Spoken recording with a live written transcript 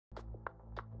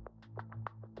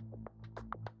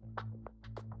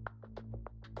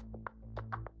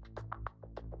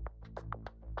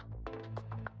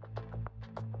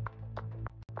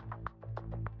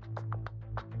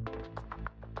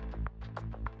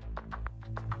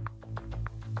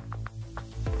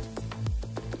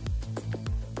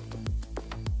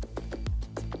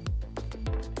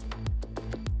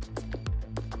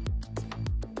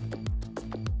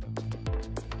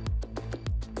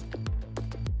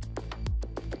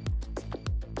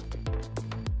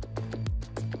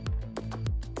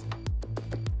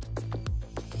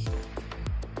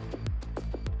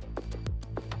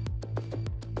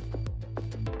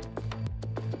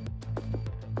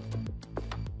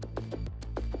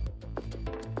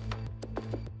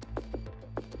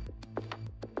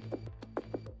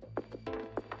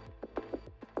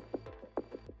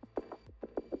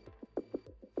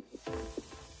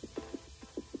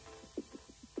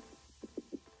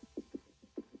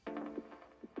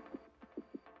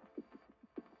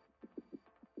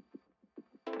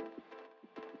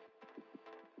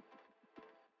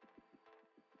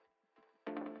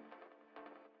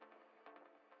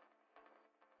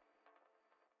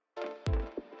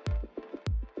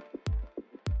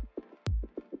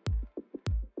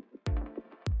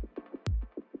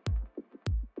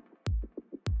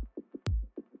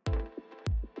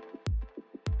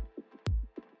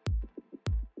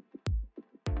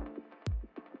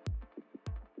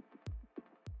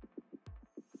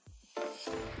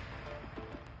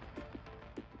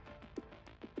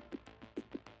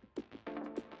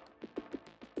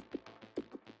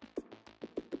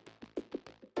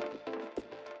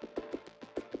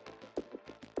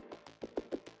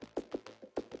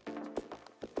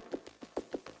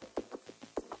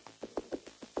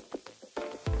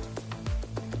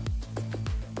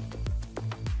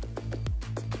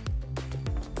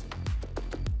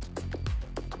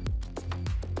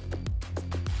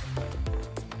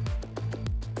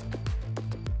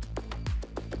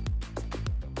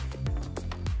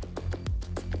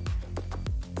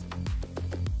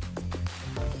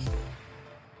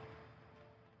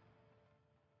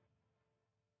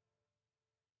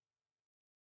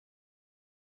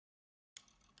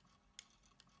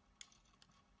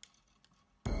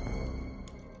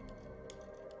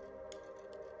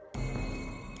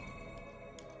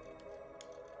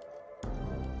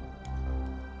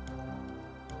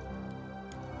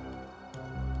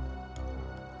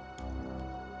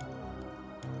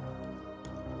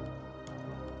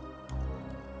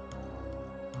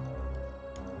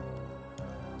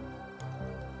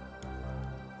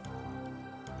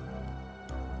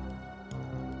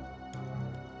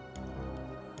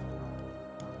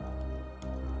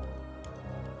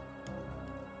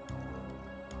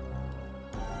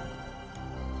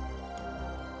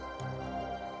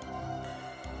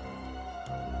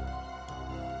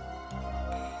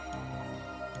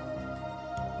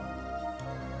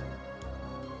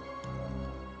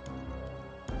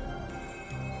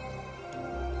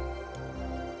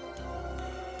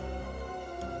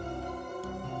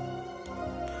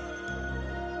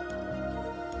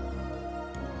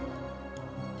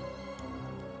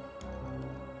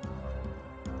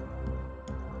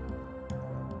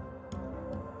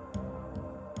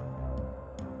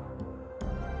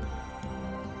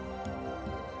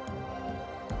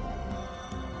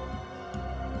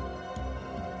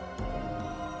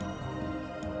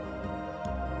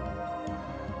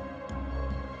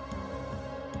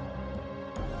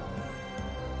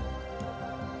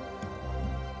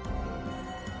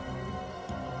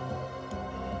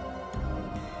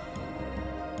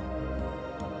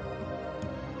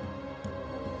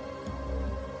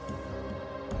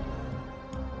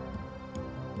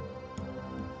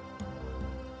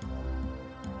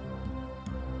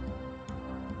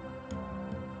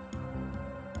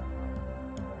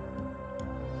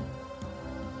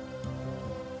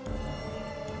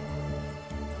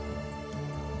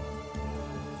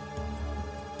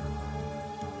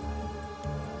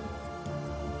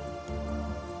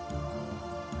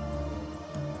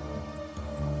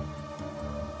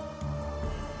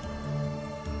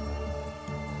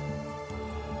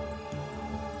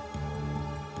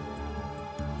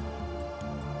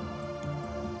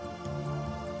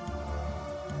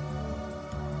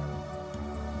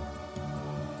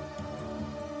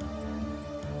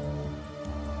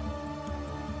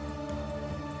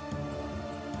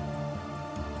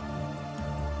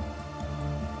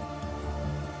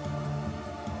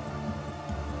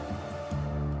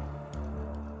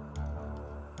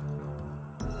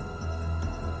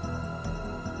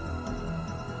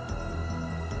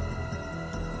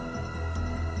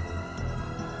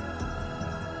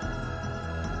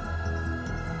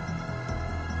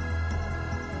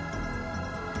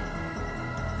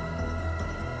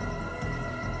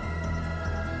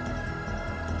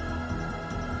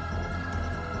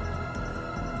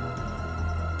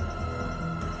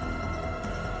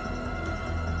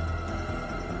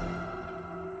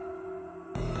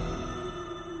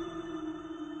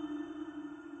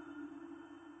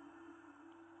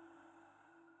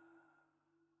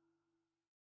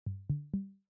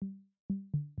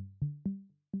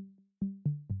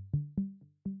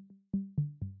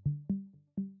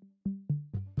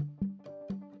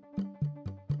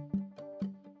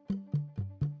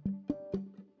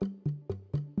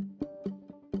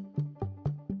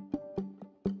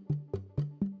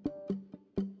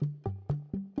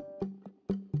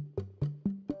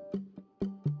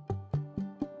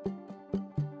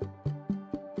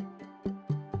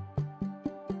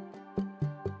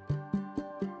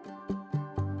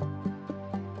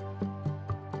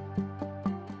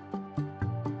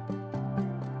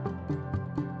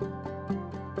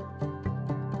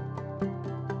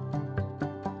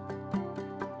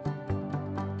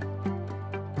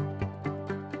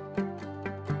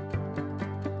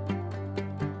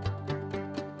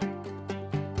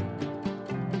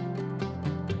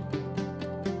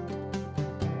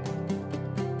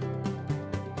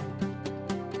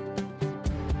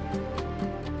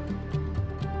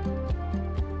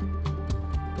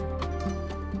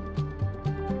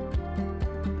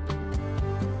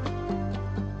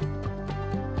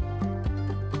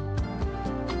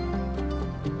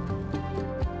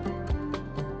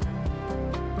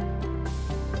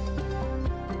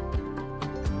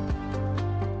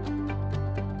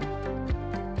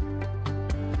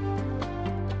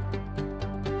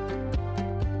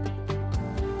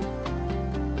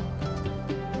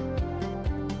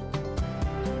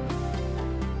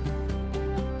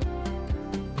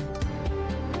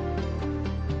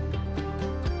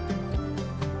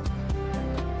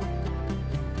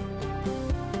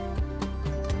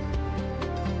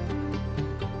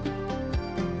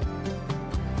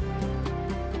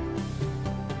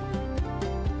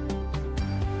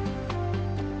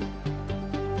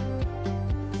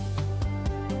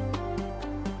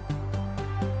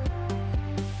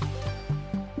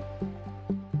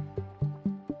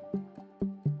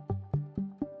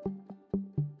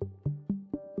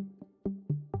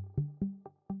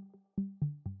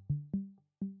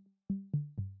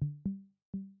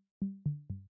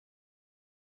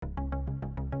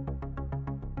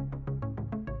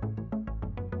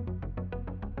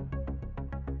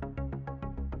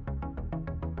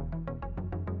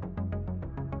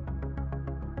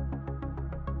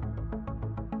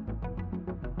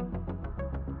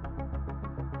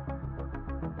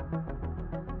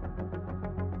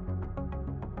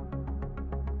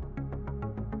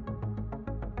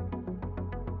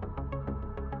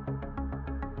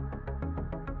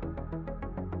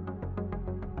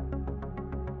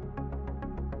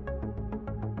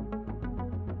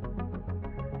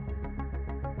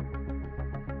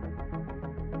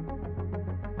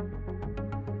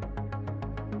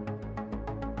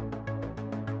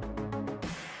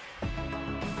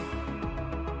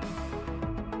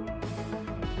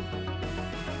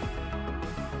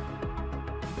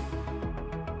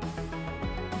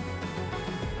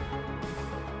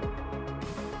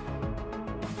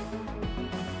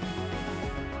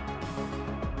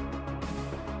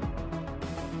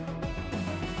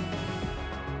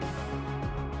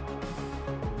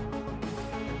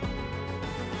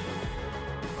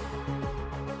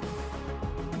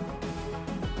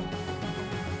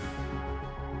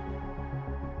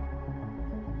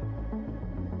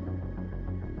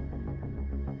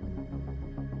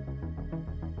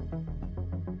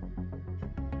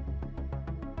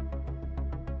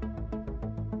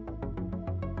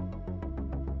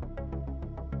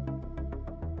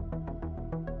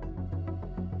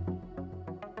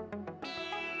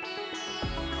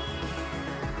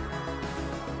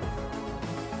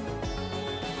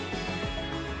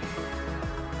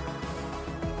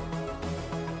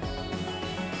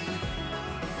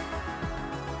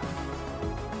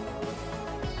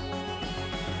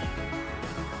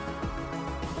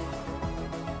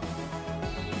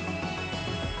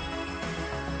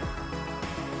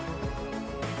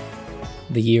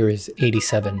The year is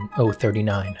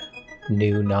 87039,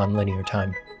 new nonlinear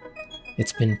time.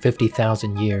 It's been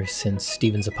 50,000 years since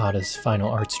Steven Zapata's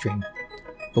final art stream,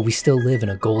 but we still live in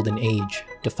a golden age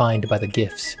defined by the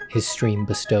gifts his stream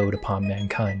bestowed upon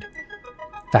mankind.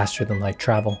 Faster than light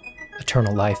travel,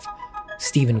 eternal life,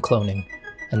 Steven cloning,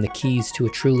 and the keys to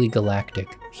a truly galactic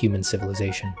human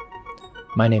civilization.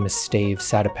 My name is Stave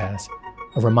Satapaz,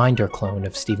 a reminder clone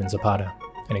of Steven Zapata,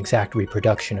 an exact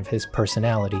reproduction of his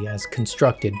personality as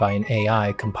constructed by an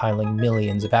AI compiling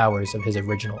millions of hours of his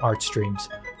original art streams.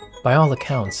 By all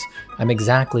accounts, I'm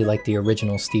exactly like the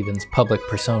original Steven's public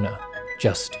persona,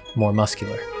 just more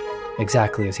muscular,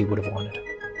 exactly as he would have wanted.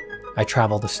 I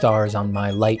travel the stars on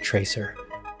my light tracer,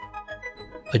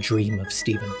 a dream of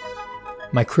Steven.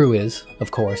 My crew is,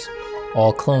 of course,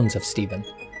 all clones of Steven.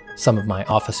 Some of my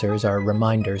officers are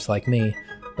reminders like me,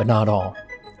 but not all.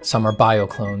 Some are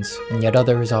bioclones, and yet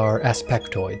others are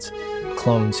aspectoids,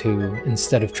 clones who,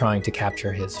 instead of trying to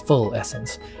capture his full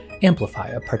essence, amplify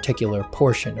a particular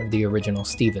portion of the original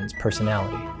Steven's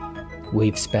personality.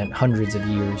 We've spent hundreds of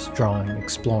years drawing,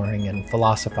 exploring, and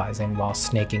philosophizing while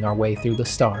snaking our way through the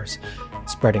stars,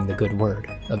 spreading the good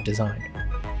word of design.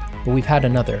 But we've had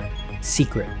another,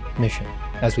 secret mission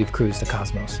as we've cruised the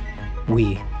cosmos.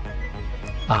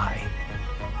 I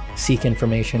seek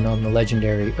information on the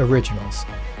legendary originals,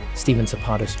 Steven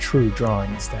Zapata's true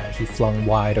drawings that he flung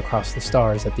wide across the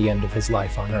stars at the end of his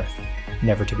life on Earth,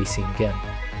 never to be seen again.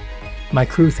 My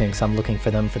crew thinks I'm looking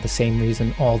for them for the same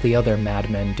reason all the other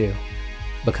madmen do,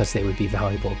 because they would be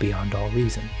valuable beyond all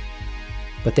reason.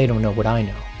 But they don't know what I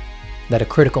know, that a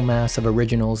critical mass of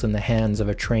originals in the hands of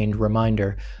a trained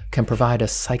reminder can provide a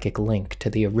psychic link to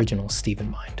the original Steven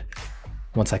mind.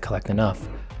 Once I collect enough,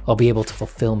 I'll be able to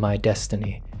fulfill my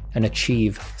destiny and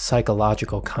achieve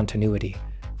psychological continuity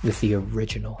with the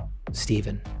original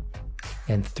Steven.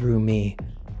 And through me,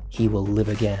 he will live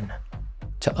again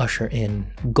to usher in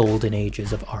golden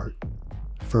ages of art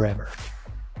forever.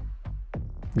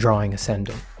 Drawing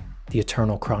Ascendant, the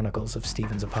eternal chronicles of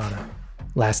Steven Zapata.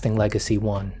 Lasting Legacy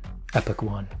 1, Epic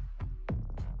 1.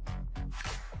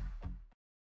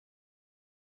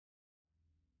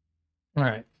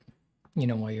 Alright, you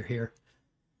know why you're here.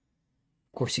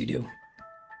 Of course you do.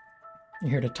 You're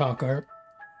here to talk art.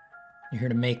 You're here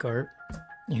to make art.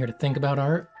 You're here to think about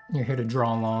art. You're here to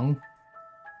draw along.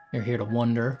 You're here to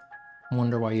wonder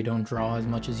why you don't draw as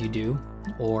much as you do.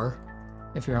 Or,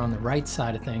 if you're on the right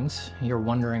side of things, you're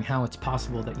wondering how it's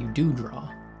possible that you do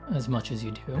draw as much as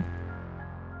you do.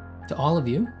 To all of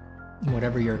you,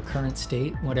 whatever your current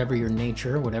state, whatever your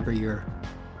nature, whatever your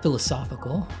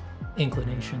philosophical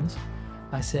inclinations,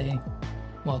 I say,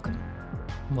 welcome.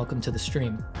 Welcome to the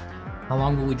stream. How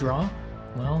long will we draw?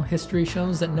 Well, history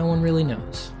shows that no one really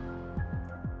knows.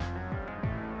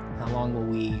 How long will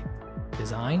we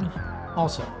design?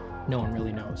 Also, no one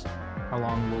really knows. How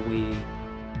long will we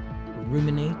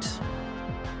ruminate?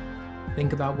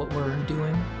 Think about what we're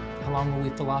doing? How long will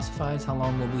we philosophize? How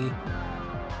long will we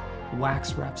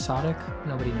wax rhapsodic?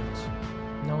 Nobody knows.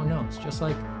 No one knows. Just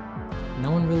like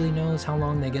no one really knows how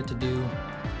long they get to do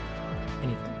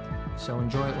anything. So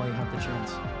enjoy it while you have the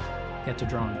chance. Get to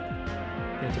drawing.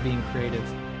 Get to being creative.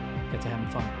 Get to having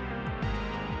fun.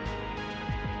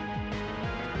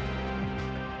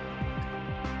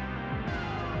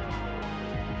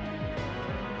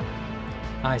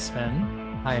 Hi Sven.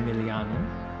 Hi Emiliano.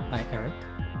 Hi Eric.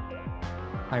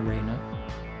 Hi Reina.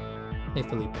 Hey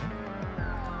Felipe.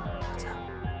 What's up?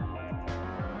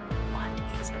 What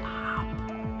is up?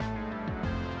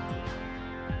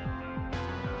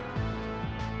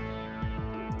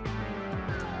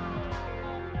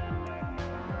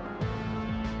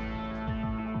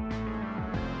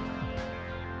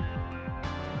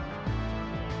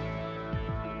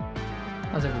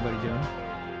 How's everybody doing?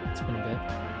 It's been a bit.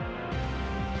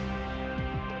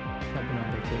 I've been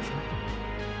on vacation.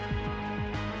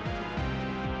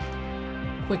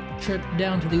 Quick trip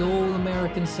down to the old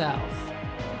American South.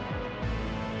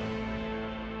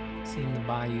 Seeing the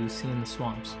bayou, seeing the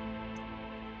swamps.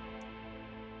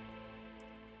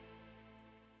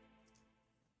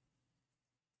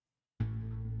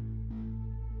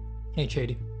 Hey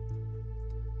Chady.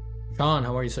 Sean,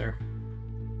 how are you, sir?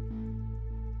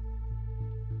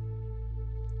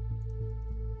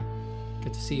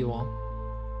 Good to see you all.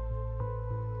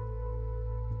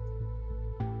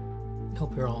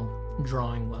 Hope you're all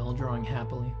drawing well, drawing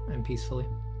happily and peacefully.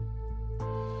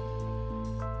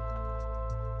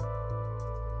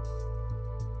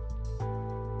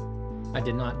 I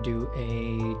did not do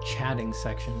a chatting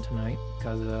section tonight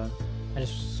because I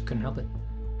just couldn't help it.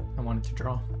 I wanted to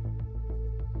draw.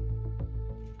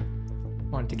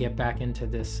 Wanted to get back into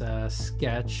this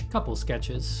couple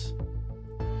sketches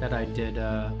that I did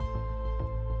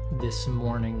this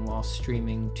morning while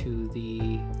streaming to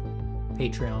the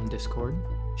Patreon Discord,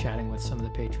 chatting with some of the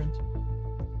patrons.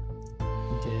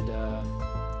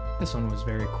 This one was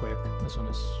very quick. This one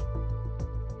is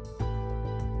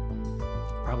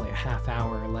probably a half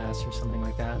hour or less or something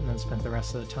like that, and then spent the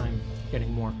rest of the time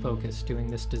getting more focused doing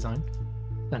this design.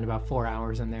 Spent about 4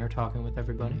 hours in there talking with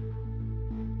everybody.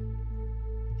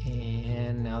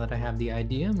 And now that I have the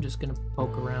idea, I'm just gonna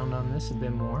poke around on this a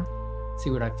bit more,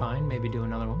 see what I find, maybe do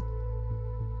another one.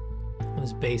 It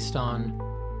was based on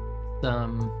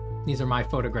these are my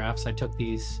photographs. I took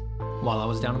these while I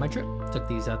was down on my trip. Took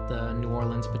these at the New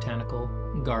Orleans Botanical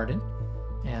Garden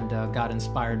and got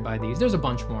inspired by these. There's a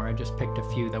bunch more. I just picked a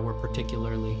few that were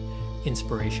particularly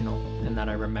inspirational and that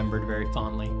I remembered very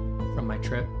fondly from my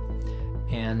trip.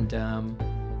 And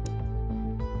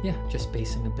yeah, just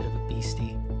basing a bit of a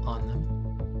beastie on them.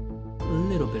 A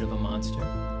little bit of a monster.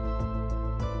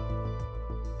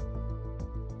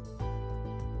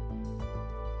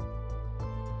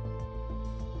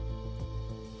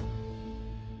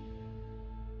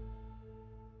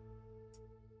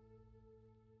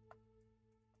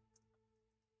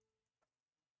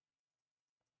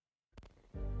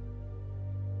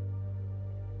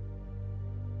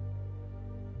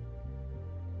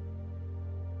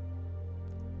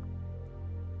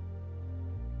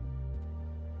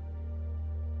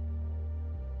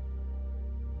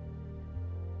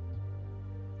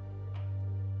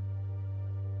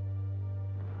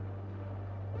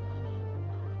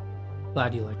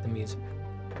 Glad you like the music.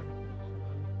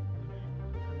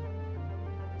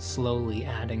 Slowly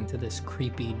adding to this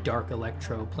creepy dark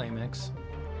electro play mix.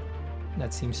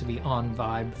 That seems to be on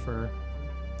vibe for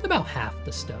about half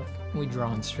the stuff we draw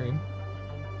on stream.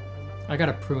 I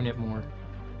gotta prune it more.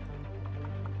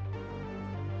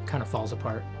 Kind of falls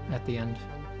apart at the end.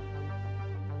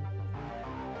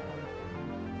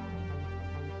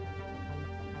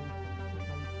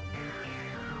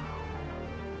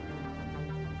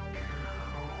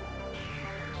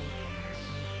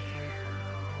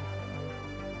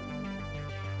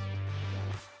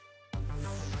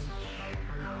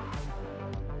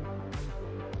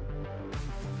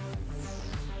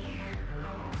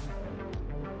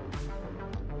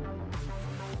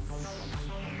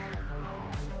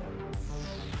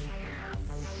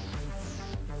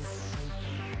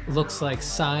 Looks like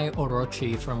Sai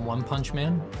Orochi from One Punch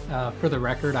Man. For the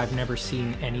record, I've never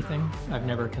seen anything. I've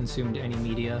never consumed any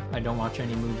media. I don't watch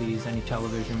any movies, any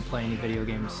television, play any video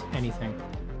games, anything.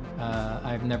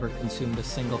 I've never consumed a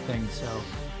single thing, so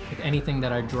if anything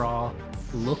that I draw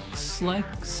looks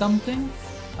like something,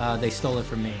 they stole it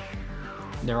from me.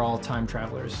 They're all time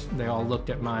travelers. They all looked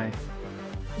at my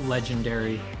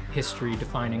legendary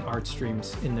history-defining art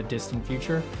streams in the distant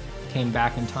future, came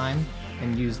back in time,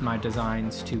 and used my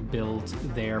designs to build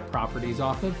their properties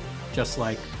off of. Just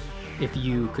like if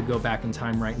you could go back in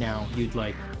time right now, you'd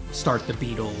like start the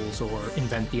Beatles or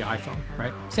invent the iPhone,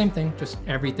 right? Same thing, just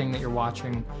everything that you're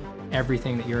watching,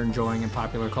 everything that you're enjoying in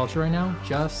popular culture right now,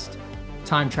 just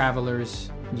time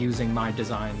travelers using my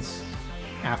designs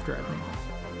after I've made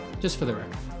them. Just for the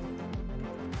record.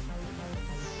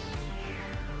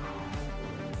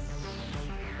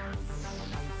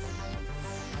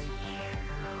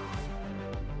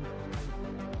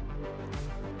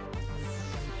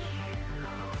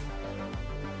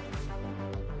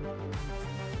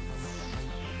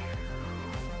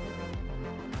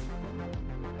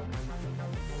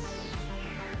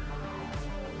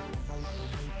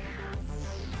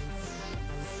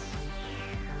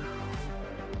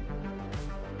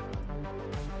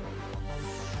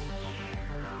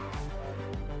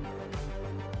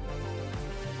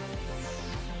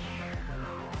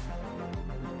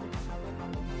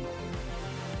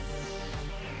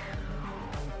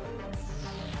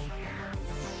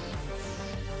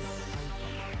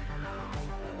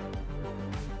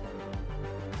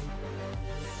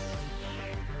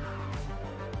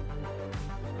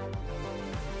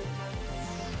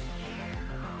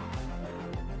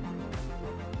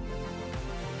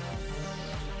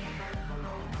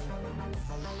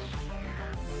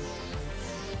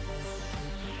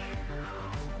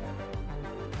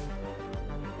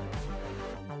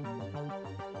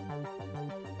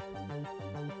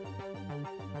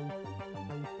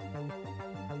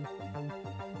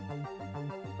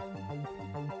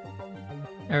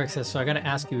 Eric says, so I gotta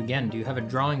ask you again, do you have a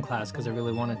drawing class? Because I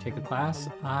really want to take a class.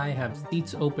 I have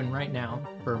seats open right now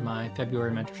for my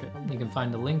February mentorship. You can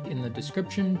find the link in the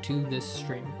description to this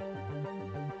stream.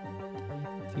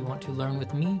 If you want to learn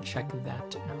with me, check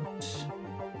that out.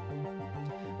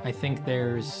 I think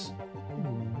there's...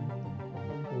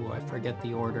 Ooh, I forget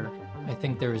the order. I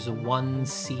think there's one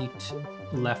seat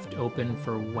left open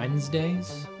for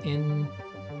Wednesdays in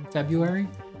February.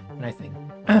 And I think...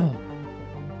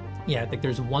 yeah, I think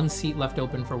there's one seat left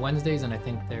open for Wednesdays, and I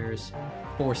think there's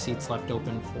 4 seats left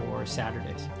open for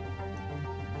Saturdays.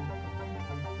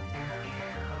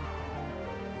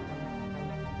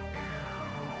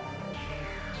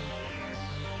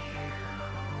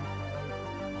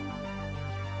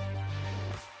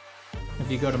 If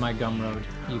you go to my Gumroad,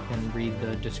 you can read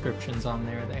the descriptions on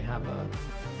there. They have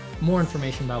more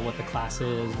information about what the class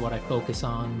is, what I focus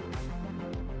on,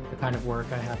 the kind of work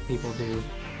I have people do.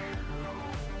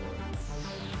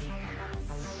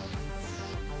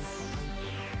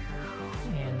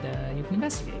 And you can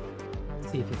investigate.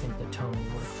 See if you think the tone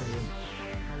will work for you.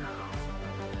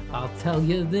 I'll tell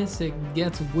you this, it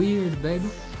gets weird, baby.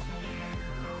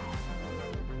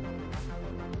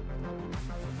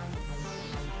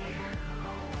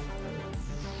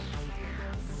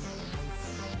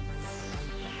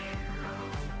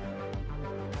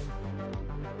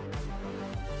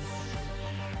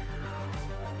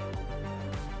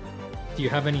 Do you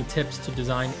have any tips to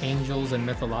design angels and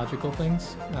mythological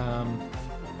things?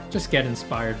 Just get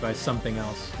inspired by something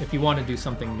else. If you want to do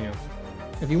something new,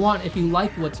 if you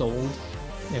like what's old,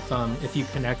 if you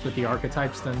connect with the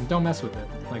archetypes, then don't mess with it.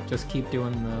 Like, just keep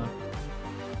doing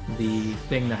the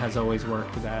thing that has always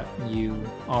worked that you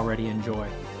already enjoy.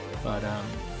 But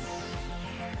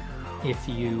if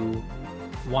you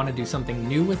want to do something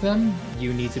new with them,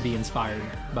 you need to be inspired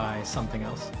by something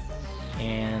else.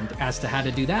 And as to how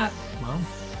to do that, well,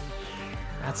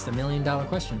 that's the $1,000,000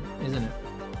 question, isn't it?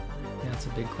 That's a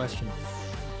big question.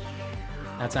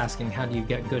 That's asking, how do you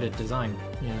get good at design,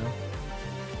 you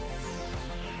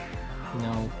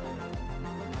know?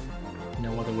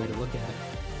 No other way to look at it.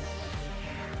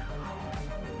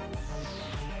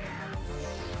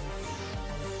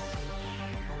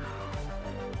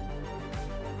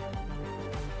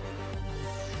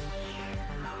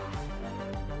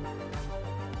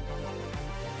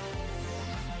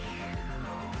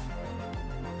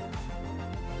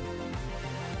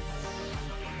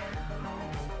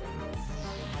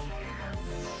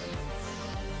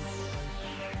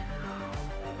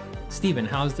 Steven,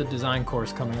 how's the design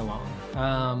course coming along?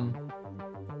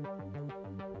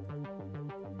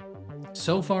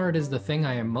 So far, it is the thing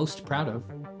I am most proud of.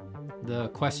 The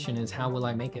question is, how will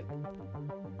I make it?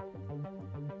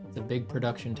 It's a big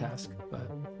production task, but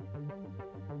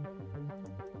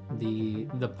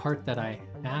the part that I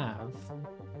have,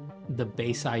 the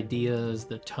base ideas,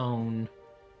 the tone,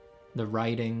 the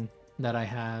writing that I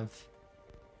have,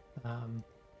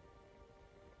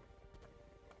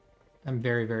 I'm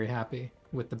very, very happy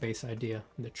with the base idea.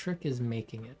 The trick is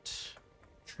making it.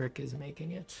 Trick is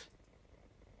making it.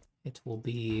 It will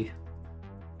be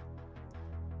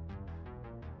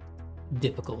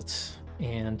difficult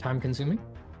and time-consuming,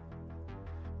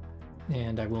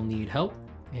 and I will need help,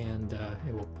 and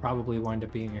it will probably wind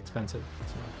up being expensive.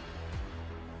 So.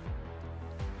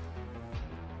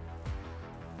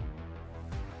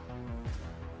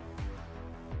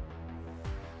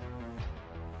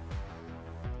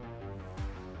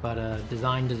 But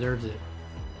design deserves it.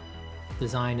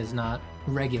 Design is not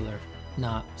regular,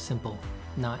 not simple,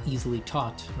 not easily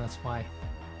taught. That's why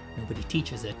nobody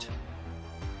teaches it.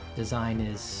 Design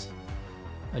is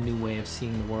a new way of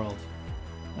seeing the world,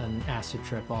 an acid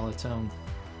trip all its own.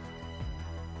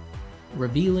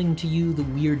 Revealing to you the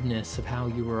weirdness of how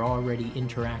you were already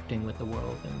interacting with the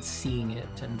world and seeing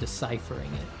it and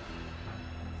deciphering it.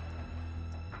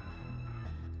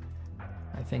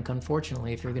 I think,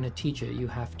 unfortunately, if you're going to teach it, you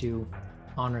have to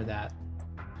honor that.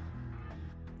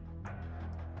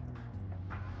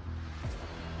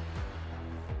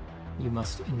 You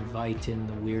must invite in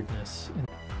the weirdness.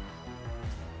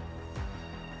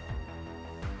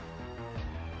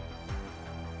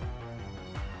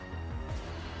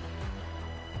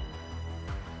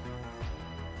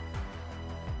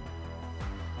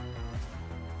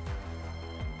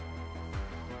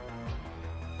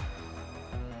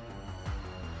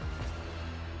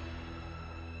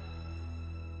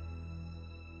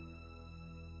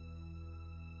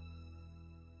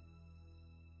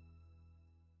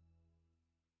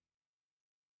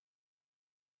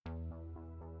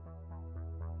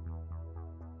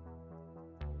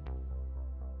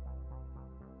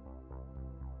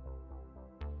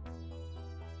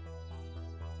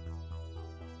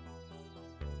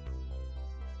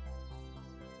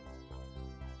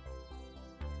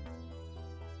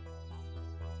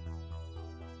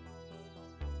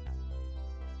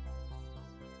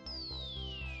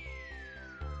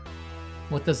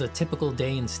 What does a typical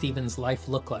day in Steven's life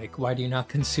look like? Why do you not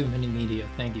consume any media?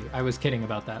 Thank you. I was kidding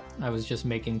about that. I was just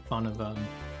making fun of the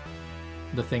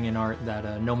thing in art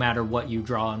that no matter what you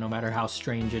draw, no matter how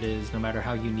strange it is, no matter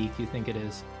how unique you think it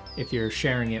is, if you're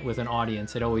sharing it with an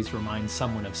audience, it always reminds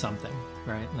someone of something,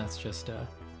 right? And that's just a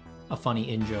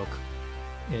funny in-joke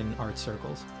in art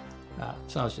circles.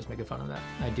 So I was just making fun of that.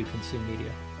 I do consume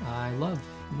media. I love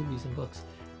movies and books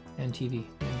and TV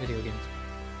and video games.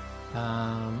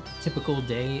 Typical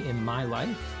day in my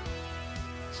life,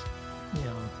 you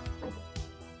know,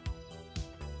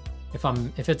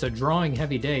 if it's a drawing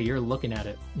heavy day, you're looking at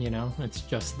it, you know, it's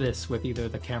just this with either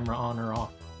the camera on or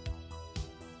off.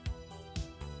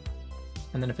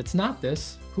 And then if it's not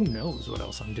this, who knows what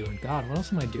else I'm doing? God, what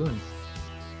else am I doing?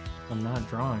 I'm not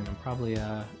drawing. I'm probably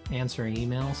answering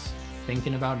emails,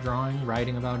 thinking about drawing,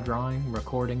 writing about drawing,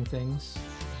 recording things,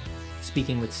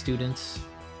 speaking with students.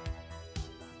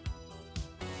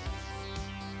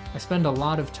 I spend a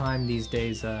lot of time these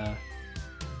days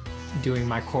doing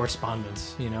my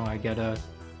correspondence. You know, I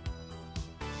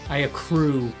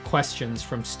accrue questions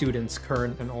from students,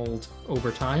 current and old, over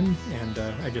time, and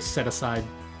I just set aside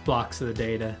blocks of the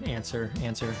day to answer.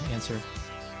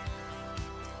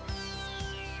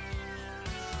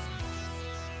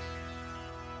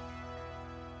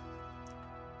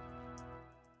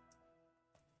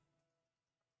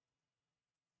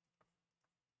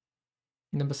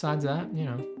 And then besides that, you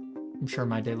know, I'm sure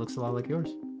my day looks a lot like yours.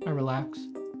 I relax,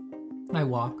 I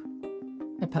walk,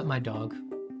 I pet my dog,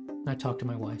 I talk to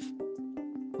my wife,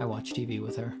 I watch TV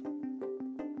with her,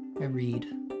 I read.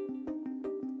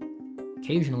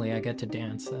 Occasionally I get to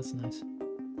dance, that's nice.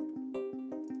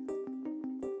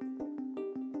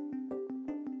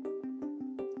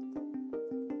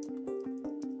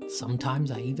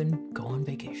 Sometimes I even go on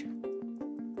vacation.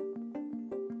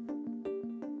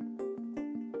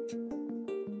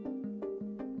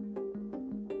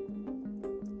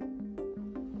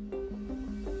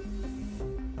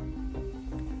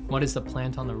 What is the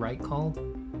plant on the right called?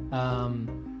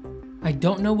 I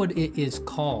don't know what it is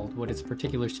called, what its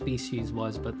particular species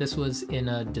was, but this was in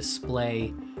a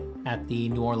display at the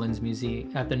New Orleans Museum,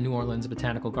 at the New Orleans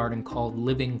Botanical Garden, called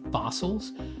Living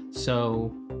Fossils.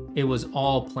 So it was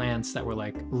all plants that were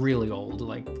like really old,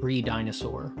 like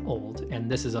pre-dinosaur old,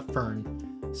 and this is a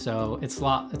fern. So it's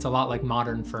a lot like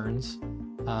modern ferns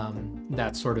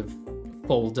that sort of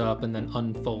fold up and then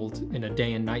unfold in a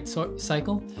day and night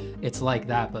cycle. It's like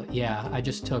that, but yeah, I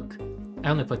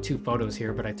only put 2 photos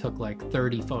here, but I took like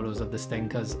 30 photos of this thing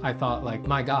because I thought, like,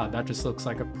 my God, that just looks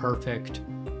like a perfect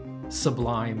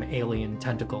sublime alien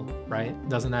tentacle, right?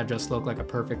 Doesn't that just look like a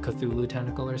perfect Cthulhu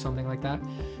tentacle or something like that?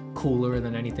 Cooler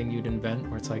than anything you'd invent,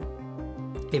 where it's like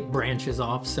it branches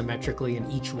off symmetrically and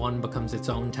each one becomes its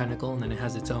own tentacle, and then it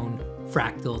has its own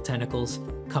fractal tentacles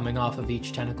coming off of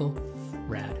each tentacle.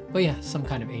 Rad. But yeah, some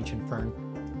kind of ancient fern.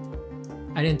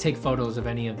 I didn't take photos of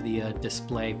any of the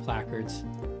display placards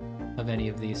of any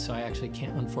of these, so I actually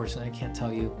can't, unfortunately, I can't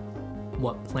tell you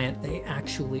what plant they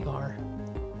actually are.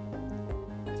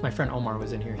 If my friend Omar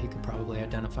was in here, he could probably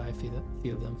identify a few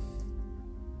of them.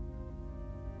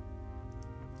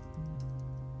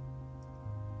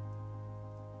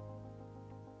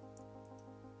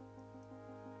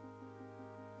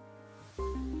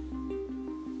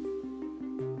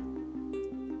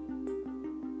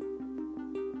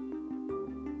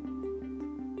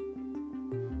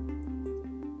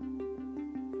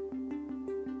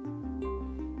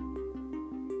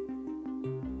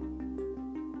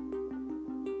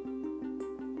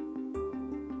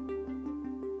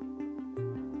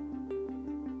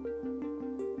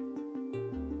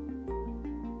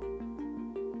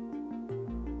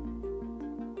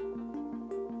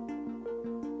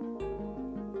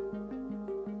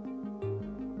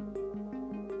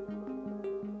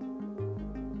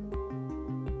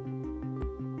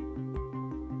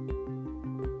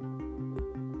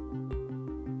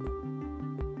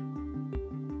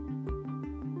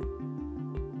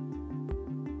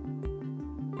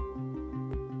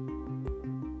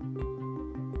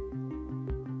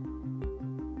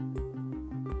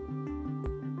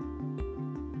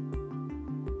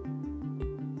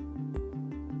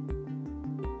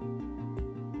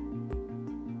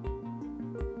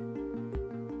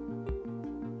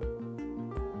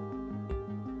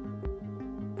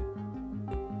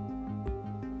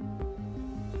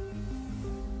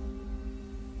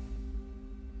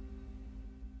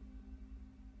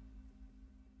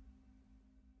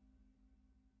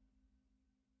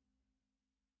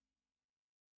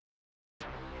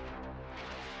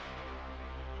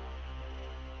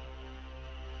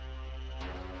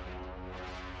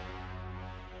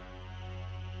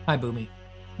 Hi, Boomy.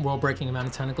 world-breaking amount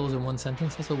of tentacles in one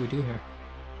sentence. That's what we do here.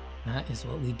 That is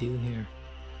what we do here.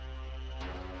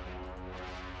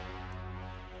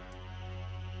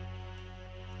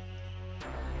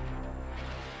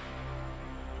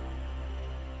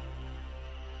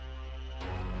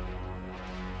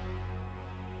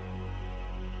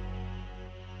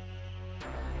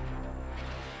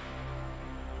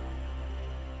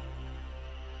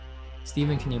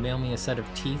 Steven, can you mail me a set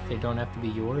of teeth? They don't have to be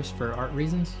yours for art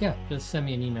reasons. Yeah, just send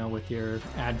me an email with your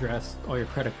address, all your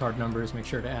credit card numbers. Make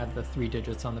sure to add the 3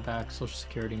 digits on the back, social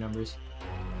security numbers.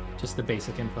 Just the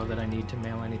basic info that I need to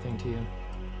mail anything to you.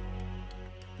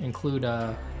 Include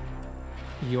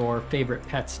your favorite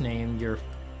pet's name,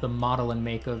 the model and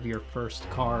make of your first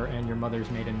car, and your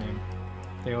mother's maiden name.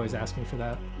 They always ask me for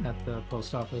that at the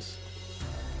post office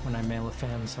when I mail a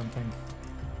fan something.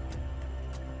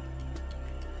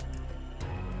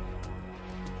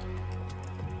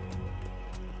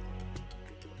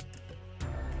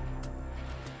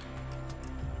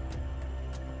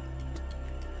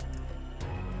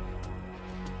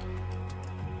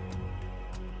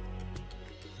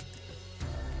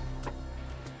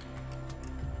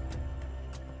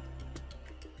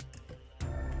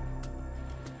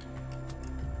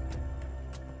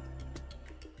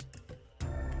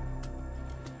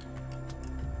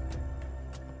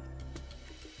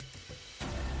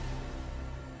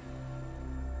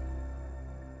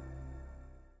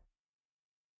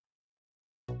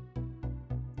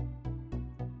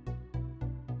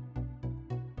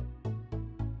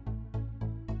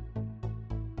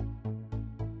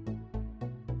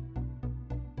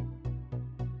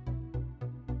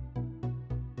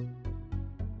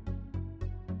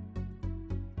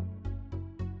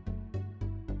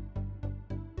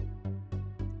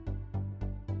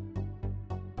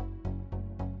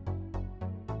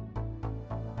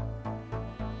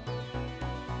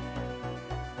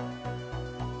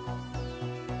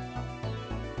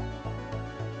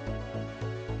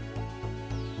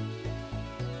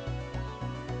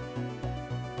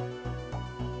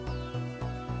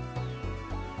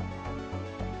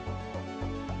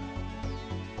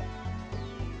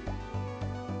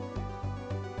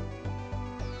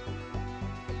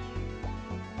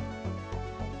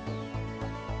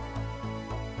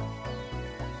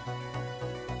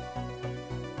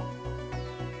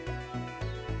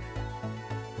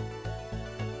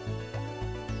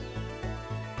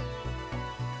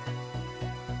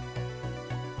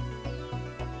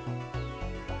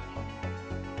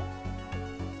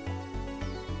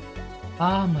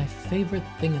 Ah, my favorite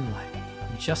thing in life,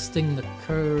 adjusting the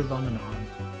curve on an arm.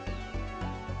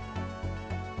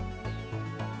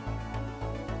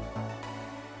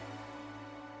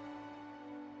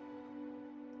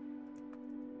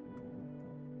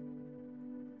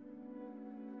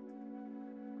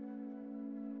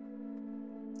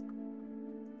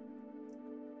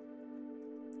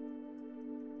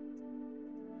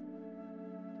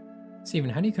 Steven,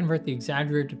 how do you convert the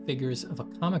exaggerated figures of a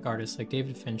comic artist like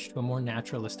David Finch to a more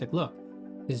naturalistic look?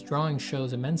 His drawing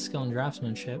shows immense skill and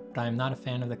draftsmanship, but I am not a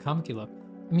fan of the comic-y look.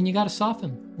 I mean, you gotta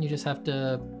soften. You just have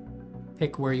to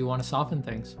pick where you want to soften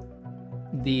things.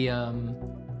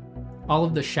 All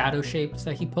of the shadow shapes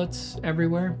that he puts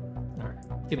everywhere. All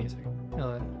right, give me a second.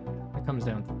 It comes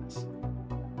down to this.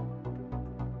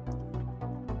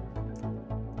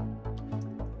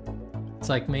 It's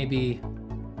like maybe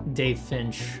Dave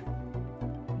Finch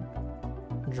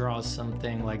draws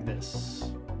something like this.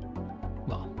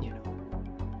 Well, you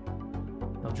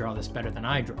know, he'll draw this better than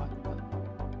I draw it, but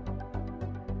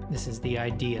this is the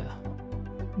idea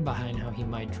behind how he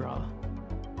might draw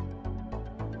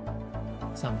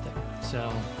something.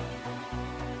 So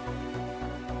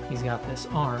he's got this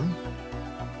arm,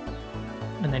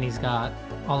 and then he's got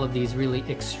all of these really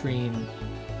extreme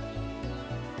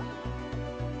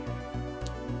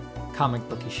comic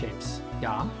booky shapes.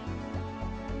 Yeah.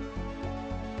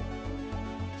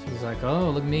 So he's like,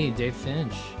 oh, look at me, Dave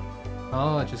Finch.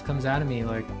 Oh, it just comes out of me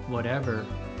like whatever.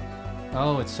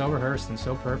 Oh, it's so rehearsed and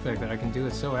so perfect that I can do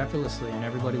it so effortlessly and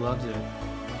everybody loves it.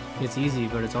 It's easy,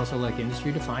 but it's also like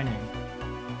industry defining.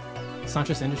 It's not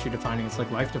just industry defining, it's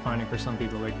like life defining for some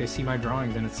people. Like they see my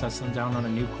drawings and it sets them down on a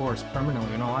new course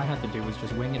permanently, and all I had to do was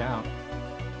just wing it out.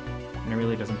 And it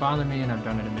really doesn't bother me, and I've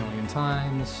done it a million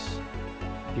times.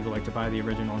 People like to buy the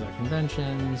originals at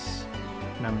conventions,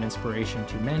 and I'm an inspiration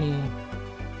to many,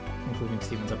 including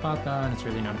Steven Zapata, and it's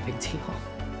really not a big deal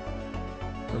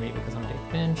for me because I'm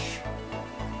Dave Finch.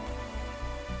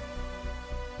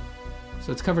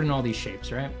 So it's covered in all these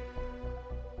shapes, right?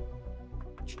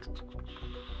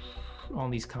 All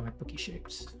these comic booky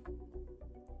shapes.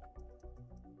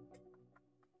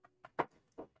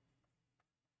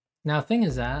 Now, the thing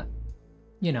is that,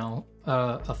 you know,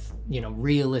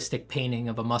 realistic painting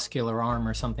of a muscular arm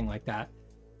or something like that,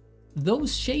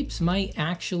 those shapes might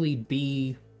actually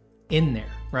be in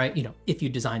there, right? You know, if you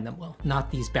design them well, not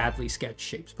these badly sketched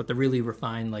shapes, but the really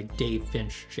refined, like Dave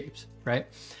Finch shapes, right?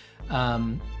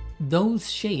 Those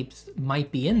shapes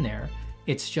might be in there.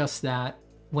 It's just that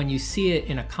when you see it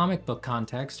in a comic book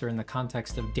context or in the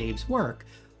context of Dave's work,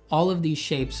 all of these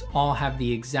shapes all have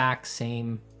the exact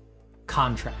same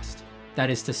contrast. That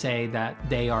is to say that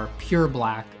they are pure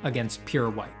black against pure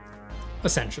white,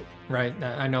 essentially, right?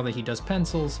 I know that he does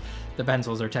pencils. The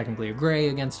pencils are technically a gray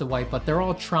against a white, but they're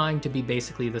all trying to be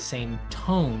basically the same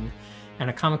tone. And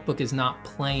a comic book is not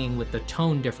playing with the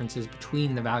tone differences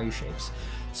between the value shapes.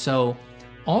 So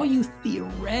all you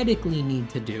theoretically need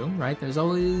to do, right? It's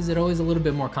always a little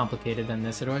bit more complicated than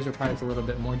this. It always requires a little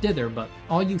bit more dither, but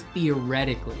all you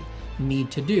theoretically need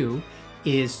to do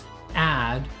is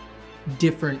add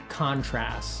different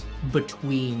contrasts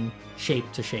between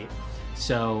shape to shape.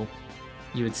 So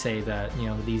you would say that, you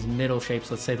know, these middle shapes,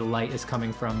 let's say the light is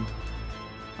coming from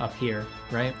up here,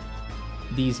 right?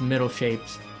 These middle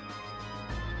shapes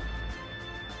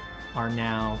are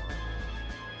now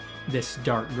this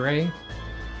dark gray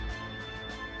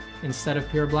instead of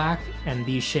pure black, and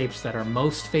these shapes that are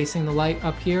most facing the light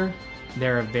up here,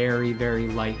 they're a very, very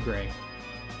light gray.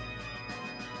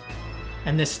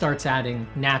 And this starts adding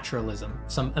naturalism,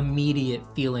 some immediate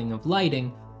feeling of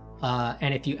lighting,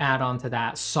 and if you add on to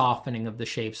that softening of the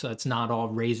shape, so it's not all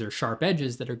razor sharp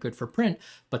edges that are good for print,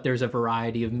 but there's a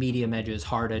variety of medium edges,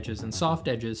 hard edges, and soft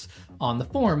edges on the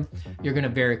form, you're gonna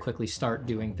very quickly start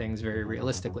doing things very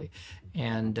realistically.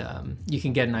 And you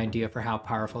can get an idea for how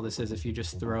powerful this is if you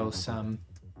just throw some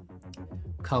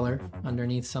color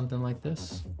underneath something like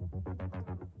this.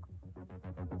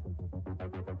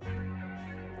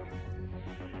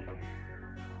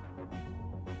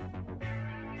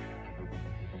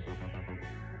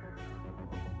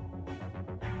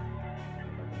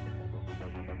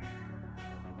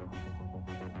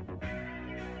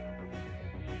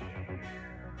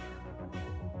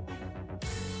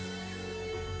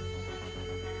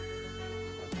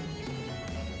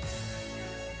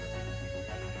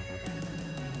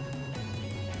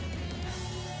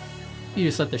 You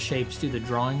just let the shapes do the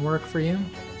drawing work for you.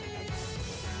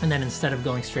 And then instead of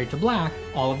going straight to black,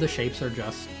 all of the shapes are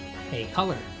just a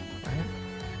color,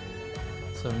 right?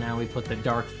 So now we put the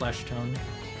dark flesh tone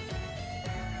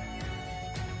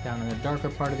down in the darker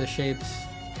part of the shapes,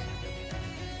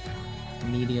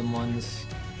 medium ones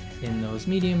in those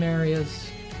medium areas,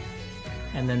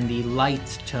 and then the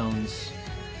light tones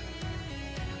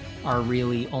are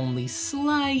really only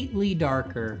slightly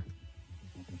darker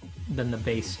than the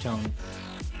base tone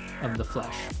of the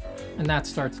flesh. And that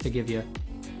starts to give you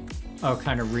a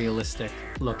kind of realistic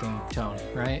looking tone,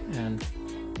 right? And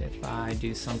if I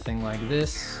do something like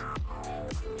this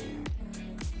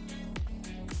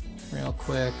real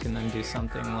quick, and then do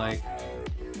something like,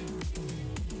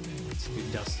 let's do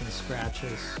dust and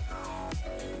scratches.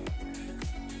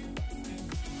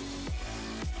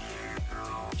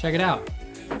 Check it out.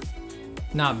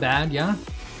 Not bad, yeah?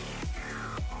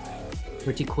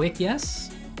 Pretty quick,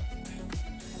 yes?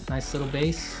 Nice little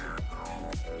base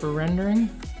for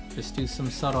rendering. Just do some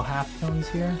subtle halftones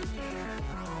here.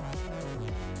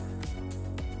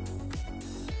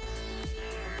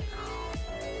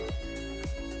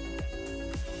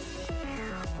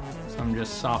 So I'm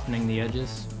just softening the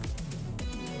edges.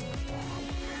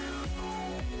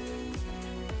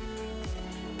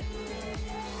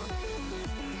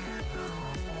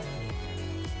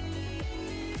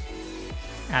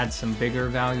 Add some bigger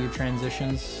value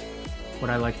transitions,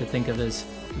 what I like to think of as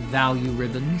value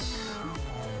ribbons,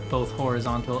 both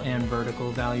horizontal and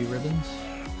vertical value ribbons.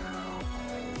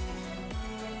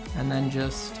 And then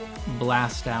just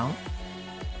blast out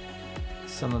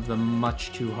some of the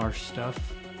much too harsh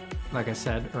stuff. Like I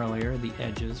said earlier, the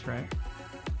edges, right?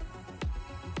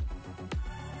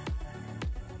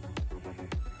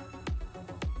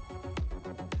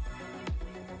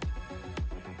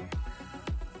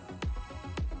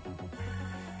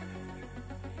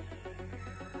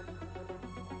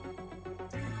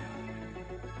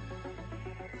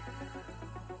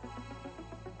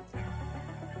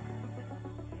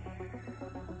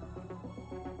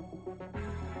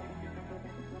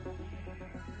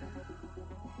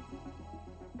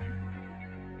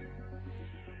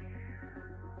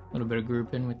 A little bit of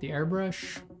grouping with the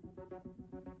airbrush.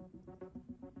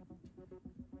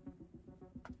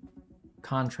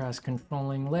 Contrast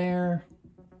controlling layer.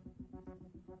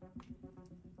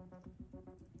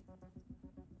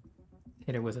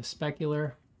 Hit it with a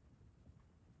specular.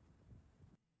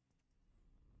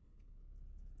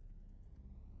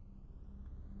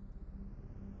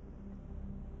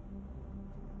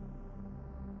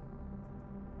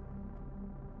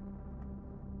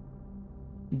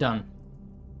 done.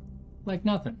 Like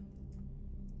nothing.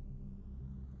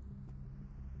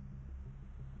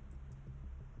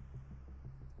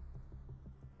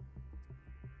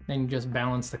 Then you just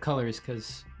balance the colors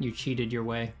because you cheated your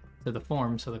way to the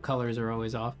form, so the colors are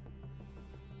always off.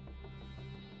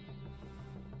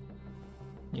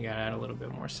 You gotta add a little bit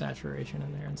more saturation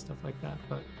in there and stuff like that,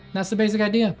 but that's the basic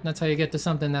idea. That's how you get to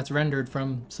something that's rendered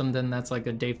from something that's like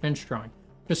a Dave Finch drawing.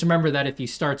 Just remember that if you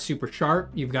start super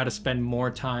sharp, you've got to spend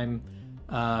more time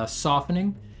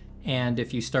softening, and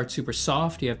if you start super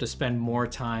soft, you have to spend more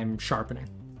time sharpening.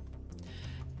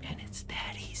 And it's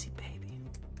that easy, baby.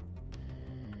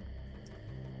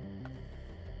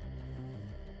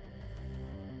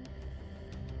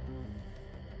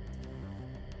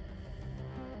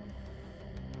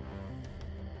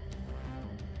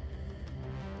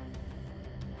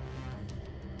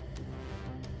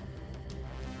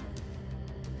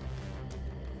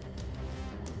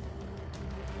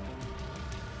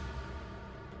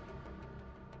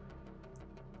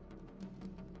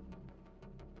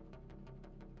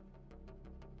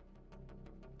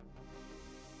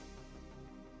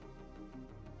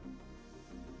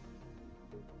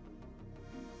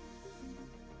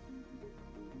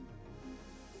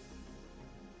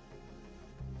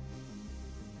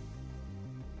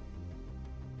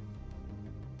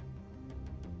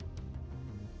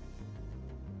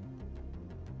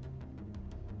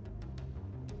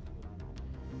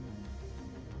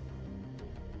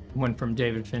 Went from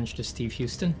David Finch to Steve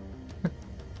Houston.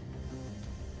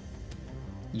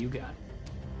 You got it.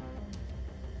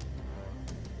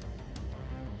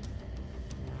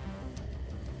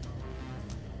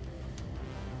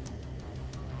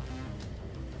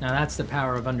 Now that's the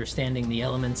power of understanding the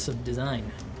elements of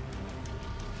design.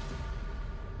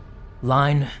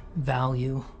 Line,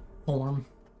 value, form,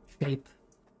 shape,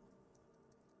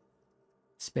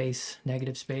 space,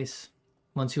 negative space.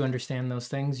 Once you understand those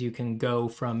things, you can go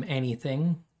from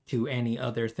anything to any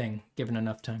other thing, given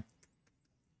enough time.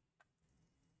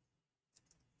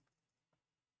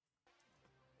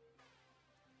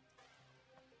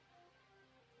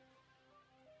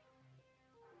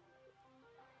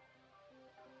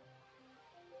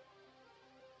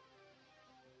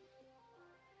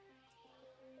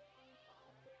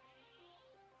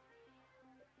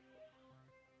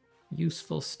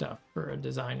 Useful stuff for a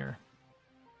designer.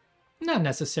 Not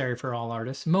necessary for all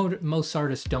artists. Most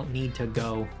artists don't need to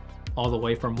go all the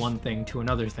way from one thing to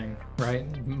another thing, right?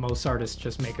 Most artists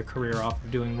just make a career off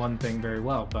of doing one thing very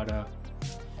well, but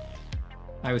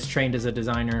I was trained as a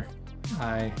designer.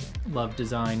 I love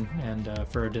design, and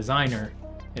for a designer,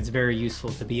 it's very useful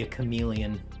to be a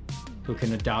chameleon who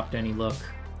can adopt any look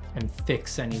and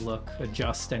fix any look,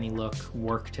 adjust any look,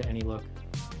 work to any look.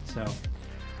 So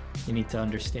you need to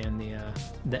understand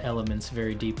the elements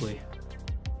very deeply.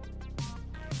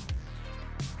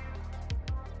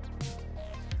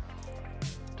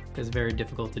 It's very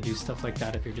difficult to do stuff like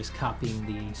that if you're just copying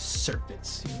the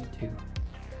surface. You need to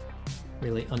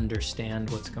really understand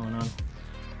what's going on.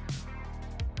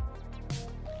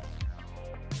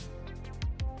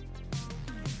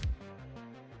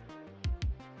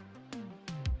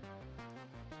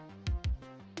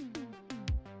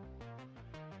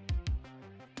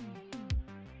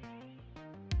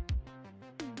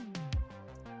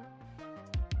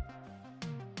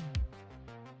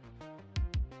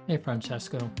 Hey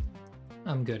Francesco,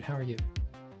 I'm good, how are you?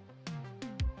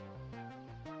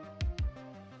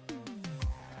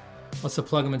 What's the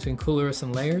plugin between Coolorus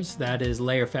and Layers? That is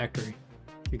Layer Factory,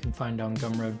 you can find on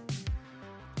Gumroad.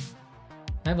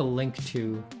 I have a link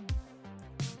to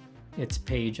its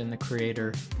page and the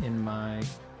creator in my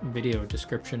video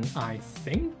description, I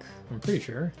think. I'm pretty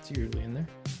sure it's usually in there.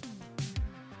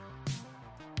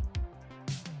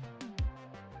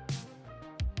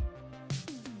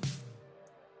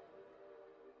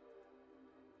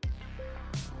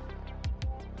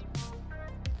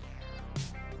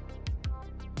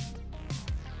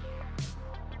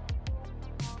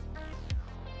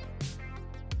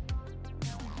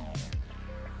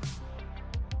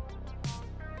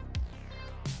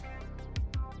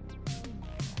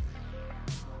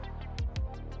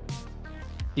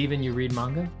 Steven, you read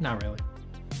manga? Not really.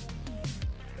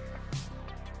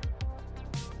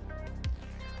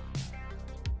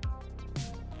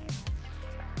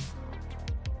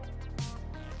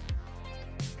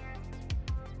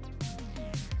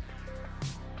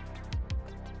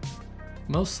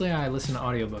 Mostly I listen to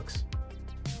audiobooks.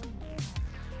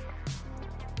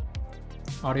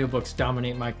 Audiobooks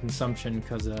dominate my consumption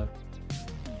because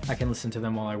I can listen to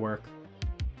them while I work.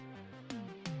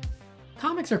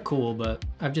 Comics are cool, but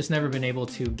I've just never been able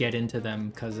to get into them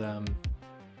because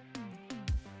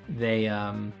they,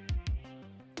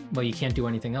 well, you can't do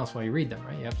anything else while you read them,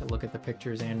 right? You have to look at the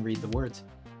pictures and read the words.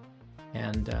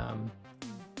 And,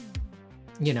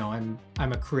 you know,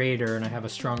 I'm a creator and I have a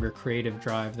stronger creative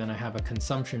drive than I have a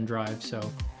consumption drive, so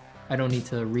I don't need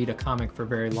to read a comic for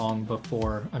very long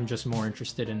before I'm just more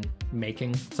interested in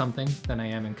making something than I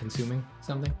am in consuming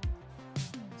something.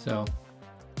 So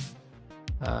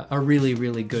a really,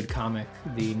 really good comic,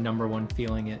 the #1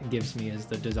 feeling it gives me is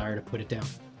the desire to put it down.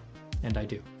 And I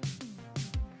do.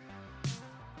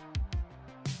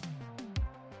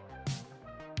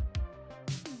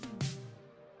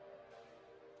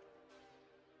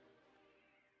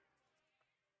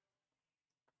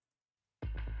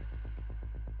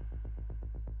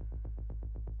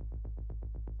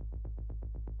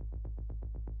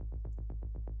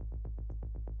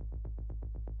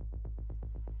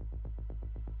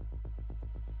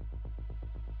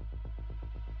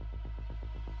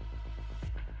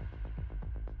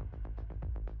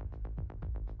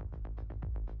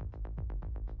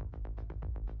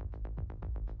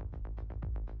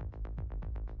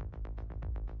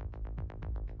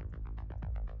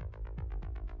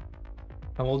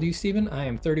 How old are you, Steven? I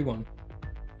am 31.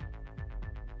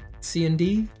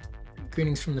 C&D,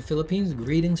 greetings from the Philippines,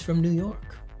 greetings from New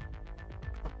York.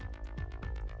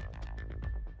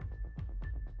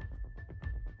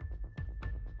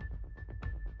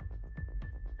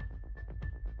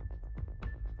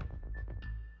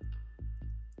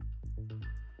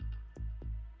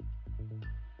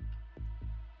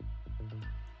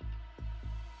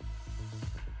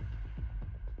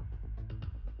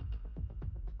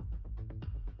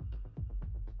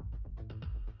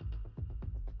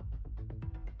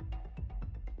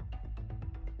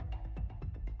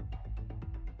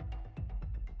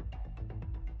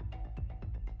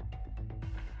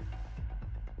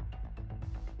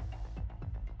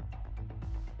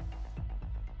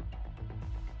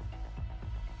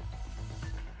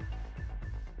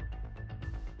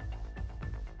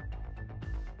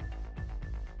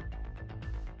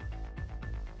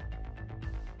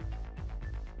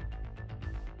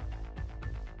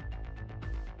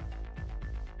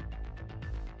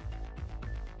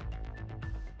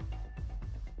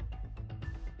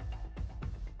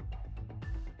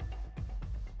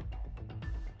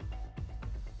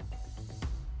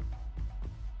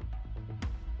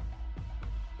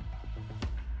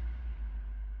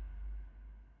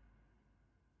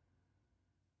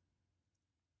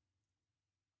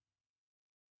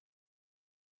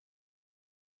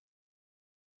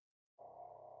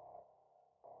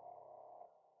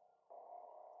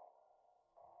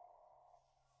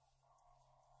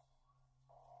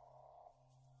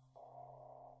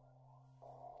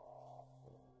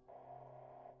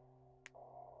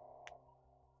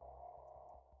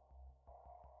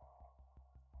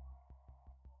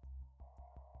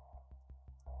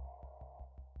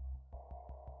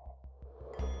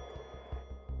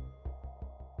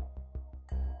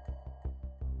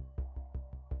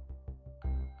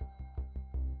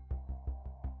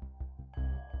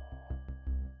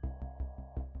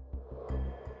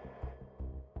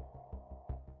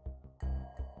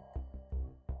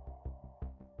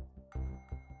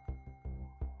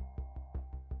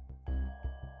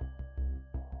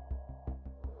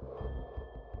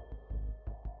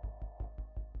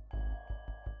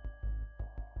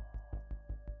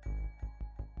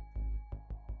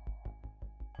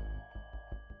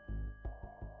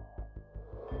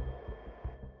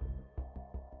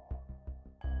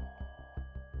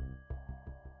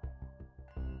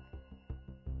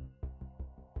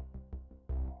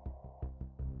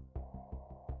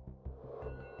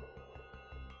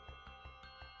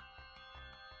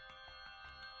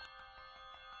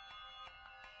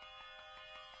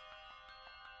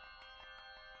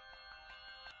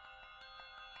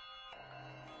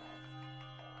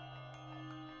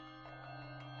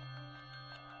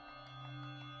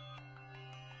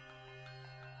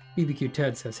 BBQ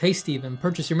Ted says, hey Steven,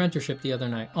 purchased your mentorship the other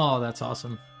night. Oh, that's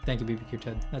awesome. Thank you, BBQ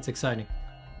Ted. That's exciting.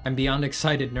 I'm beyond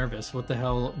excited nervous. What the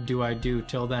hell do I do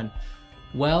till then?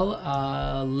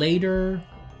 Well, later,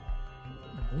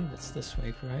 I believe it's this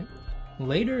week, right?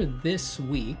 Later this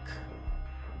week,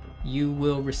 you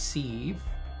will receive,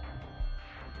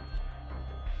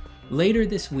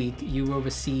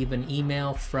 an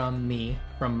email from me,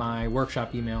 from my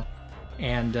workshop email,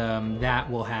 and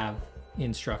that will have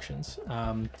instructions.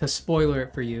 To spoiler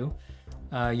it for you,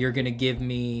 you're going to give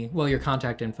me, well, your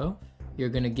contact info. You're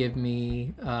going to give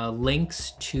me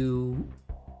links to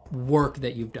work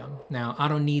that you've done. Now, I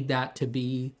don't need that to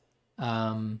be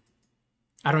a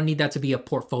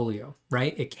portfolio,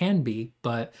 right? It can be,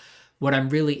 but What I'm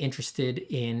really interested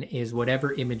in is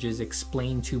whatever images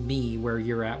explain to me where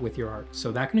you're at with your art.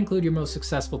 So that can include your most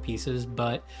successful pieces,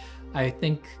 but I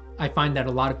find that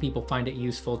a lot of people find it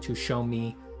useful to show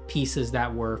me pieces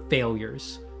that were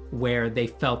failures, where they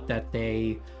felt that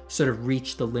they sort of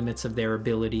reached the limits of their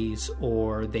abilities,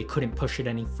 or they couldn't push it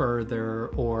any further,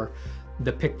 or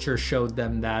the picture showed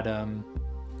them that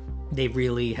they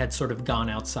really had sort of gone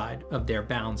outside of their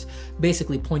bounds.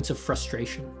 Basically points of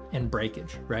frustration and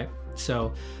breakage, right?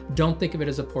 So don't think of it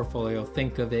as a portfolio.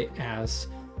 Think of it as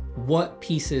what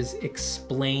pieces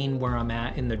explain where I'm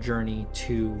at in the journey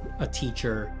to a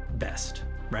teacher best,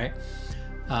 right?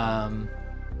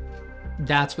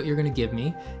 That's what you're going to give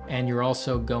me. And you're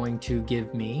also going to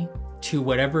give me, to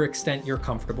whatever extent you're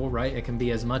comfortable, right? It can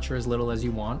be as much or as little as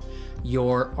you want,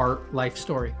 your art life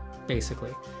story,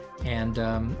 basically. And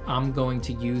I'm going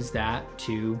to use that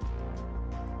to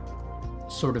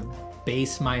sort of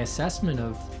base my assessment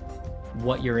of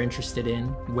what you're interested in,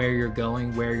 where you're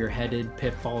going, where you're headed,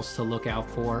 pitfalls to look out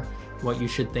for, what you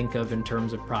should think of in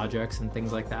terms of projects and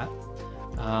things like that.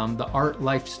 The art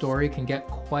life story can get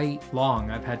quite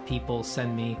long. I've had people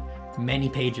send me many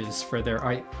pages for their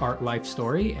art life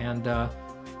story, and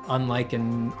unlike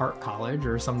in art college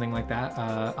or something like that,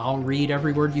 I'll read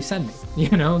every word you send me,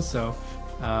 you know? So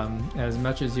as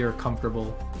much as you're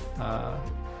comfortable,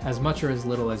 as much or as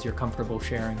little as you're comfortable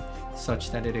sharing, such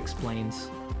that it explains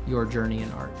your journey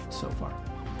in art so far.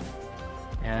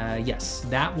 Yes,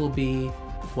 that will be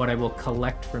what I will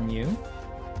collect from you.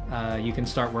 You can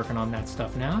start working on that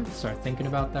stuff now, start thinking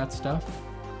about that stuff.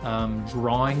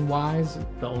 Drawing wise,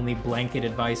 the only blanket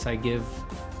advice I give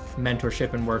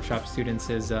mentorship and workshop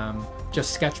students is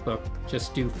just sketchbook,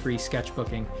 just do free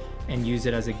sketchbooking and use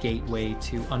it as a gateway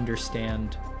to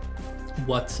understand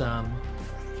what's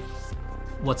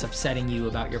upsetting you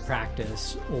about your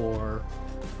practice, or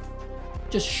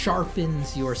just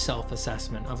sharpens your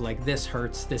self-assessment of like, this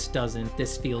hurts, this doesn't,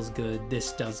 this feels good,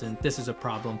 this doesn't, this is a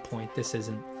problem point, this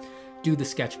isn't. Do the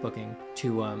sketchbooking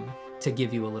to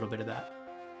give you a little bit of that.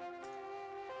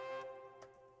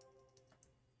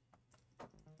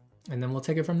 And then we'll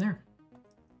take it from there.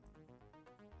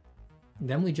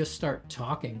 Then we just start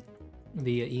talking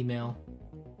via email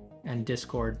and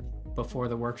Discord before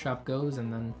the workshop goes,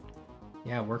 and then,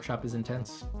 yeah, workshop is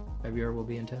intense. February will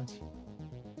be intense.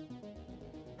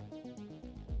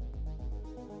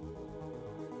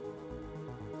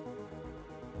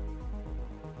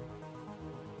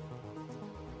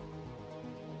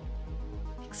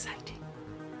 Exciting.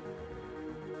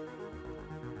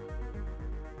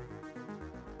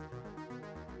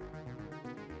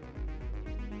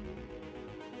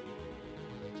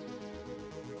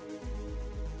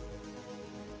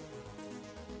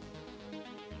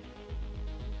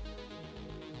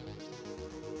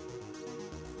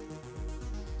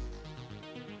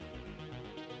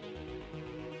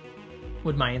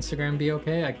 Would my Instagram be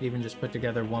okay? I could even just put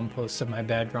together one post of my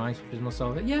bad drawings, which is most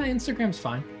of it. Yeah, Instagram's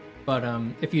fine. But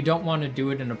if you don't want to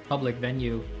do it in a public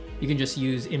venue, you can just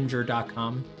use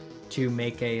imgur.com to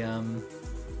make a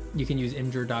you can use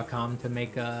imgur.com to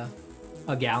make a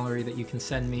gallery that you can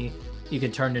send me. You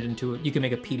can turn it into you can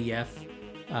make a PDF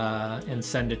and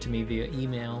send it to me via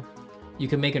email. You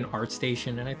can make an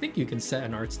ArtStation, and I think you can set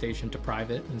an ArtStation to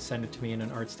private and send it to me in an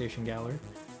ArtStation gallery.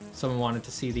 Someone wanted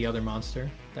to see the other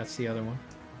monster. That's the other one.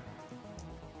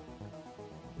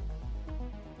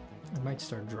 I might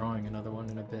start drawing another one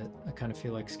in a bit. I kind of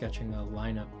feel like sketching a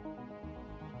lineup.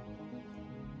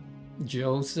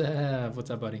 Joseph, what's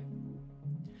up, buddy?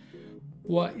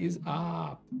 What is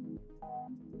up?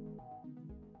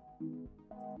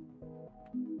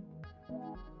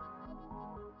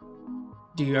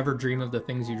 Do you ever dream of the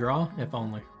things you draw? If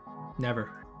only.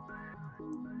 Never.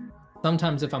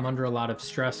 Sometimes if I'm under a lot of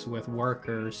stress with work,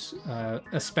 or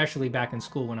especially back in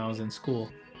school when I was in school,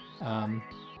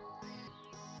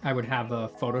 I would have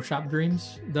Photoshop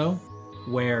dreams, though,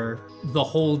 where the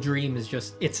whole dream is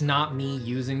just, it's not me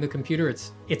using the computer,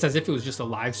 it's as if it was just a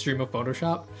live stream of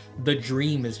Photoshop. The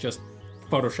dream is just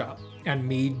Photoshop and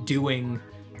me doing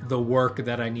the work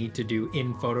that I need to do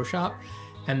in Photoshop.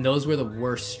 And those were the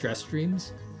worst stress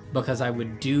dreams, because I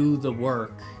would do the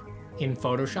work in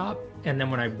Photoshop, and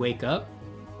then when I wake up,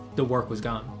 the work was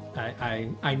gone.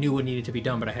 I knew what needed to be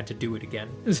done, but I had to do it again.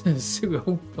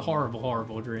 Horrible,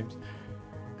 horrible dreams.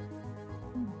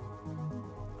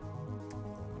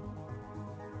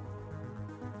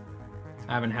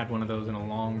 I haven't had one of those in a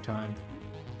long time.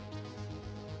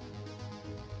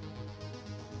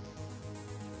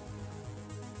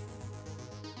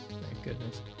 Thank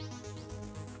goodness.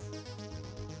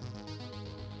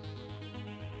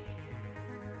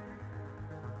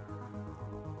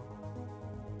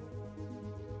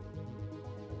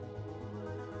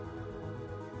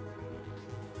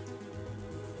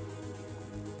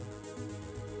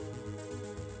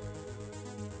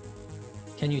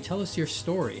 Can you tell us your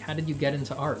story? How did you get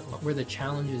into art? What were the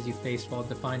challenges you faced while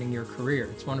defining your career?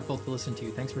 It's wonderful to listen to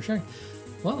you. Thanks for sharing.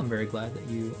 Well, I'm very glad that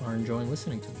you are enjoying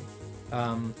listening to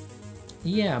me.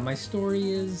 Yeah, my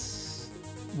story is,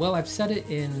 well, I've said it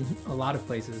in a lot of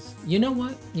places. You know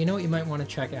what? You know what you might want to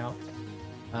check out?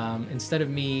 Instead of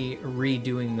me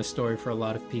redoing the story for a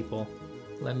lot of people,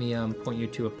 let me point you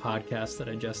to a podcast that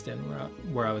I just did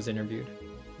where I was interviewed.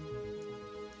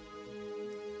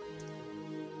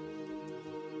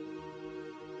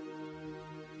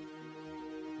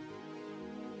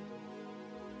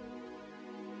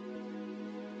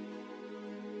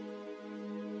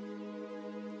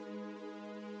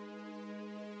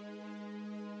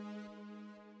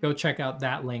 Go check out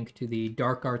that link to the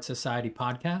Dark Art Society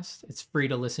podcast. It's free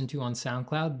to listen to on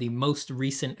SoundCloud. The most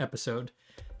recent episode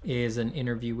is an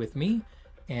interview with me,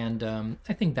 and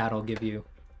I think that'll give you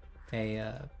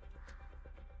a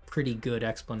pretty good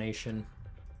explanation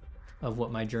of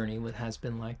what my journey has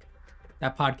been like.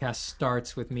 That podcast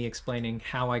starts with me explaining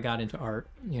how I got into art,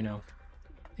 you know,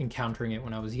 encountering it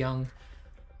when I was young,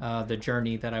 the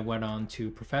journey that I went on to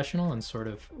professional, and sort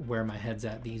of where my head's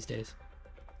at these days.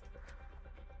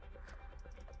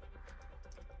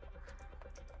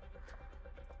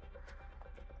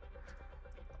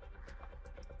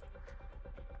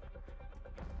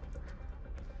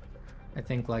 I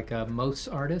think like most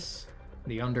artists,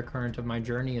 the undercurrent of my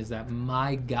journey is that,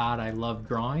 my God, I love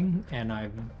drawing, and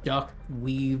I've ducked,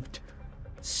 weaved,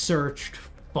 searched,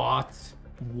 fought,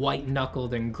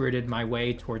 white-knuckled, and gritted my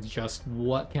way towards just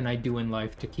what can I do in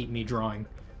life to keep me drawing,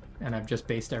 and I've just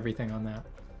based everything on that.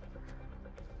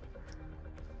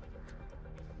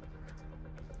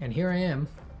 And here I am,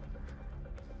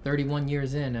 31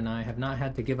 years in, and I have not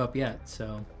had to give up yet,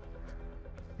 so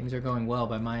things are going well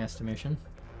by my estimation.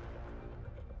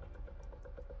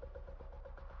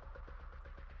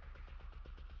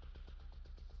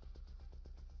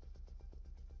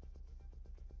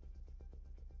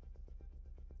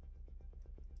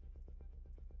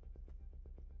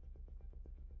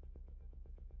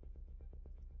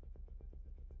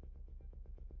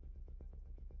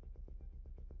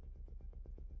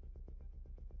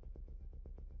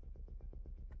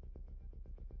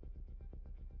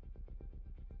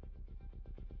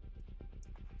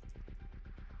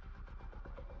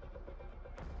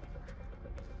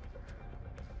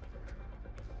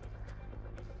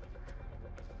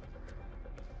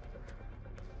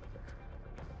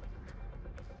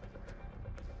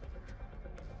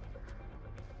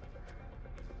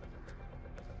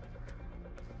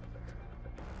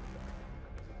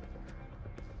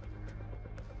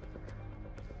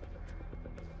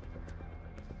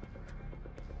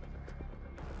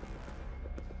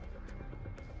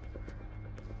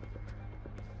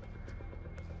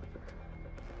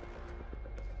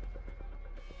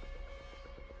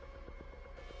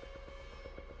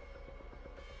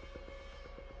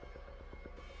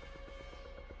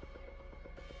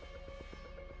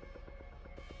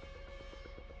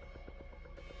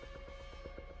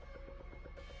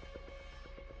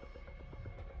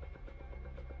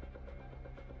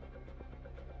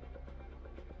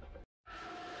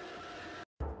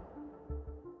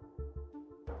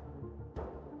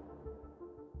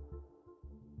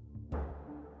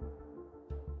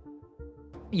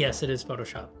 Yes, it is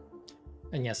Photoshop.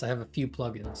 And yes, I have a few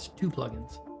plugins, 2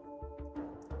 plugins.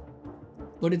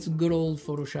 But it's good old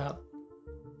Photoshop.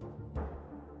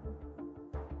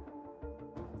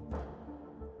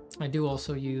 I do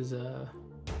also use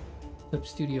Clip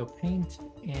Studio Paint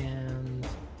and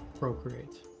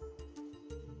Procreate.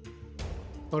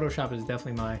 Photoshop is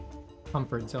definitely my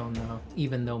comfort zone though,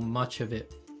 even though much of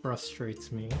it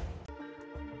frustrates me.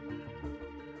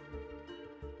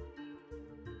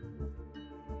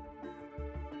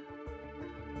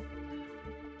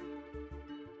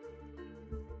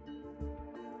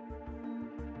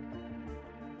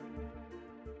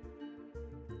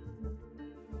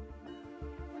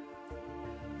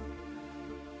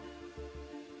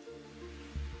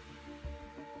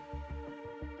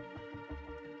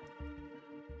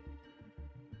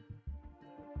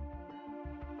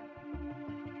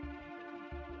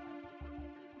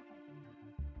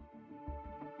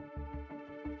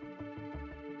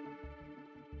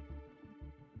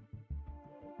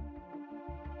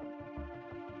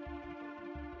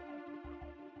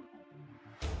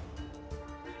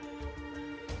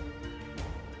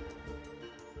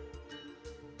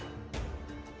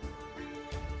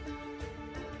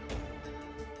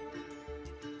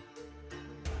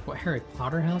 What Harry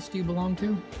Potter house do you belong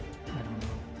to? I don't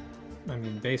know. I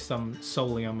mean, based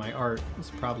solely on my art, it's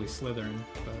probably Slytherin,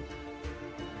 but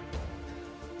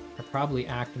I probably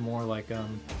act more like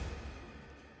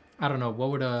I don't know.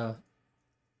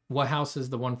 What house is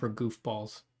the one for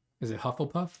goofballs? Is it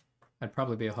Hufflepuff? I'd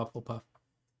probably be a Hufflepuff.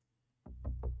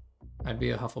 I'd be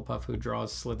a Hufflepuff who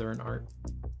draws Slytherin art.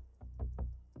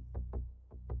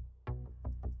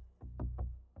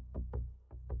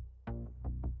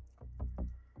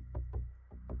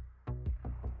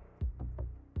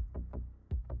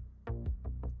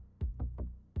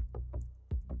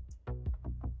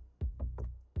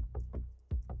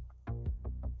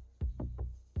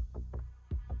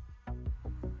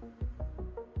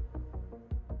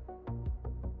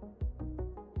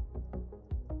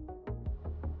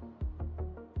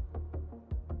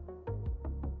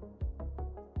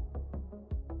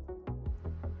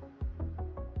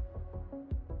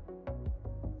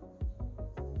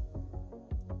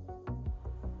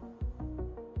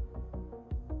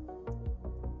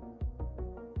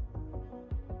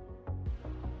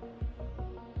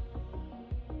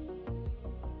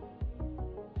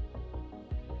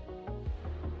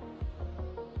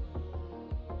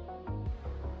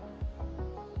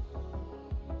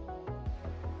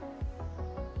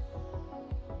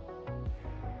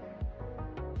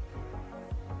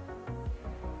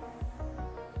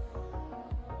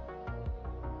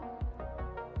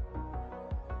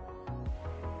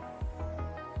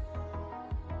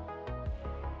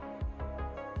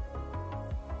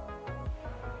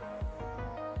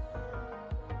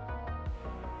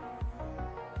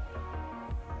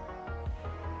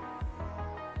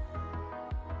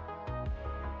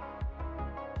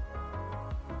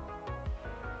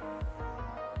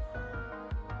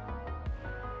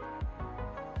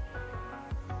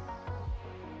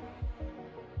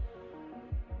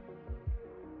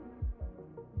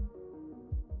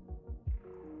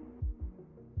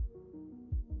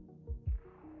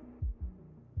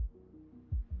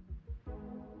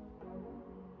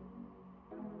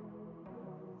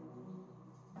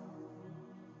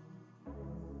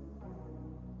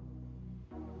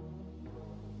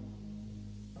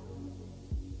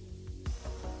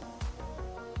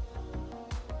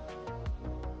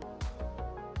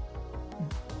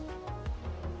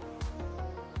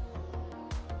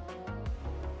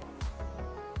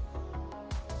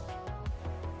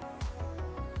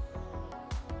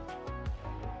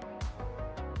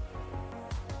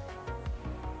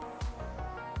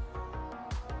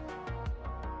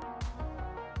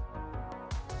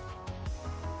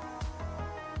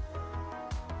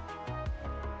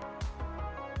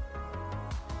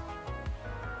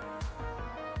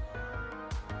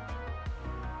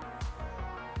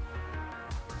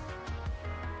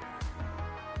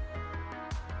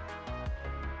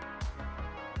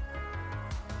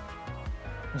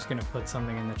 I'm just gonna put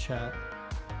something in the chat.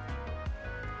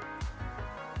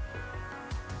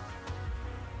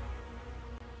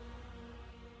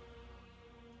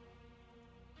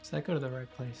 Does that go to the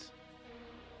right place?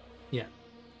 Yeah.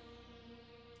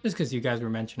 Just because you guys were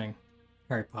mentioning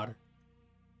Harry Potter.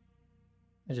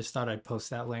 I just thought I'd post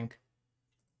that link.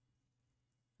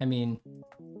 I mean,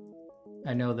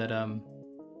 I know that,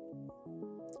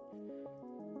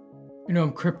 you know,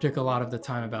 I'm cryptic a lot of the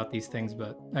time about these things,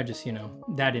 but I just, you know,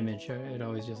 that image, it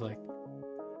always just like,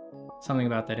 something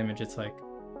about that image, it's like,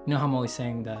 you know how I'm always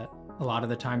saying that a lot of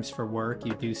the times for work,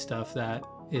 you do stuff that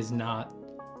is not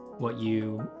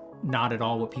at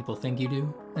all what people think you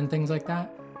do and things like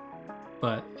that.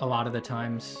 But a lot of the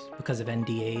times, because of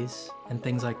NDAs and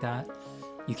things like that,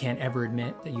 you can't ever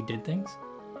admit that you did things.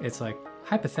 It's like,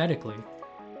 hypothetically,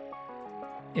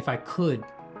 if I could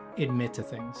admit to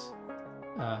things,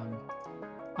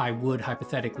 I would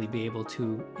hypothetically be able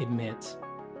to admit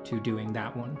to doing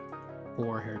that one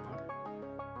for Harry Potter,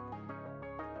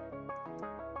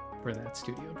 for that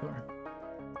studio tour.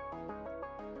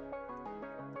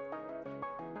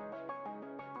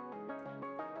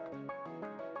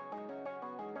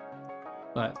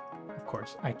 But, of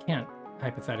course, I can't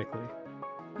hypothetically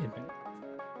admit it,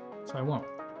 so I won't.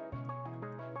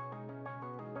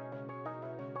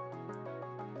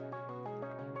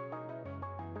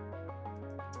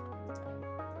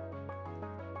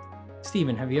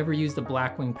 Steven, have you ever used the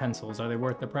Blackwing pencils? Are they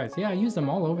worth the price? Yeah, I use them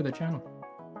all over the channel.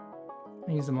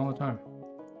 I use them all the time.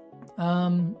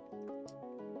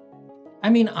 I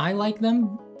mean, I like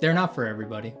them. They're not for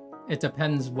everybody. It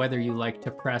depends whether you like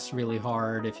to press really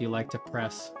hard, if you like to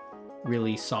press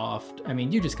really soft. I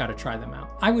mean, you just got to try them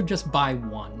out. I would just buy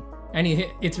one. And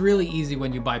it's really easy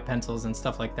when you buy pencils and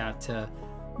stuff like that to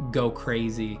go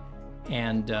crazy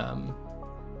and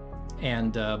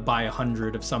buy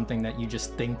 100 of something that you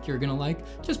just think you're gonna like.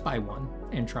 Just buy one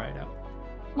and try it out.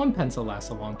 One pencil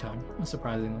lasts a long time, a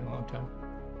surprisingly long time.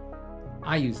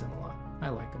 I use them a lot. I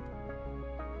like them.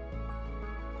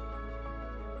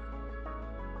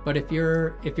 But if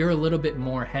you're a little bit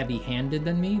more heavy-handed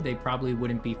than me, they probably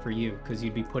wouldn't be for you, because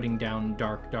you'd be putting down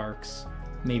darks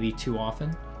maybe too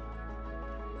often.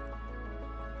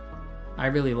 I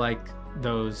really like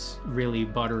those really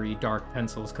buttery dark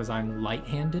pencils because I'm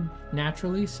light-handed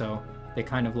naturally, so they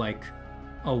kind of like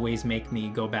always make me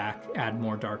go back, add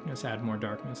more darkness, add more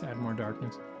darkness, add more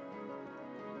darkness.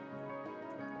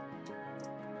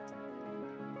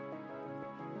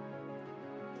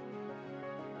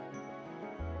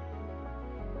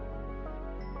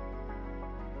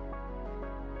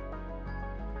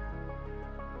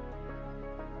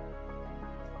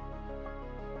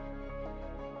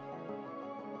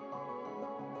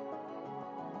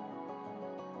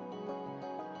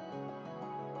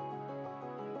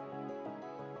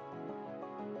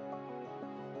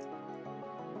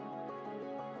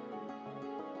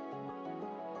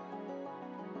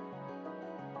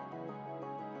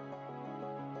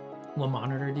 What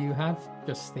monitor do you have?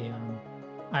 Just the,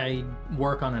 I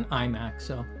work on an iMac,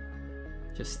 so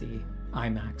just the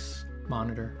iMac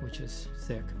monitor, which is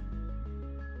thick.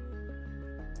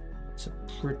 It's a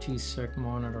pretty sick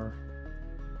monitor.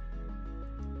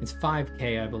 It's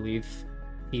 5K, I believe,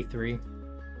 P3.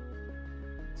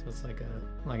 So it's like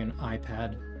an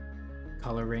iPad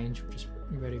color range, which is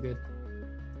pretty good.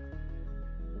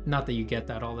 Not that you get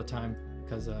that all the time,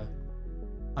 because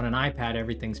on an iPad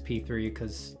everything's P3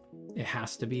 because it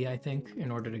has to be, I think, in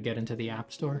order to get into the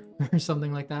App Store or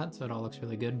something like that. So it all looks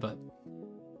really good, but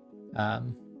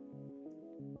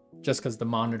just because the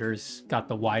monitor's got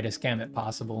the widest gamut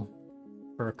possible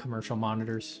for commercial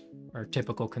monitors or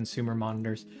typical consumer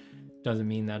monitors doesn't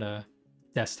mean that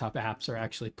desktop apps are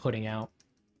actually putting out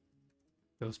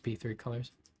those P3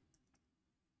 colors.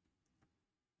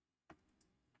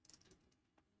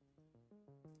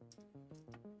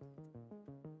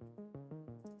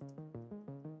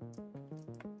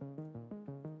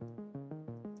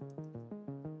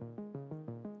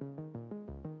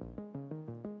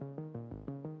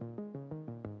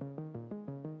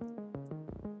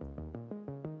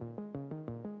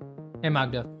 Hey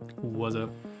Magda, what's up?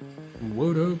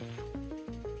 What up?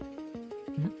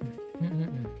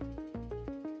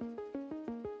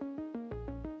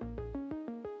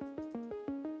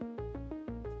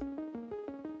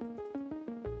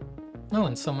 Oh,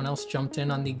 and someone else jumped in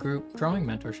on the group drawing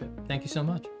mentorship. Thank you so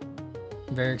much.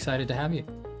 I'm very excited to have you.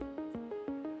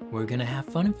 We're gonna have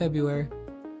fun in February.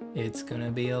 It's gonna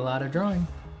be a lot of drawing.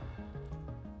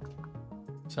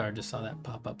 Sorry, I just saw that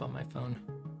pop up on my phone.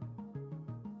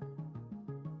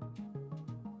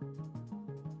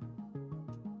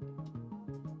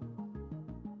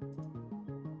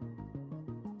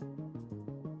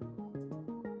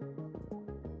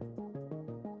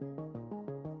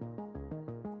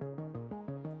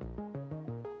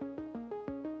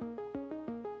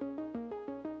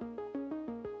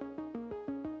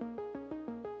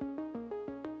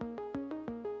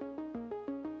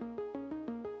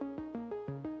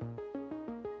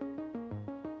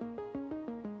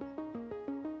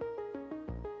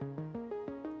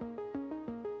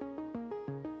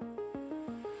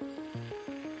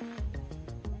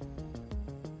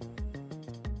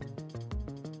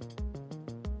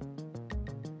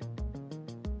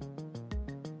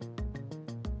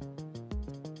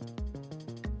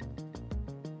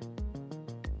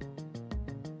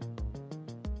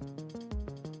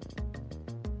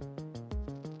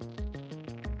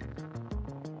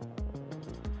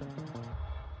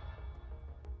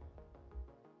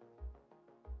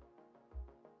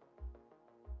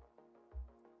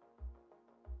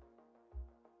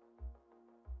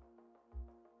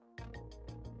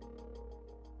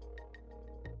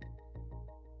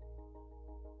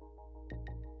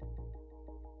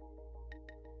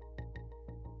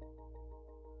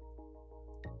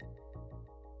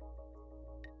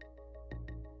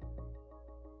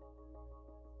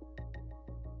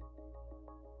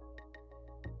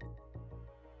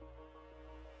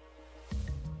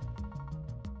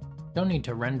 Don't need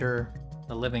to render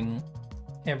the living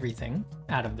everything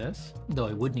out of this, though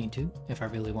I would need to if I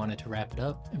really wanted to wrap it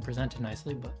up and present it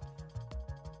nicely, but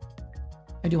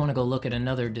I do want to go look at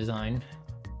another design.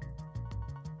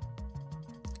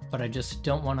 But I just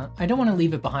don't want to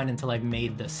leave it behind until I've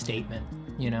made the statement,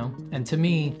 you know? And to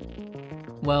me,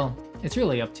 well, it's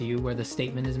really up to you where the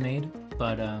statement is made,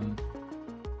 but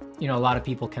you know, a lot of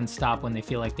people can stop when they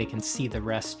feel like they can see the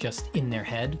rest just in their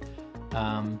head.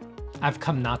 I've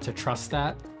come not to trust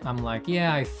that. I'm like,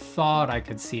 yeah, I thought I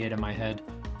could see it in my head.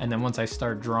 And then once I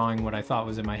start drawing what I thought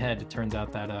was in my head, it turns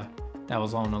out that that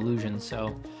was all an illusion.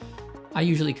 So I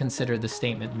usually consider the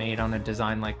statement made on a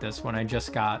design like this when I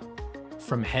just got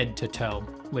from head to toe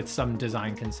with some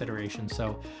design considerations.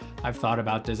 So I've thought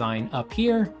about design up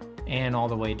here and all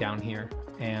the way down here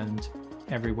and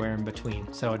everywhere in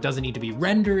between. So it doesn't need to be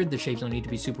rendered, the shapes don't need to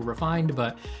be super refined,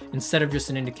 but instead of just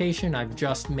an indication, I've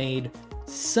just made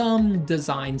some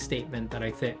design statement that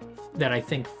I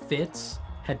think fits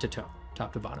head to toe,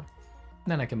 top to bottom.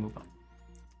 And then I can move on.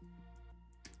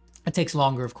 It takes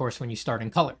longer, of course, when you start in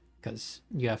color, because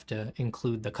you have to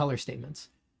include the color statements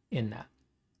in that.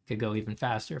 Could go even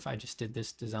faster if I just did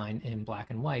this design in black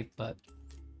and white, but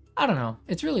I don't know.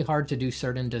 It's really hard to do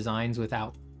certain designs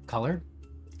without color,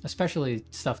 especially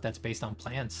stuff that's based on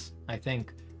plants. I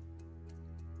think,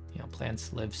 you know,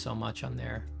 plants live so much on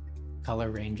their color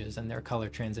ranges and their color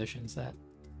transitions that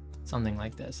something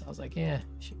like this, I was like, yeah,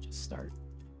 I should just start.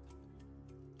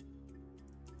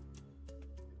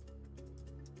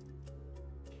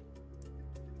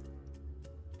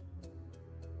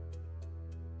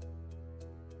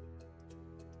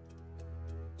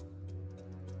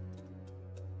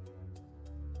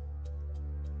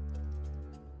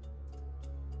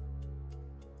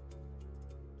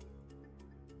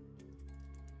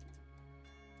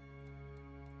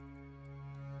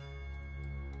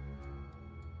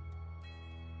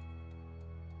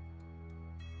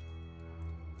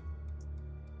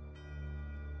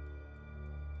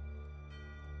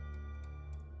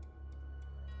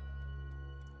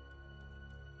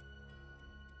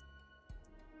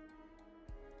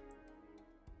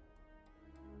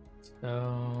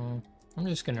 So I'm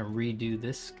just gonna redo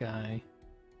this guy.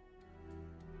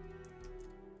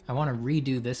 I want to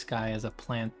redo this guy as a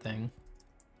plant thing.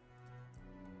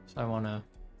 So I want to,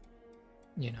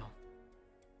 you know,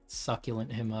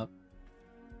 succulent him up,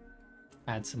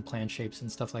 add some plant shapes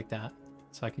and stuff like that.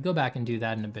 So I could go back and do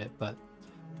that in a bit, but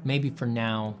maybe for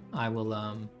now I will,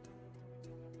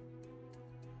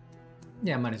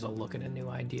 yeah, I might as well look at a new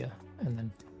idea. And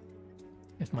then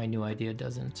if my new idea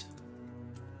doesn't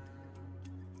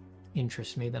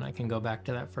interest me, then I can go back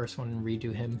to that first one and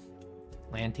redo him.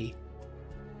 Lanty.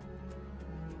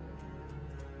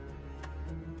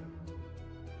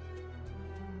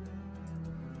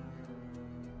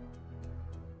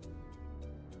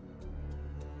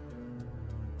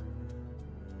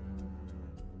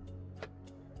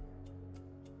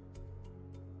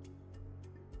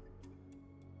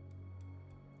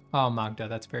 Oh, Magda,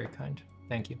 that's very kind.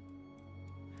 Thank you.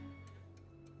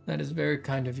 That is very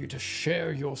kind of you to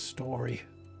share your story.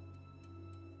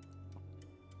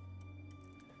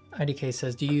 IDK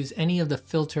says, do you use any of the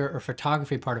filter or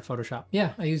photography part of Photoshop?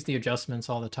 Yeah, I use the adjustments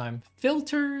all the time.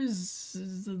 Filters,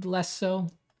 less so.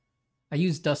 I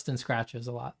use dust and scratches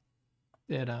a lot.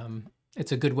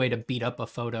 It's a good way to beat up a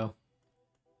photo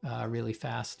really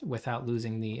fast without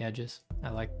losing the edges. I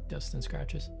like dust and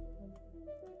scratches.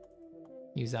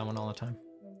 Use that one all the time.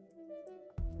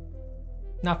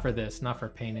 Not for this, not for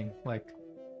painting, like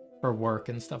for work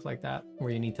and stuff like that,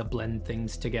 where you need to blend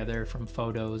things together from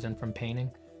photos and from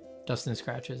painting. Dust and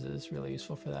scratches is really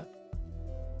useful for that.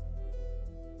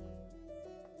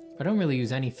 I don't really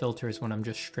use any filters when I'm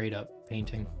just straight up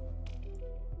painting.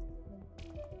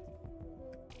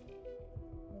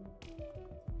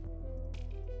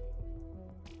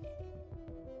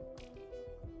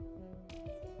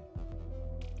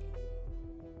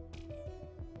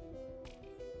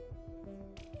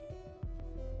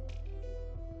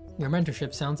 Your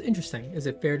mentorship sounds interesting. Is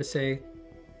it fair to say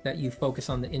that you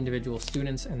focus on the individual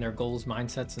students and their goals,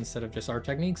 mindsets, instead of just art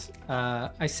techniques?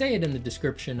 I say it in the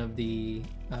description of the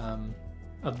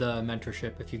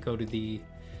mentorship. If you go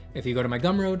to my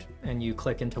Gumroad and you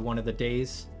click into one of the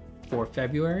days for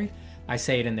February, I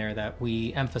say it in there that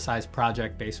we emphasize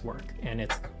project-based work, and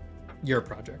it's your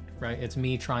project, right? It's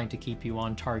me trying to keep you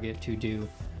on target to do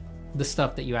the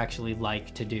stuff that you actually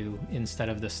like to do instead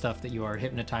of the stuff that you are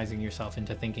hypnotizing yourself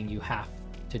into thinking you have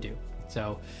to do.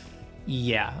 So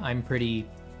yeah,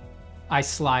 I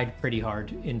slide pretty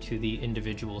hard into the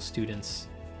individual students'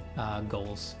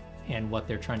 goals and what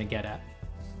they're trying to get at.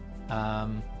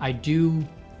 I do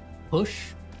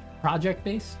push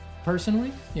project-based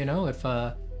personally, you know,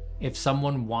 if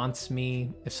someone wants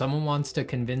to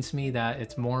convince me that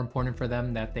it's more important for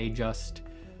them that they just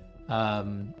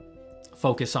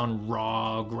focus on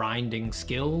raw grinding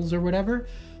skills or whatever,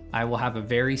 I will have a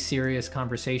very serious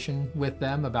conversation with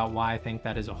them about why I think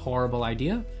that is a horrible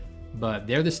idea. But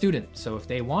they're the student, so if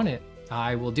they want it,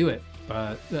 I will do it.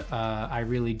 But I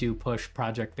really do push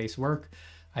project-based work.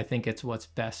 I think it's what's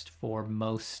best for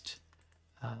most.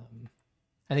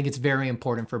 I think it's very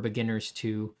important for beginners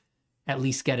to at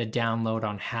least get a download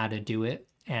on how to do it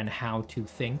and how to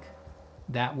think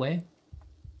that way.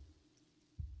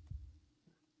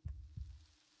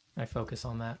 I focus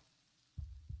on that.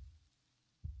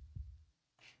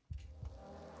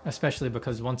 especially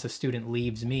because once a student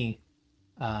leaves me,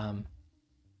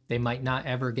 they might not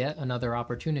ever get another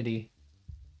opportunity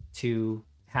to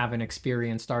have an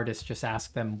experienced artist just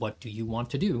ask them, what do you want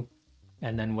to do?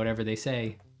 And then whatever they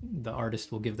say, the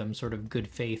artist will give them sort of good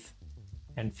faith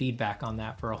and feedback on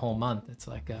that for a whole month. It's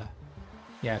like,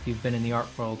 yeah, if you've been in the art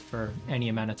world for any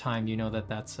amount of time, you know that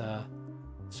that's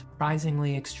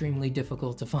surprisingly extremely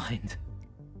difficult to find.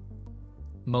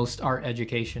 Most art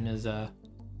education is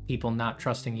people not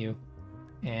trusting you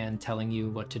and telling you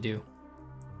what to do.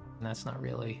 And that's not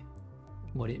really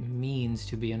what it means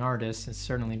to be an artist. It's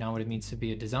certainly not what it means to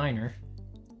be a designer,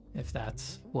 if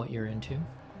that's what you're into.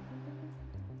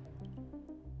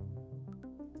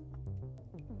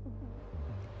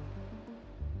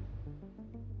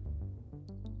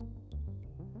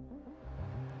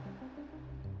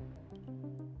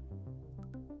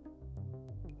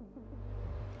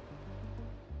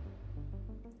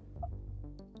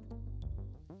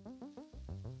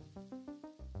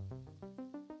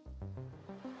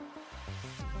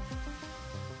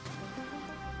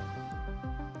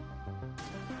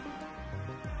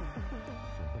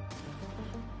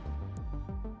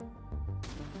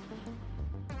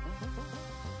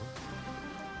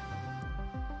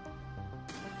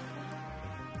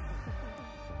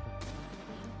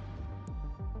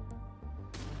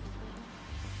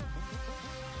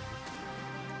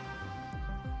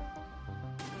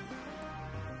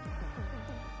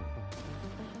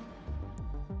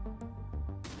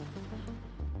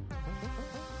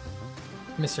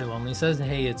 Mr. Lonely says,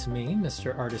 hey, it's me,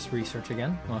 Mr. Artist Research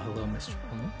again. Well, hello, Mr.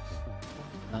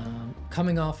 Lonely.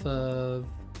 Coming off of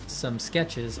some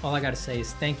sketches, all I gotta say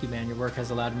is thank you, man. Your work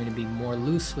has allowed me to be more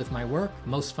loose with my work.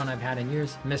 Most fun I've had in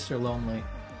years. Mr. Lonely,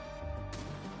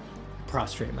 I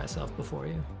prostrate myself before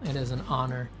you. It is an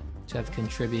honor to have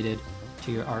contributed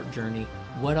to your art journey.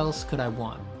 What else could I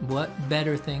want? What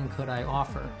better thing could I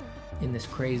offer in this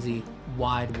crazy,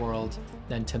 wide world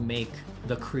than to make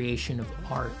the creation of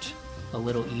art a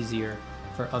little easier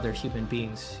for other human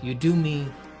beings? You do me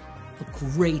a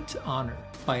great honor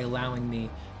by allowing me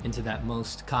into that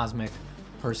most cosmic,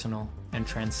 personal, and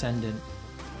transcendent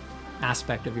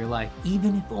aspect of your life,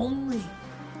 even if only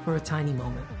for a tiny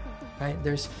moment, right?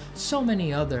 There's so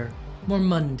many other more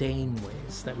mundane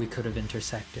ways that we could have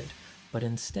intersected, but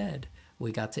instead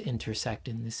we got to intersect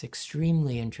in this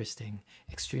extremely interesting,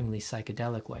 extremely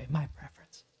psychedelic way. My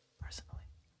preference, personally.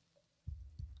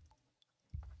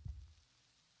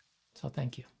 So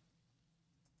thank you.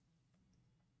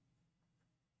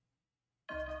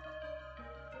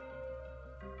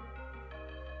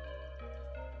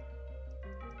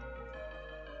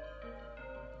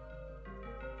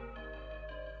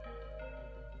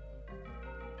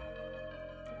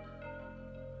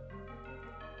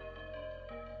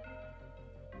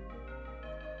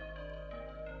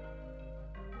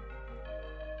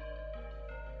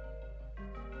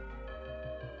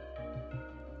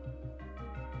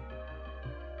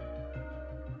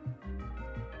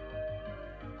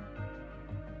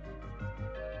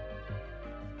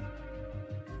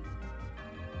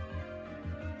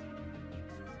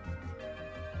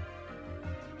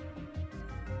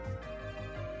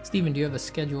 Steven, do you have a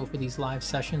schedule for these live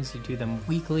sessions? You do them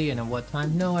weekly and at what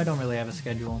time? No, I don't really have a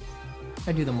schedule.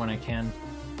 I do them when I can.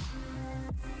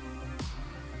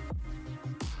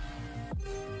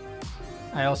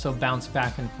 I also bounce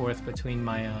back and forth between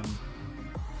my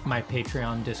my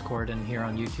Patreon, Discord, and here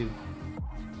on YouTube.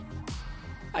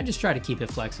 I just try to keep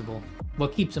it flexible.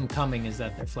 What keeps them coming is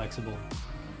that they're flexible.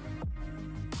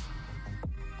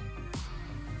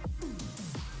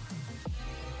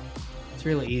 It's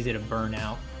really easy to burn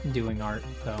out doing art,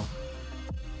 so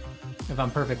if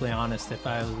I'm perfectly honest, if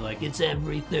I was like, it's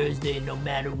every Thursday no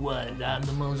matter what, I'm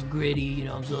the most gritty, you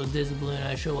know, I'm so disciplined,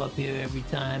 I show up here every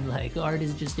time, like art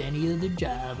is just any other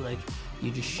job, like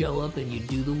you just show up and you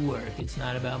do the work, it's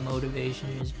not about motivation.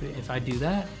 If I do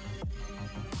that,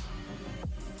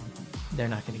 they're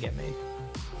not going to get made.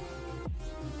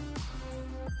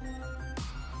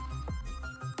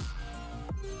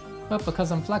 But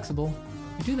because I'm flexible,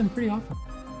 I do them pretty often.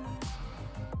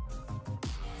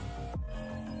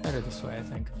 Better this way, I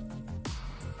think.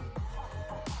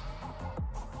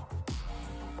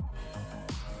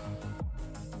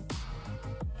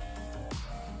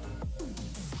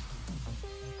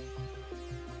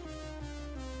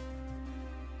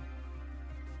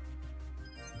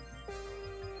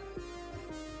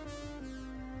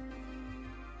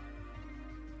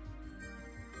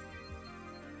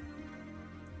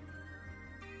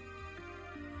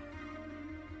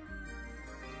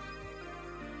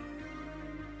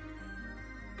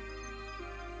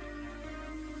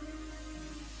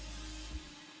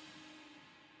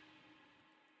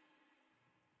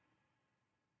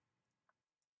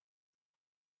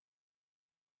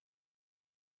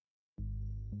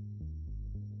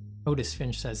 Otis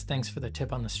Finch says, thanks for the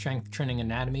tip on the strength training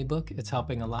anatomy book. It's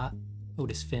helping a lot.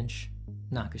 Otis Finch,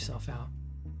 knock yourself out.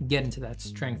 Get into that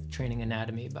strength training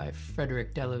anatomy by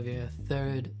Frederick Delavere,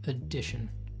 3rd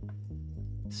edition.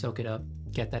 Soak it up,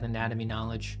 get that anatomy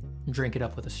knowledge, drink it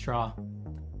up with a straw.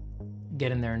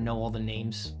 Get in there and know all the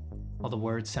names. All the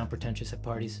words sound pretentious at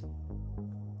parties.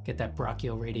 Get that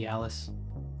brachioradialis.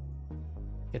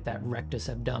 Get that rectus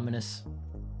abdominis.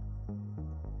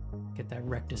 Get that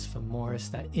rectus femoris,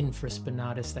 that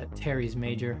infraspinatus, that teres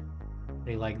major.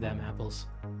 They like them apples.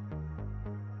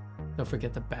 Don't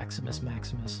forget the maximus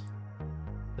maximus,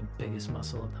 the biggest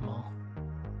muscle of them all.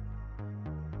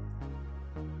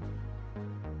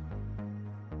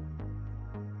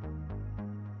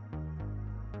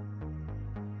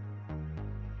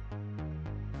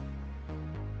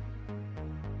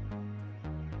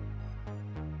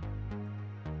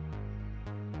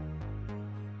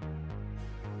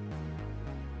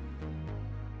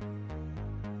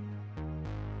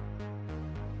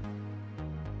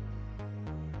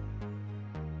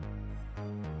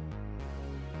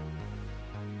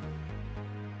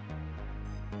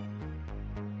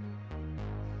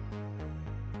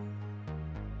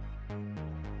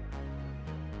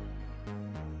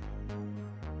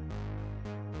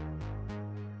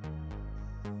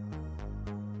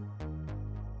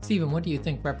 Steven, what do you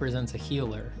think represents a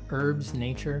healer? Herbs,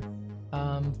 nature?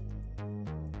 I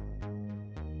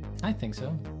think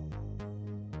so.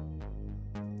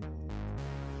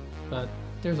 But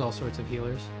there's all sorts of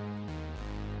healers.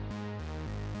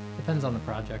 Depends on the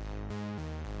project.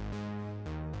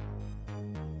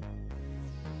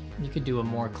 You could do a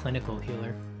more clinical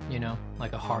healer, you know,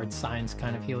 like a hard science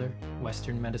kind of healer,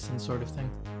 Western medicine sort of thing.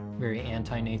 Very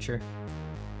anti-nature.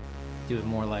 Do it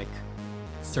more like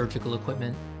surgical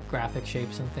equipment, graphic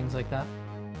shapes and things like that.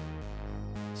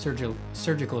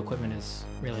 Surgical equipment is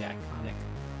really iconic.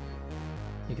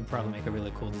 You could probably make a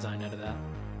really cool design out of that.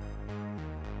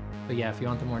 But yeah, if you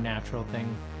want the more natural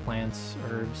thing, plants,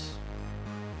 herbs.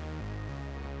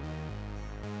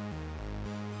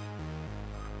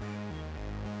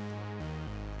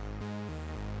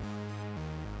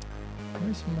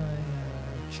 Where's my,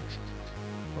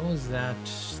 what was that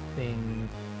thing?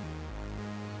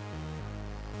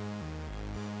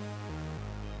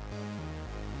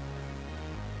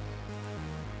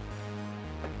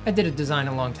 I did a design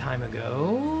a long time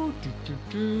ago.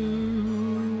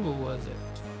 What was it?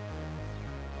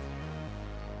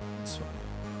 This one.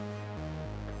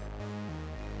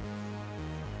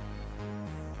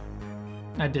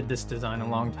 I did this design a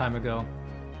long time ago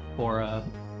for a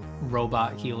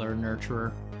robot healer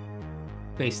nurturer.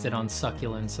 Based it on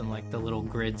succulents and like the little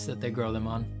grids that they grow them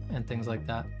on and things like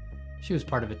that. She was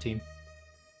part of a team.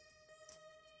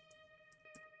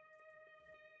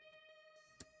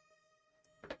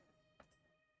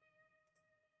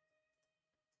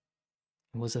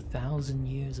 It was 1,000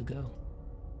 years ago.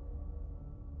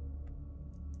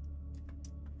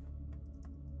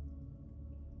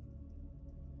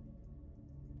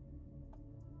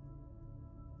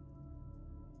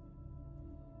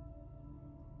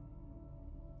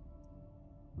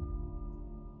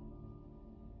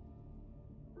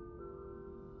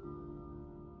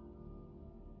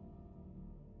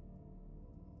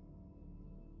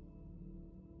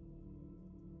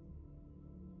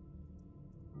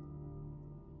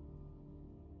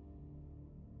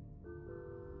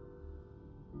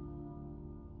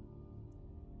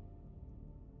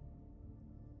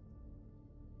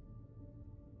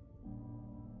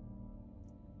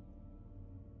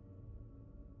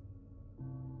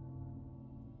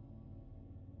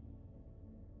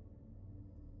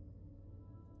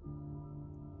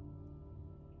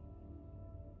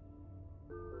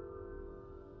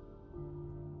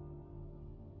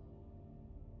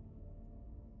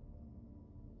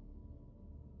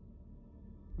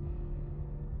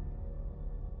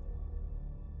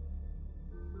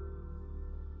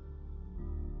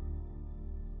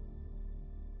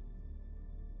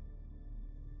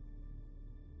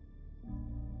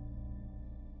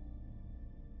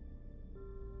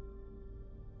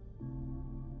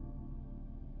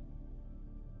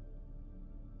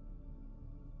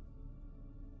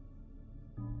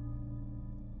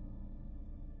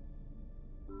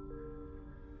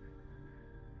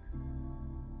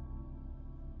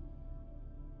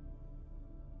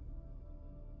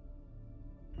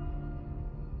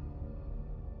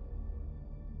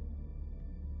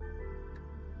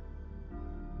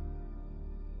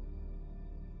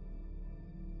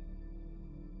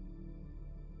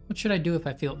 What should I do if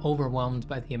I feel overwhelmed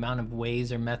by the amount of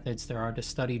ways or methods there are to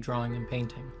study drawing and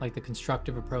painting, like the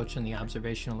constructive approach and the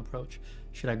observational approach?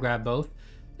 Should I grab both?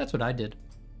 That's what I did.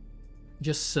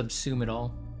 Just subsume it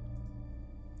all.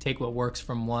 Take what works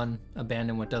from one,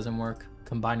 abandon what doesn't work,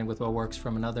 combine it with what works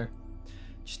from another.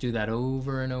 Just do that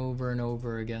over and over and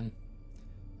over again.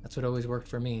 That's what always worked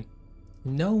for me.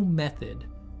 No method,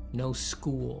 no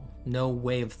school, no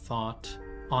way of thought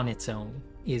on its own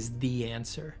is the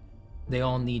answer. They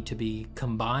all need to be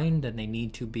combined, and they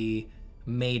need to be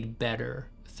made better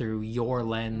through your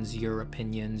lens, your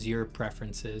opinions, your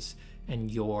preferences,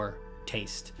 and your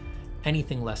taste.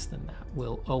 Anything less than that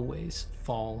will always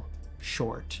fall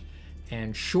short.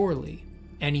 And surely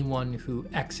anyone who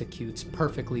executes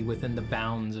perfectly within the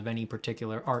bounds of any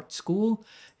particular art school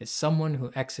is someone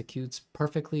who executes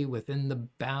perfectly within the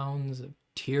bounds of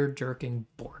tear-jerking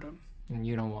boredom. And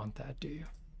you don't want that, do you?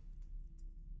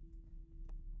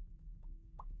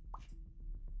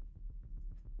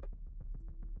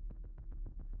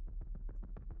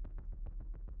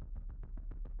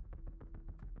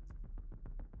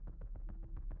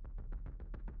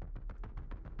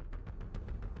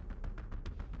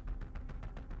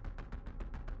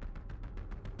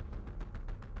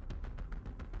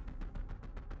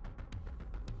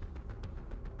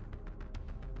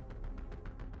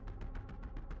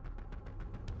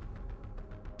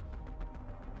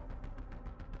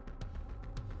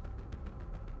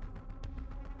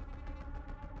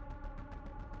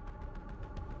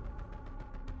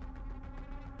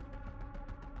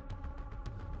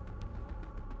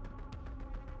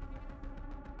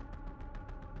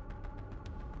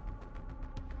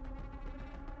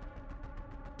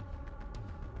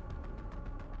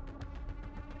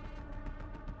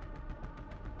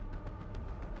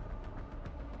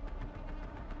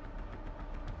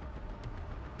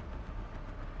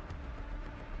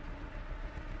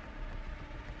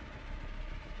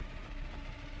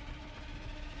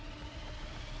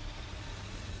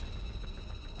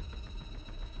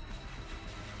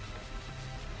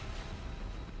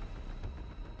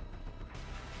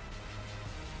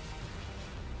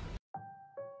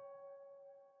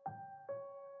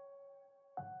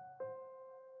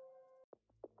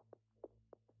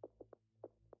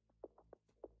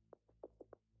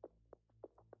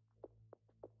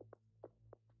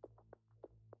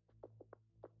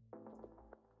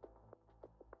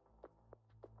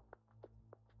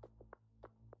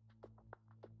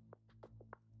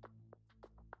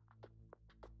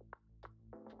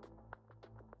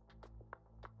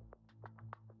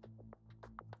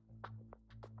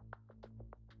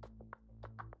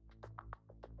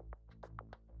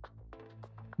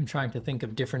 I'm trying to think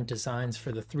of different designs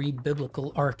for the 3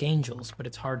 biblical archangels, but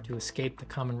it's hard to escape the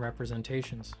common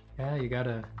representations. Yeah, you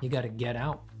gotta get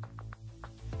out.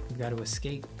 You gotta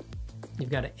escape.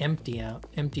 You've gotta empty out,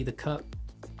 empty the cup.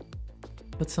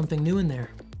 Put something new in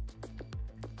there.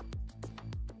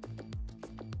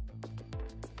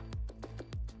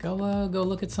 Go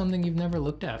look at something you've never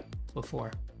looked at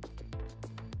before.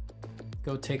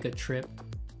 Go take a trip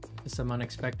to some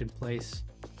unexpected place.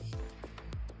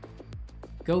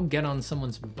 Go get on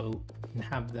someone's boat and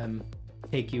have them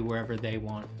take you wherever they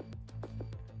want.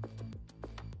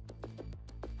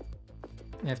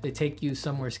 And if they take you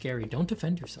somewhere scary, don't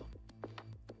defend yourself.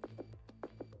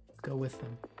 Go with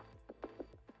them.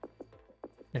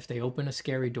 And if they open a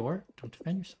scary door, don't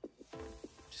defend yourself.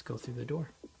 Just go through the door.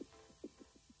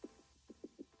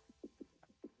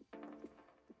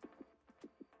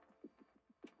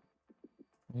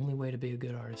 Only way to be a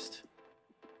good artist.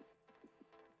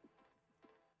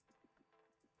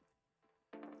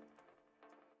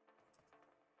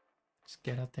 Just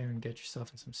get out there and get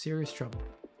yourself in some serious trouble.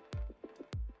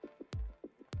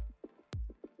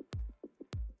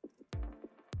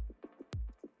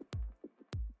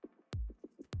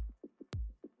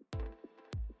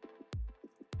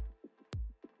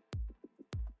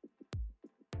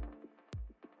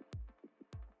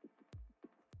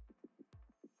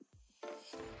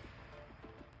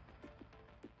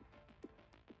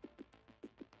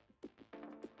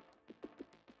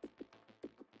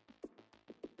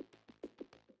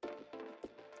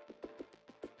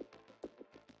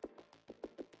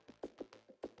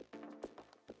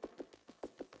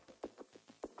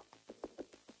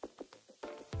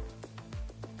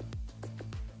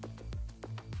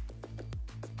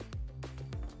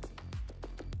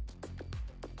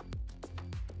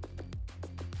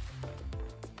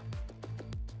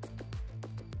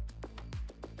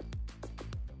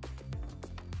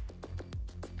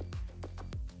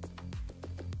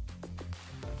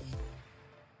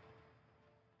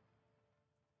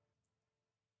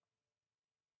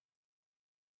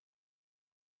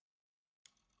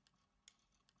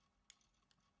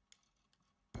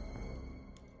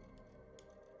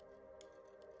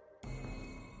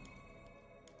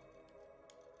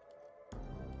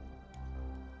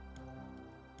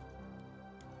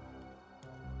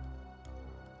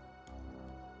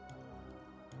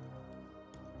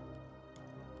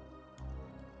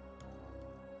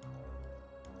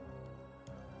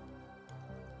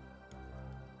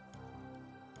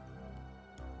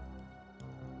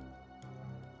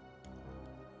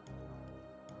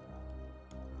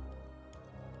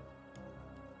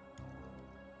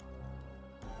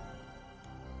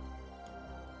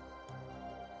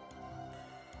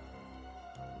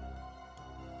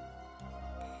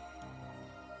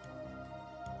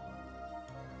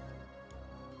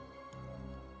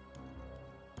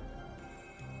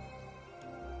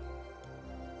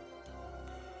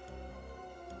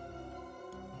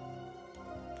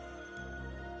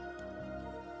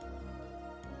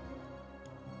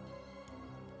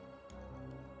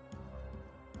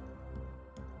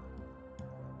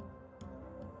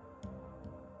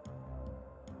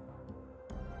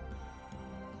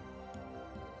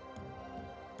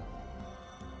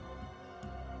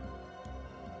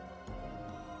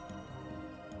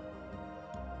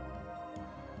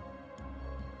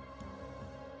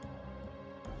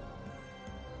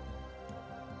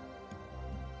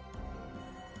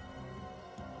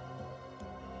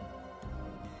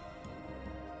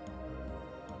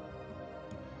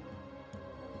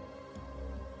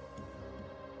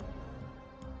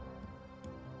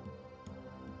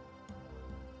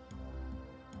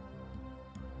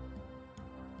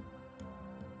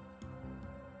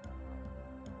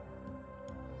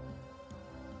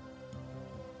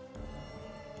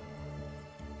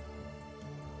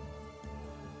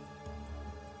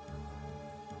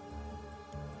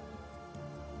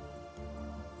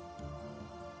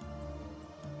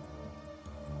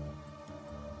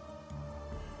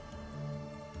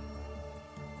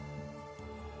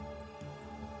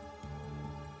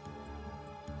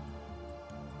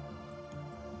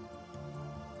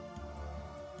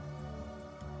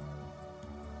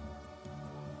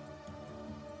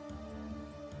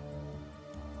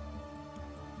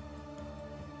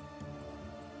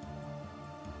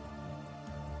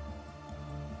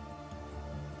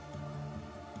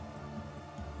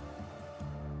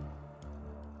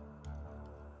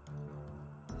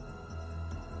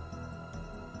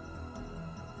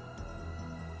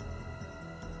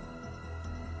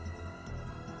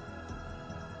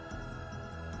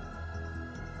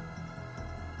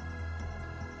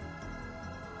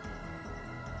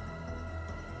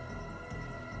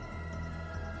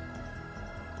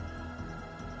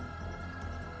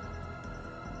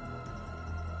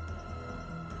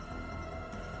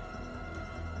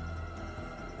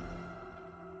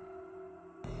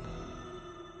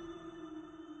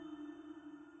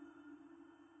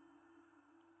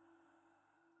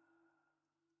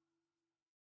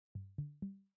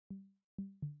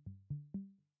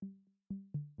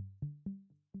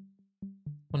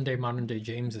 One day modern day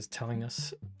James is telling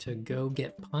us to go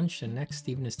get punched, and next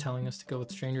Steven is telling us to go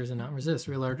with strangers and not resist.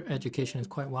 Real art education is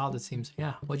quite wild, it seems.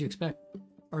 Yeah, what'd you expect?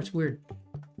 Art's weird.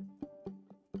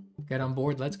 Get on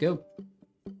board, let's go.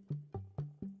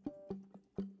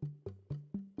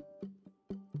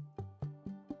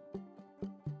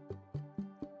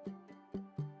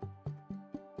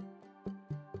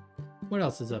 What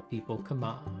else is up, people? Come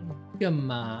on. Come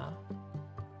on.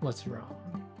 What's wrong?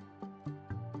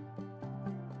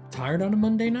 Tired on a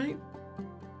Monday night?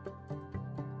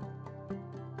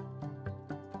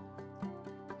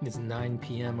 It's 9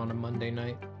 p.m. on a Monday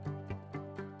night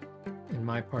in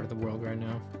my part of the world right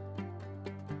now.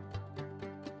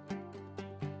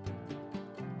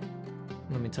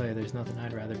 Let me tell you, there's nothing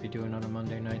I'd rather be doing on a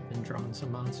Monday night than drawing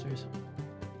some monsters.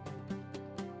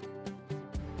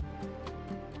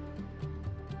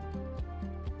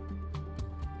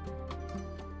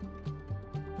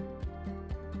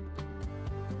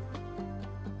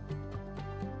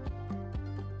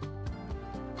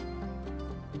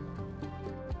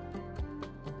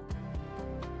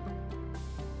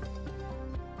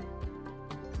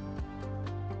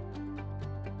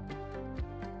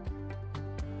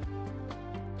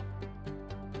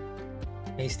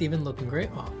 Hey Steven, looking great.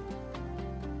 Oh,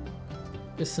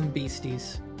 just some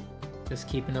beasties. Just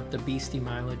keeping up the beastie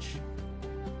mileage.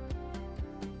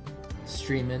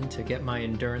 Streaming to get my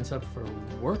endurance up for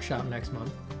workshop next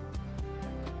month.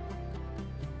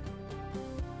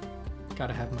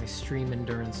 Gotta have my stream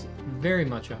endurance very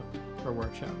much up for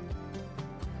workshop.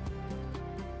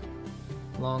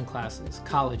 Long classes,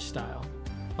 college style,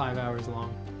 5 hours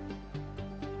long.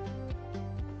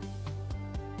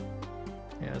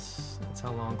 Yes, that's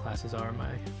how long classes are in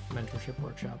my mentorship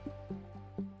workshop.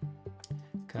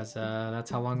 Because that's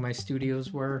how long my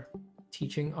studios were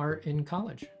teaching art in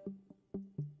college.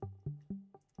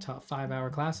 Taught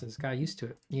 5-hour classes, got used to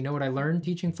it. You know what I learned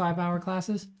teaching 5-hour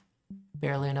classes?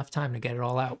 Barely enough time to get it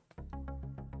all out.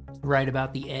 Right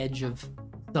about the edge of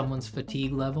someone's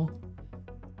fatigue level.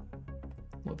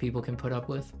 What people can put up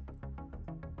with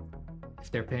if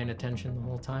they're paying attention the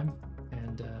whole time.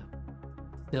 And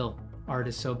still, art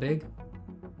is so big,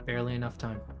 barely enough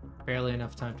time. Barely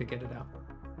enough time to get it out.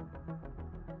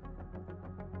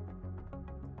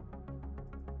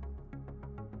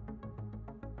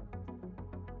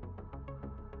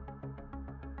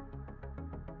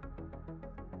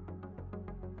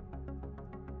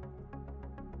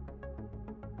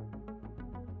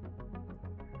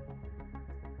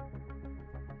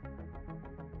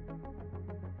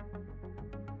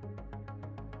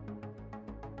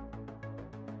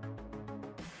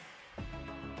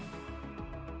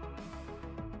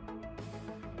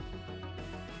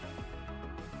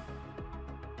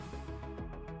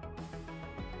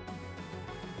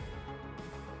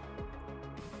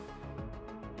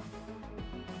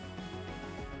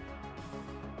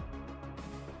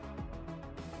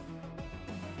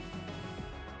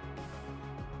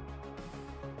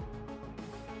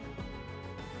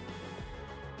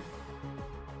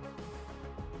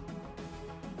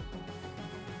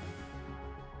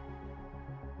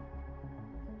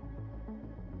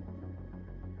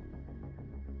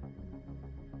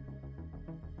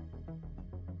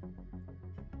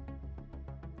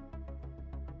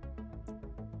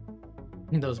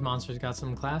 Those monsters got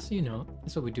some class, you know.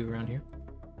 That's what we do around here.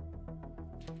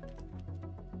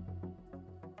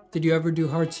 Did you ever do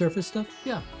hard surface stuff?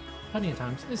 Yeah, plenty of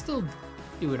times. I still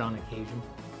do it on occasion.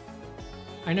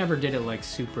 I never did it like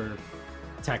super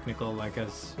technical, like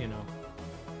as, you know.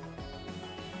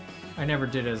 I never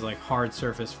did it as like hard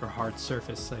surface for hard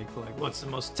surface sake, like what's the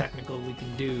most technical we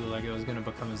can do, like it was gonna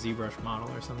become a ZBrush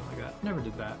model or something like that. Never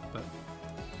did that, but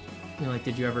you know, like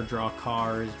did you ever draw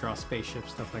cars, draw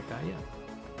spaceships, stuff like that? Yeah.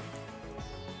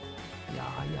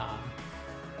 Yeah.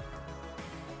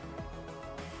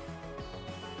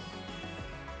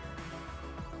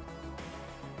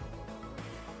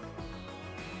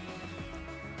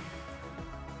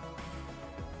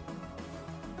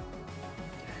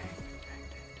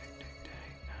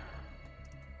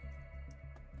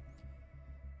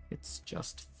 It's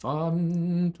just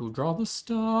fun to draw the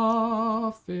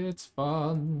stuff. It's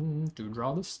fun to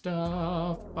draw the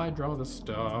stuff. I draw the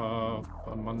stuff.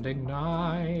 On Monday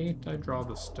night, I draw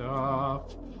the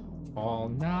stuff. All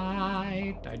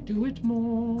night, I'd do it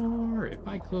more if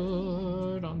I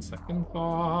could. On second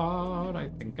thought, I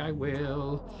think I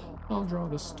will. I'll draw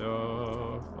the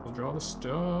stuff. I'll draw the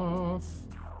stuff.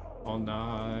 All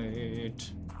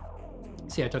night.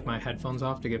 See, I took my headphones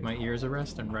off to give my ears a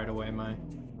rest, and right away my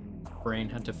brain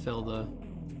had to fill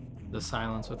the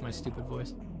silence with my stupid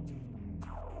voice.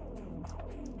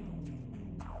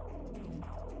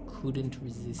 couldn't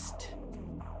resist.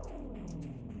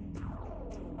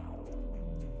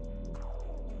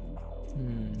 I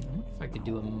wonder if I could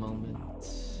do a moment.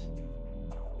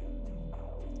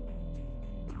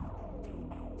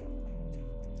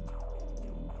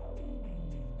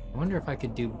 I wonder if I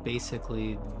could do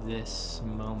basically this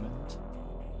moment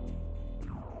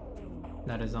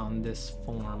that is on this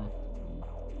form.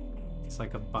 It's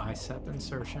like a bicep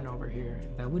insertion over here.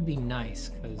 That would be nice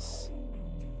because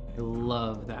I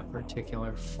love that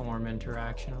particular form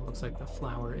interaction. It looks like the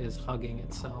flower is hugging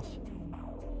itself.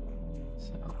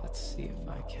 So let's see if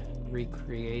I can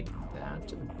recreate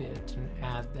that a bit and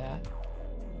add that to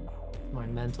my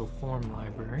mental form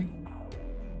library.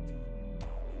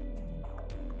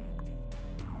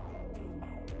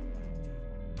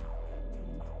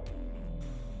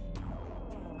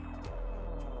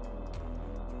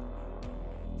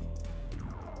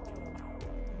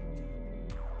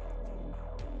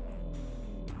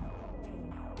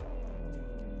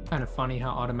 Kind of funny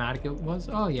how automatic it was.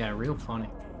 Oh yeah, real funny.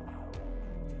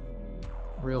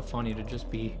 Real funny to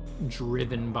just be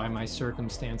driven by my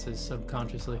circumstances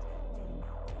subconsciously.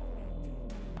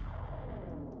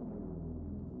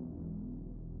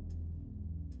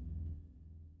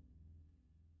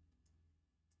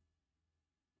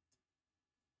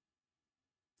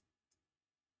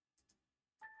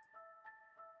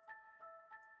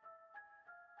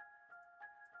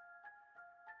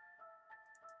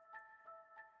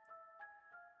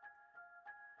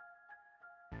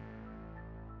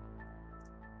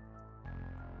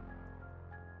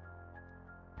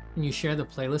 Can you share the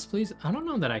playlist, please? I don't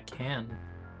know that I can.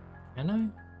 Can I?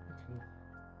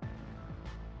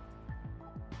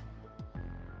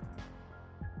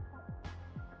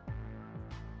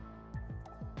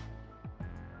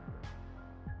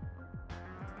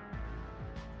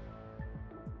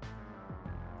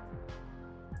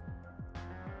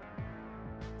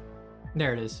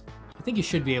 There it is. I think you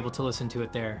should be able to listen to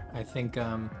it there. I think,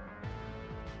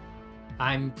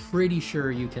 I'm pretty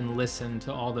sure you can listen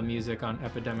to all the music on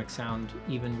Epidemic Sound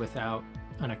even without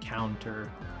an account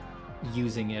or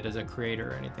using it as a creator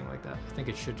or anything like that. I think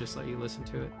it should just let you listen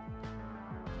to it.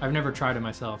 I've never tried it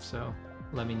myself, so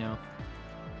let me know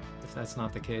if that's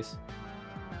not the case.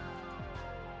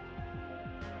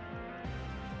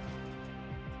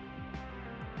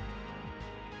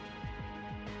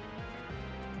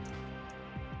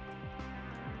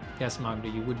 Yes, Magda,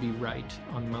 you would be right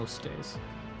on most days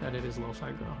that it is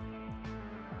Lo-Fi Girl.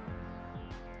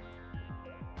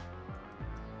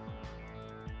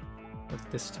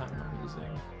 But this time I'm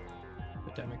using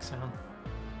Epidemic Sound.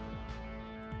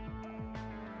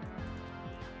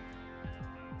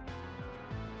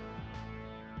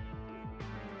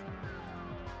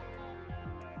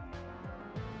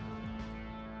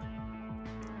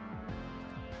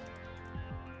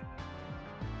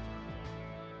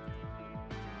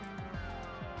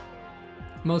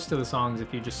 Most of the songs,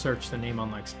 if you just search the name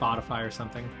on like Spotify or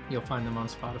something, you'll find them on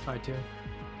Spotify too.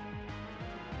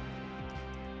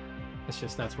 It's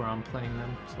just that's where I'm playing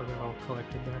them, so they're all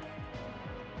collected there.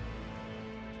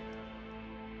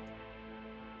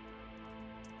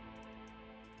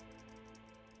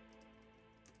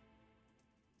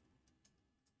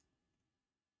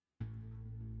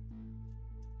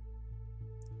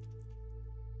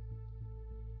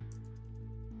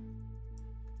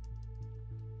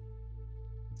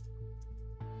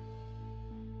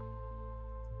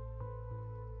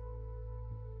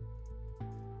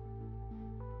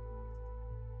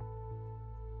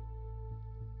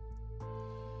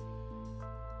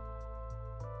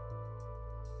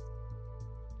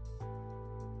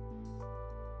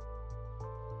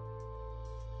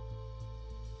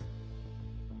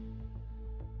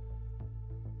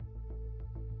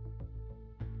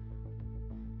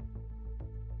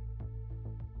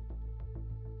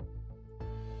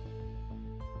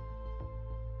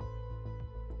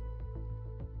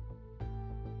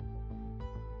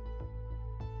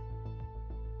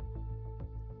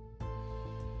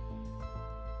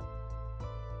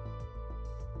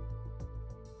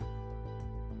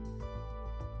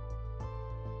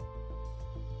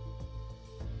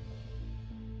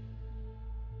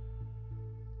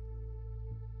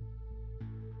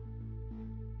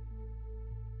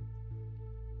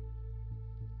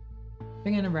 I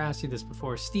think I never asked you this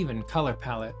before. Steven, color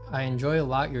palette. I enjoy a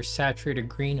lot your saturated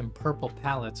green and purple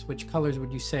palettes. Which colors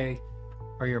would you say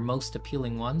are your most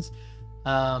appealing ones?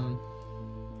 The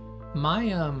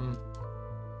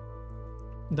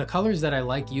colors that I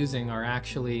like using are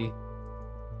actually,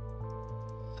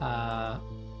 I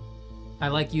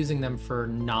like using them for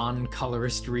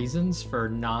non-colorist reasons,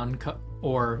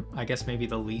 or I guess maybe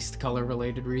the least color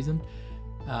related reason.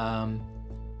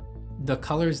 The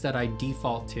colors that I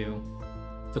default to,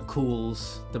 the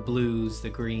cools, the blues, the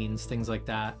greens, things like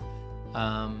that,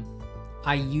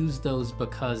 I use those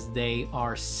because they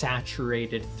are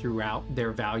saturated throughout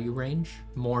their value range,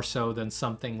 more so than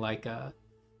something like a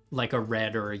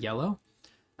red or a yellow.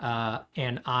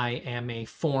 And I am a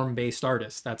form-based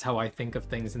artist. That's how I think of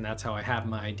things, and that's how I have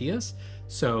my ideas.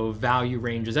 So value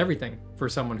range is everything for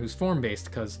someone who's form-based,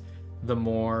 because the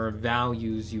more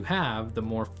values you have, the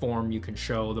more form you can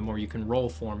show, the more you can roll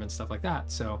form and stuff like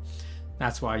that. So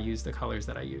that's why I use the colors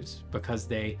that I use, because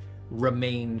they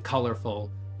remain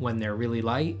colorful when they're really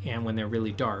light and when they're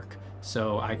really dark.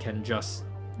 So I can just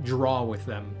draw with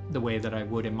them the way that I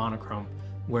would in monochrome.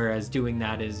 Whereas doing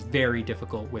that is very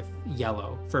difficult with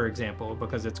yellow, for example,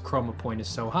 because its chroma point is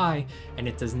so high and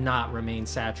it does not remain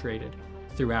saturated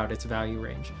throughout its value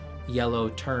range. Yellow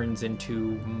turns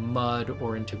into mud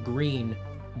or into green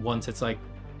once it's like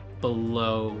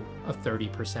below a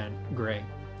 30% gray.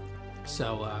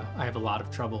 So I have a lot of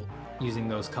trouble using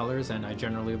those colors, and I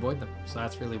generally avoid them. So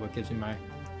that's really what gives me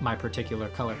my particular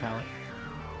color palette.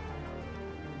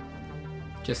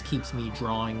 Just keeps me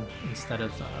drawing instead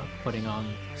of putting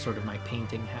on sort of my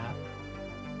painting hat.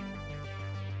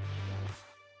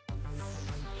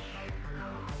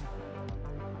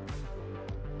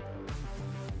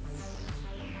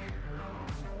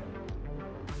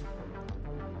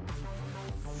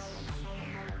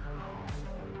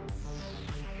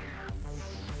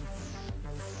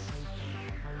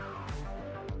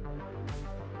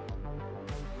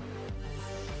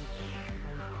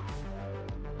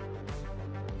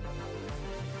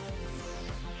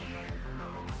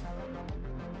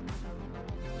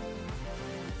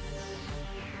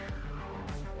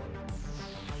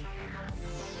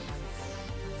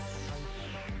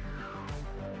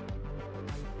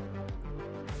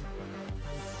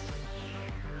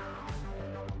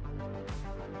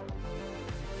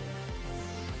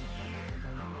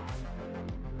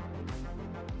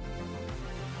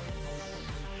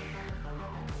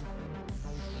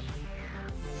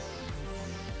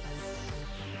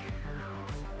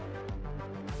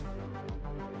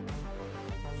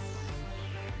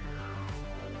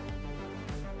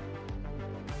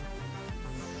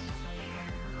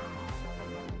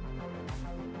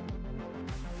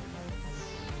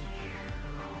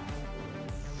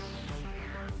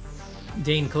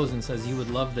 Dane Cozen says, you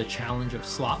would love the challenge of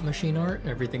slot machine art.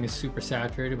 Everything is super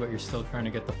saturated, but you're still trying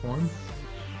to get the form.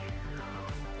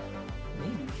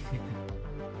 Maybe.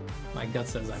 My gut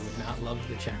says I would not love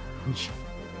the challenge.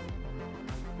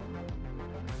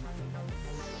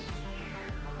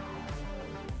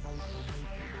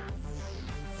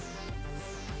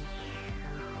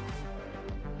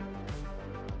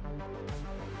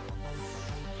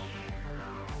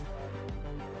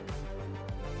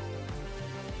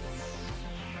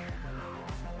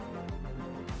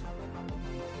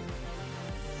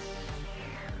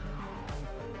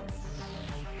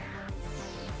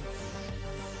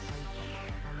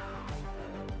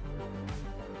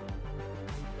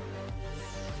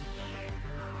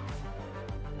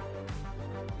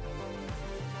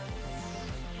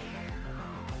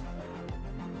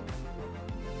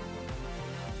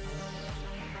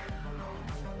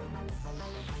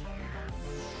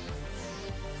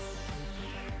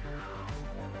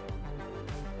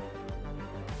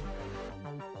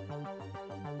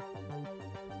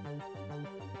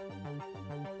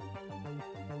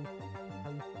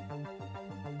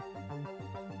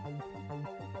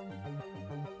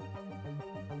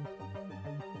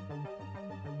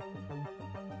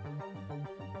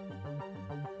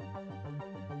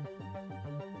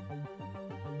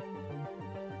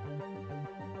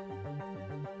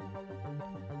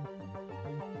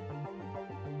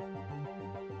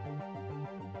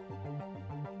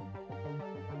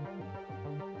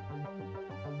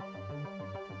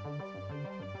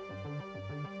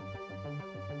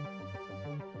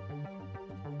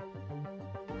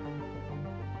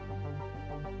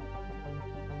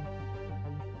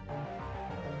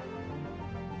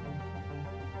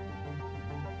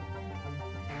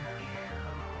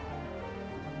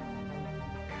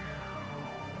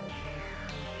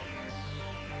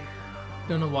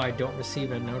 Don't know why I don't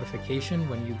receive a notification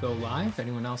when you go live.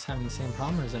 Anyone else having the same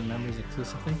problem, or is it a members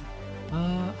exclusive thing?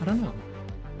 I don't know.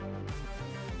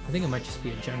 I think it might just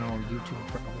be a general YouTube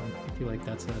problem. I feel like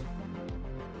that's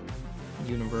a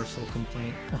universal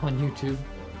complaint on YouTube,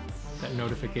 that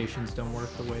notifications don't work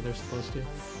the way they're supposed to.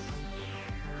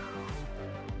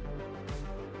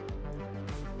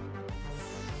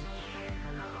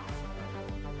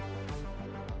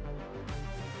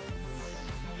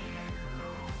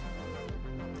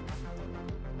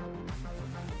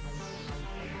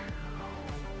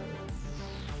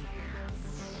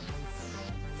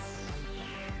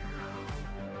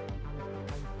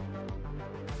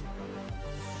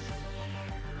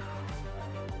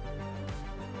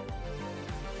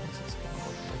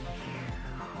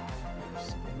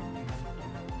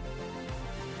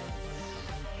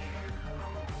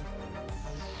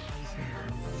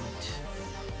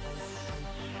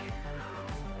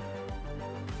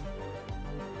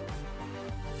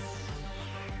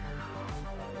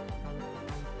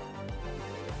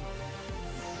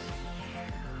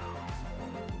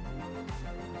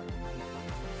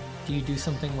 After you do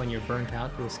something when you're burnt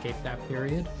out to escape that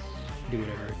period, do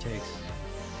whatever it takes.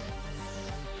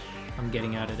 I'm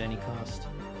getting out at any cost.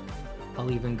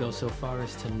 I'll even go so far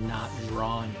as to not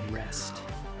draw and rest.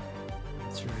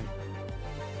 That's right.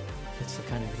 That's the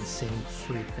kind of insane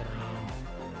freak that I am.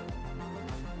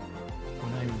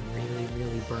 When I'm really,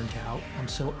 really burnt out, I'm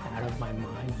so out of my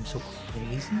mind, I'm so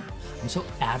crazy, I'm so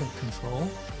out of control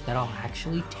that I'll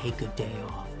actually take a day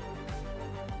off.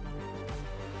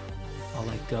 I'll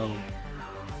like go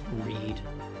read,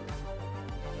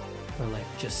 or like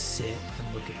just sit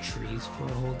and look at trees for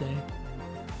a whole day.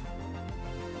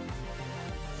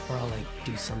 Or I'll like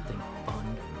do something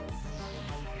fun.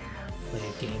 Play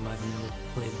a game I've never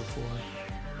played before.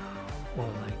 Or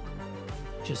like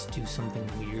just do something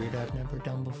weird I've never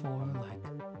done before.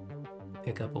 Like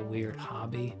pick up a weird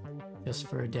hobby just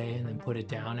for a day and then put it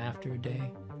down after a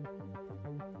day.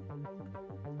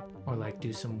 Or like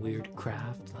do some weird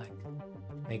craft, like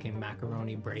making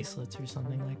macaroni bracelets or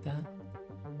something like that.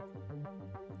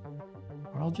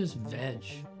 Or I'll just veg.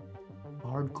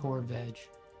 Hardcore veg.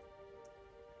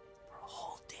 For a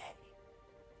whole day.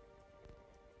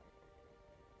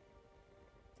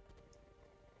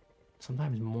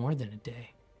 Sometimes more than a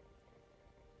day.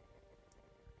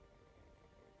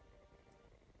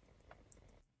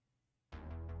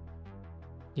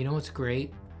 You know what's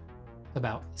great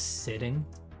about sitting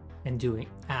and doing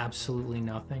absolutely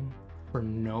nothing for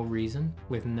no reason,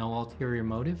 with no ulterior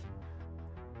motive?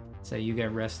 So you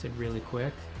get rested really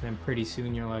quick, and then pretty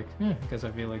soon you're like, I guess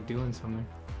I feel like doing something.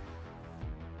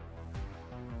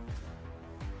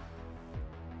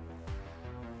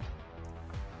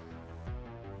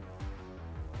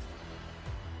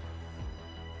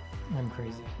 I'm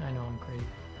crazy. I know I'm crazy.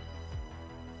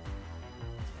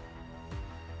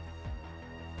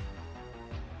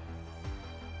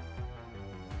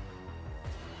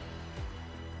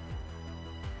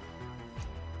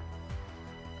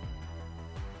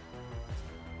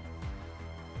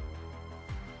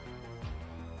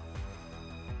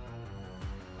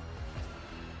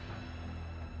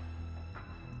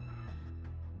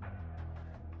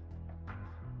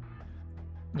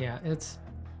 Yeah, it's...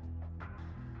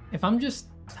 If I'm just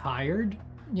tired,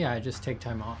 yeah, I just take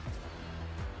time off.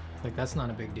 Like, that's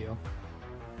not a big deal.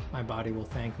 My body will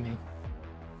thank me.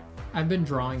 I've been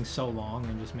drawing so long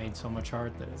and just made so much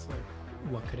art that it's like,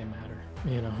 what could it matter?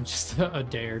 You know, just a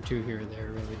day or two here or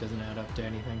there really doesn't add up to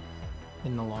anything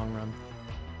in the long run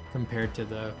compared to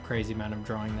the crazy amount of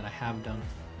drawing that I have done.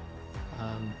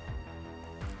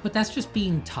 But that's just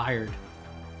being tired.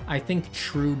 I think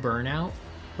true burnout,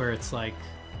 where it's like,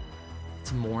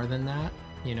 it's more than that,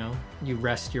 you know? You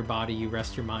rest your body, you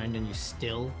rest your mind, and you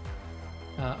still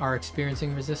are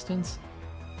experiencing resistance.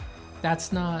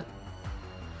 That's not...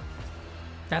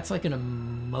 That's like an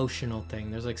emotional thing.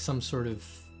 There's like some sort of...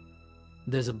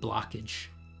 There's a blockage,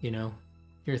 you know?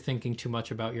 You're thinking too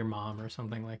much about your mom or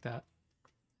something like that.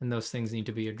 And those things need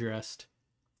to be addressed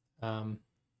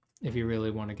if you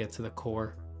really want to get to the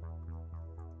core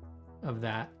of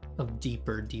that, of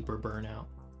deeper burnout.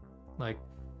 Like,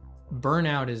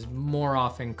 burnout is more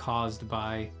often caused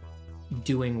by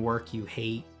doing work you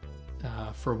hate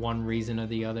for one reason or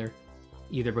the other,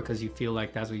 either because you feel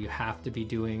like that's what you have to be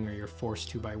doing or you're forced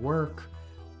to by work,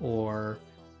 or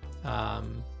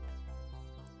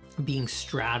being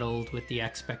straddled with the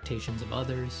expectations of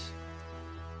others,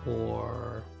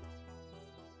 or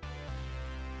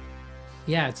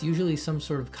yeah, it's usually some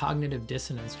sort of cognitive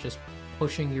dissonance, just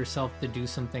pushing yourself to do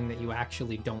something that you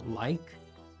actually don't like,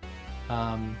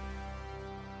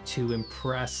 to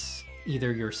impress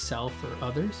either yourself or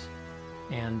others,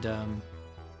 and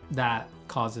that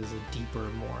causes a deeper,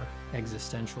 more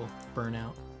existential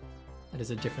burnout. That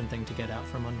is a different thing to get out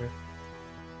from under.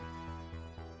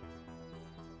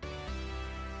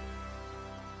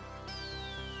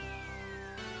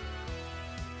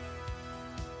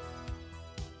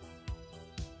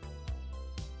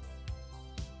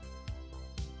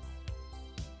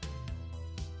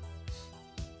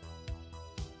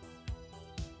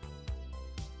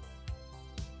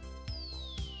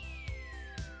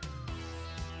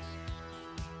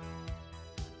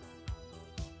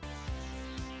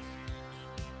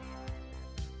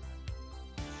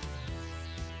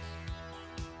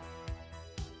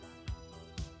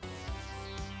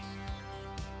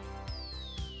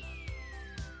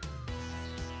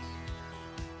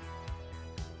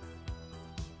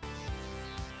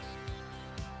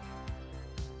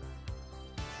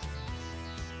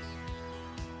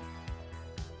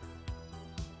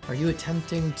 Are you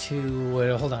attempting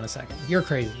to... hold on a second. You're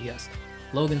crazy, yes.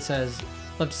 Logan says,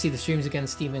 love to see the streams again,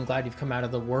 Steven. Glad you've come out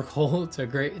of the work hole to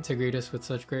greet us with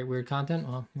such great weird content.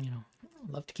 Well, you know,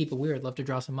 Love to keep it weird. Love to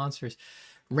draw some monsters.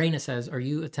 Raina says, are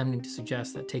you attempting to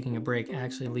suggest that taking a break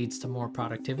actually leads to more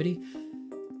productivity?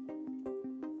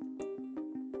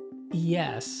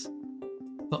 Yes,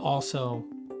 but also,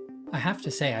 I have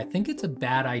to say, I think it's a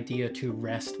bad idea to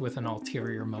rest with an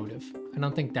ulterior motive. I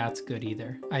don't think that's good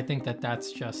either. I think that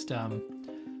that's just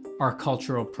our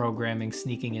cultural programming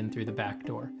sneaking in through the back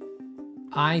door.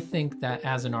 I think that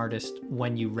as an artist,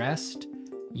 when you rest,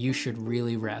 you should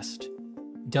really rest.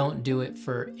 Don't do it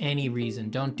for any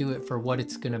reason. Don't do it for what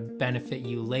it's going to benefit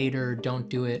you later. Don't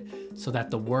do it so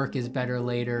that the work is better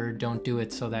later. Don't do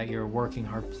it so that you're working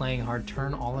hard, playing hard.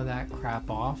 Turn all of that crap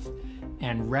off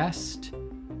and rest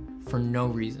for no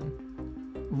reason.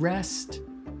 Rest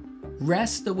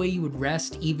the way you would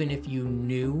rest even if you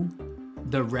knew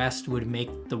the rest would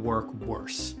make the work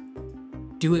worse.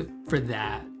 Do it for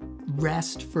that.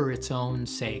 Rest for its own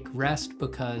sake. Rest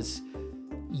because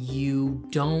you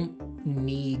don't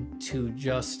need to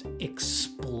just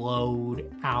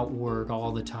explode outward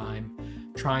all the time,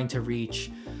 trying to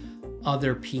reach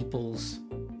other people's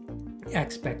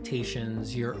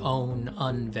expectations, your own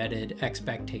unvetted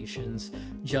expectations,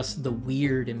 just the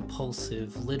weird,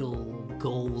 impulsive little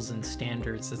goals and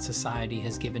standards that society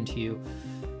has given to you.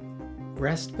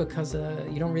 Rest because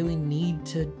you don't really need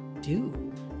to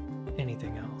do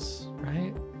anything else,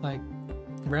 right? Like,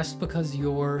 rest because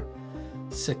you're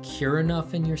secure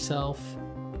enough in yourself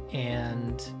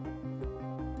and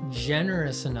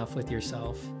generous enough with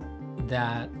yourself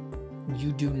that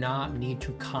you do not need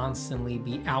to constantly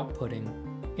be outputting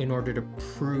in order to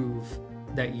prove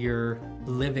that you're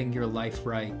living your life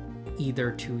right,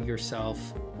 either to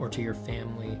yourself or to your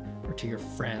family or to your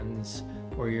friends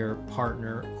or your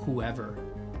partner, whoever,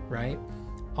 right?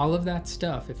 All of that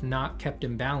stuff, if not kept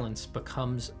in balance,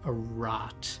 becomes a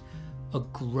rot, a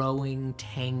growing,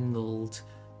 tangled,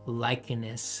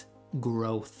 lichenous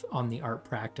growth on the art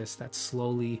practice that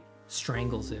slowly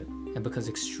strangles it and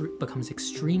becomes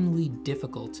extremely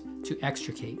difficult to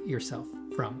extricate yourself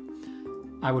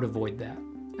from. I would avoid that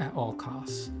at all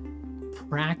costs.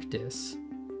 Practice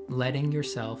letting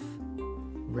yourself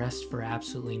rest for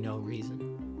absolutely no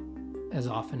reason as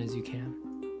often as you can.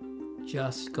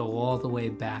 Just go all the way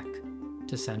back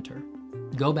to center.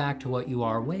 Go back to what you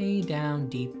are way down,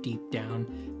 deep, deep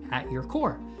down at your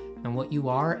core. And what you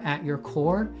are at your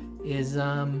core is,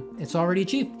 it's already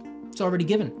achieved. It's already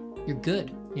given. You're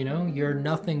good. You know, you're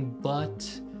nothing but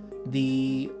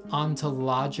the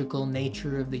ontological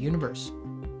nature of the universe,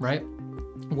 right?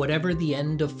 Whatever the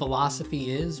end of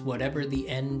philosophy is, whatever the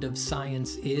end of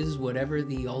science is, whatever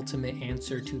the ultimate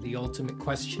answer to the ultimate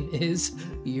question is,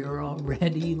 you're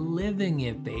already living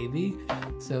it, baby.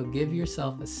 So give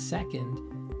yourself a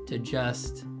second to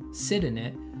just sit in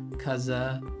it, because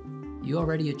you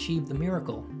already achieved the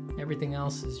miracle. Everything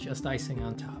else is just icing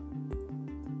on top.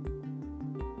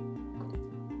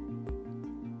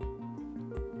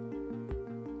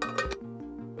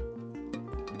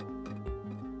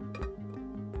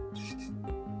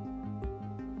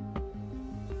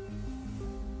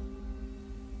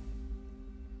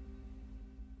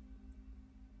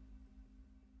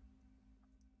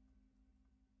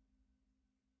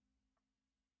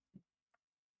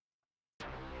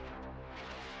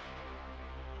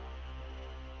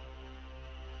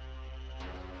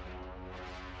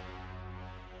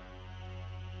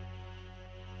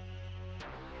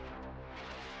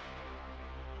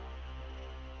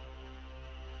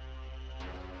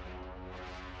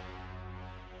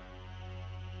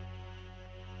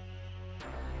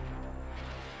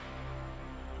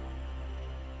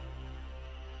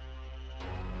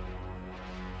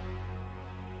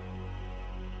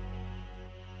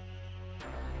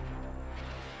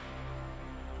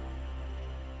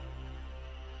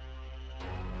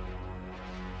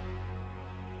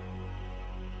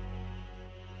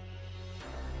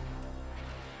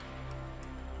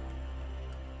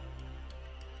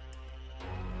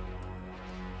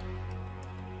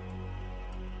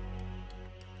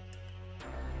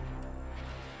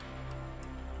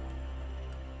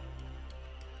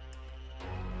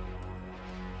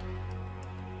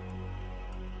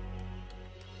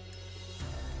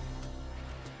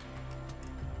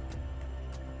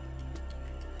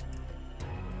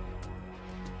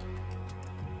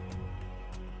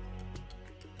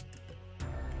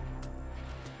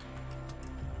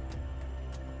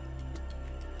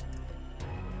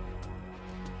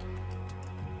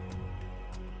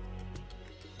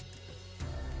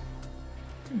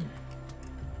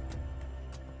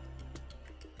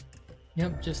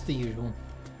 Yep, just the usual.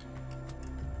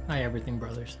 Hi, Everything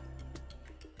Brothers.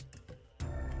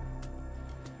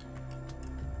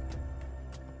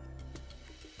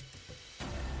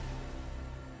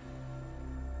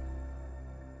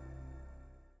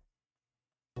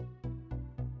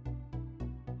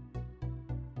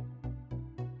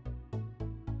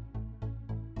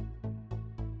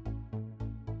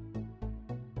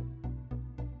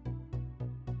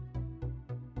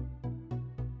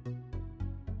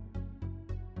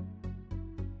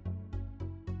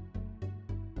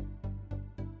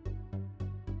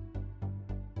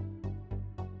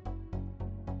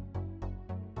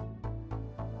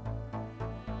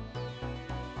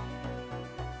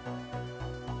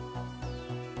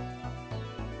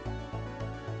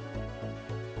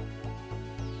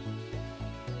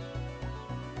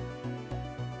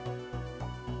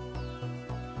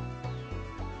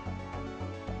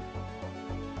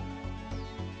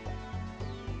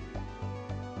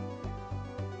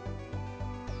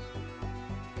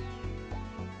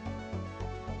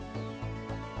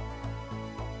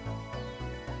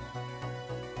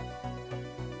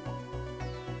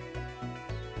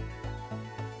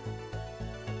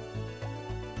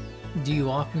 Do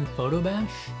you often photo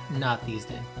bash? Not these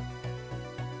days.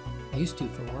 I used to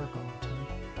for work all the time.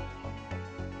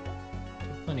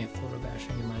 Did plenty of photo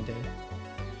bashing in my day.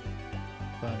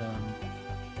 But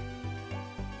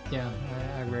yeah,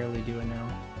 I rarely do it now.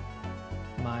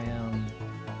 My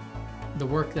the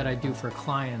work that I do for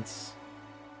clients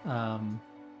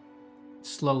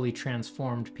slowly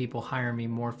transformed. People hire me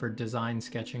more for design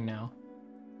sketching now.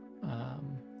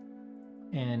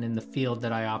 And in the field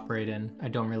that I operate in, I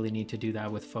don't really need to do that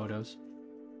with photos,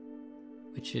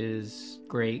 which is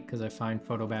great because I find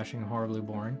photo bashing horribly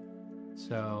boring.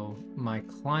 So my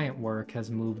client work has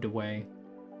moved away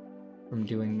from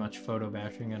doing much photo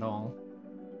bashing at all.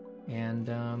 And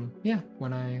yeah,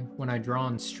 when I draw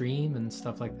on stream and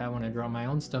stuff like that, when I draw my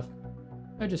own stuff,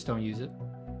 I just don't use it.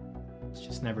 It's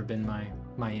just never been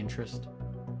my interest.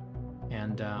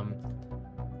 And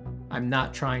I'm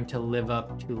not trying to live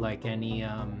up to like any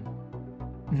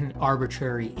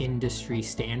arbitrary industry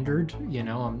standard, you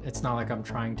know. It's not like I'm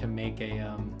trying to make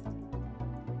a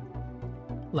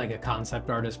like a concept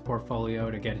artist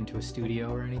portfolio to get into a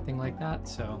studio or anything like that.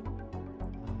 So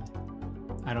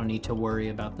I don't need to worry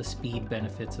about the speed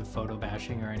benefits of photo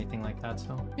bashing or anything like that.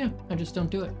 So yeah, I just don't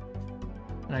do it.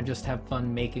 And I just have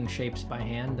fun making shapes by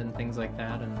hand and things like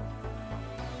that. And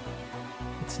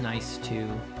it's nice to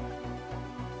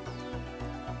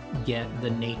get the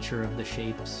nature of the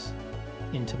shapes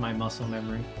into my muscle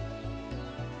memory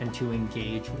and to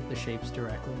engage with the shapes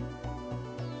directly.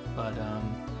 But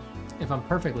if I'm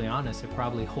perfectly honest, it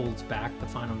probably holds back the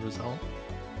final result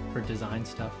for design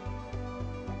stuff.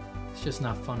 It's just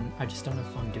not fun. I just don't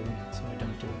have fun doing it, so I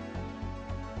don't do it.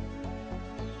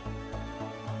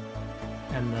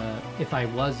 And if I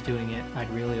was doing it, I'd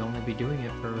really only be doing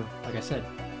it for, like I said,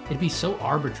 it'd be so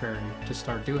arbitrary to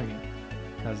start doing it,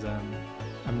 because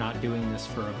I'm not doing this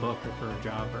for a book or for a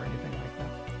job or anything like that.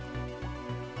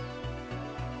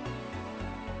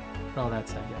 But all that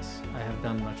said, yes, I have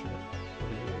done much of it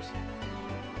over the years.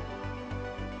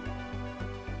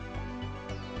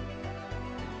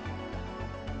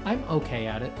 I'm okay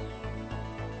at it.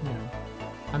 You know,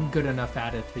 I'm good enough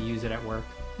at it to use it at work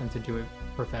and to do it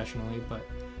professionally, but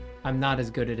I'm not as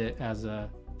good at it as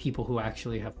people who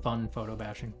actually have fun photo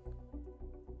bashing.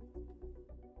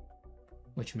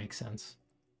 Which makes sense.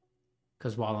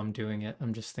 Because while I'm doing it,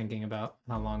 I'm just thinking about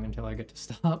how long until I get to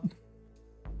stop.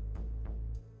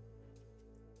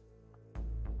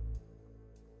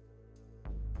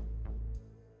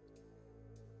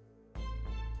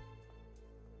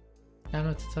 I don't know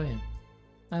what to tell you.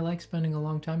 I like spending a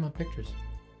long time on pictures.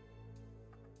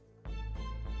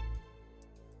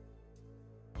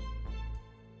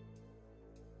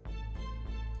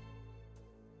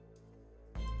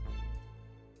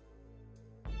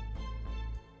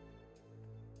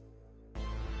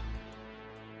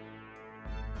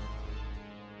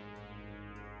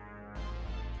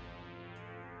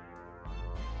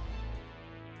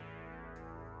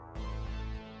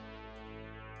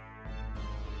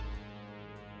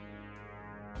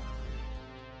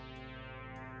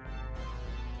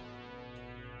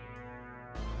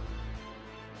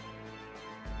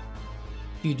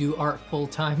 You do art full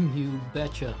time? You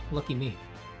betcha. Lucky me.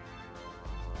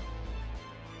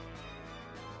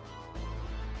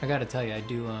 I gotta tell you, I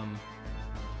do,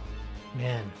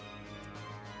 man,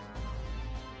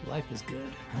 life is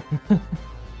good.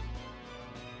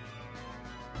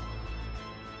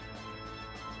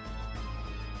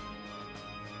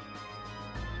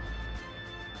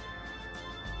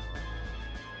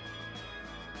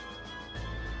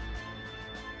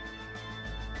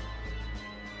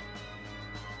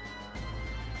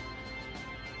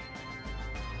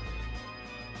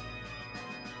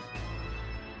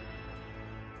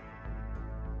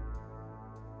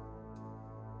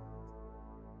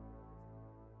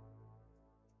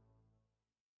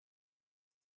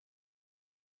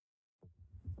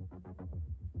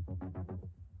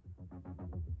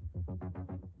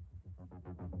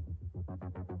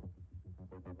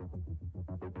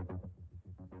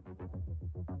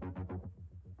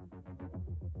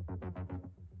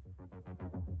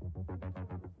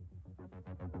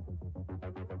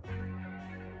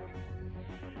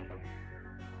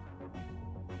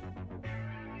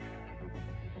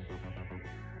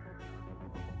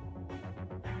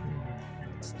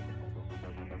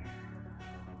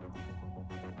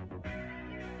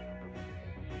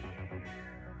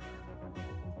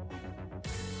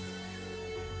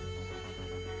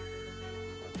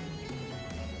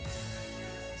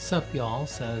 Sup y'all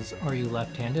says, are you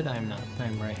left-handed? I am not, I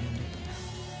am right-handed.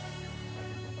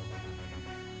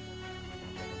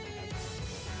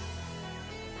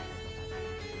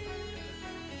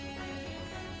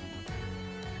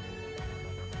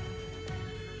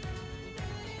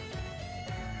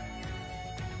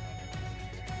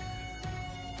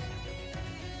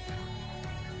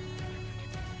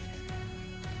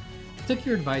 took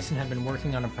your advice and have been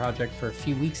working on a project for a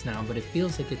few weeks now, but it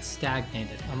feels like it's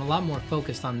stagnated. I'm a lot more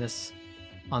focused on this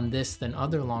than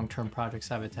other long-term projects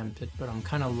I've attempted, but I'm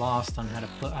kind of lost on how to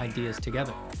put ideas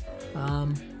together.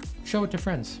 Show it to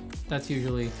friends. That's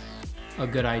usually a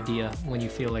good idea when you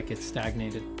feel like it's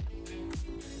stagnated.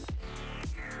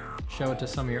 Show it to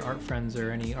some of your art friends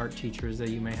or any art teachers that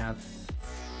you may have.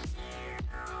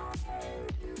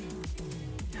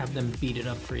 Have them beat it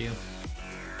up for you.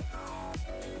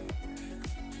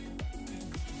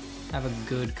 Have a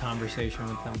good conversation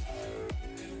with them.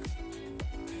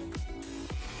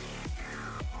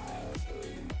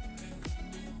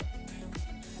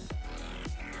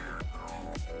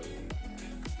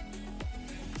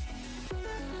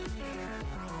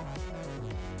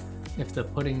 If the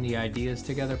putting the ideas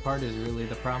together part is really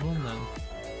the problem, then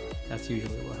that's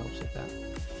usually what helps with that.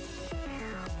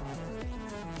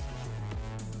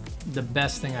 The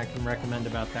best thing I can recommend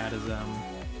about that is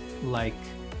like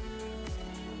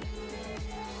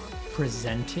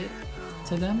present it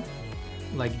to them,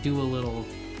 like do a little,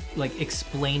 like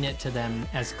explain it to them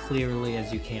as clearly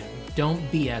as you can. Don't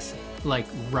BS it, like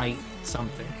write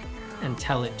something and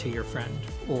tell it to your friend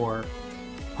or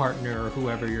partner or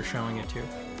whoever you're showing it to.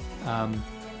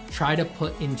 Try to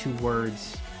put into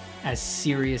words as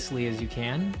seriously as you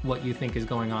can what you think is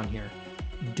going on here.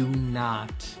 Do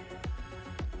not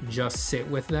just sit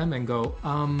with them and go,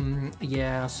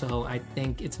 yeah, so I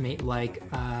think it's made like,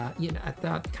 you know, I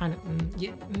thought kind of,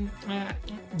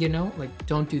 you know, like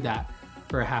don't do that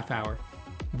for a half hour.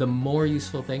 The more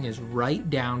useful thing is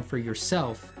write down for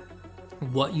yourself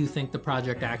what you think the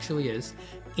project actually is.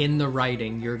 In the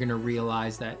writing, you're going to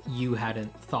realize that you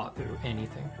hadn't thought through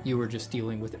anything. You were just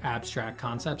dealing with abstract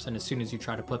concepts, and as soon as you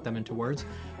try to put them into words,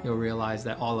 you'll realize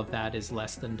that all of that is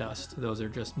less than dust. Those are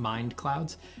just mind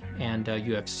clouds, and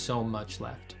you have so much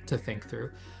left to think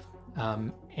through.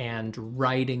 And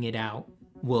writing it out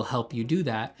will help you do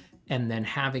that, and then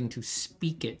having to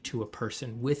speak it to a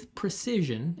person with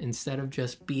precision instead of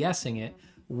just BSing it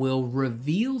will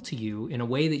reveal to you in a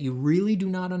way that you really do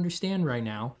not understand right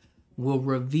now, will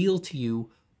reveal to you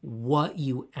what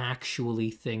you actually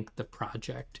think the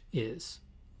project is.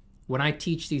 When I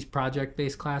teach these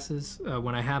project-based classes,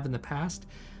 when I have in the past,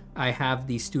 I have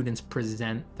the students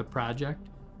present the project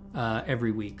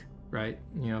every week, right?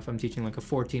 You know, if I'm teaching like a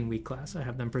 14-week class, I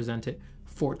have them present it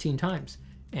 14 times.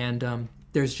 And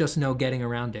there's just no getting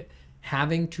around it.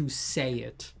 Having to say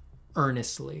it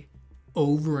earnestly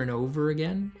over and over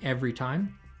again every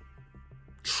time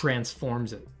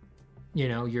transforms it. You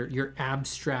know, your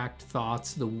abstract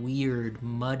thoughts, the weird,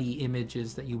 muddy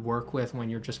images that you work with when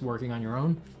you're just working on your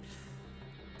own,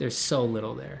 there's so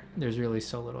little there. There's really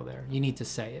so little there. You need to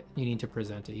say it. You need to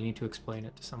present it. You need to explain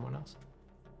it to someone else.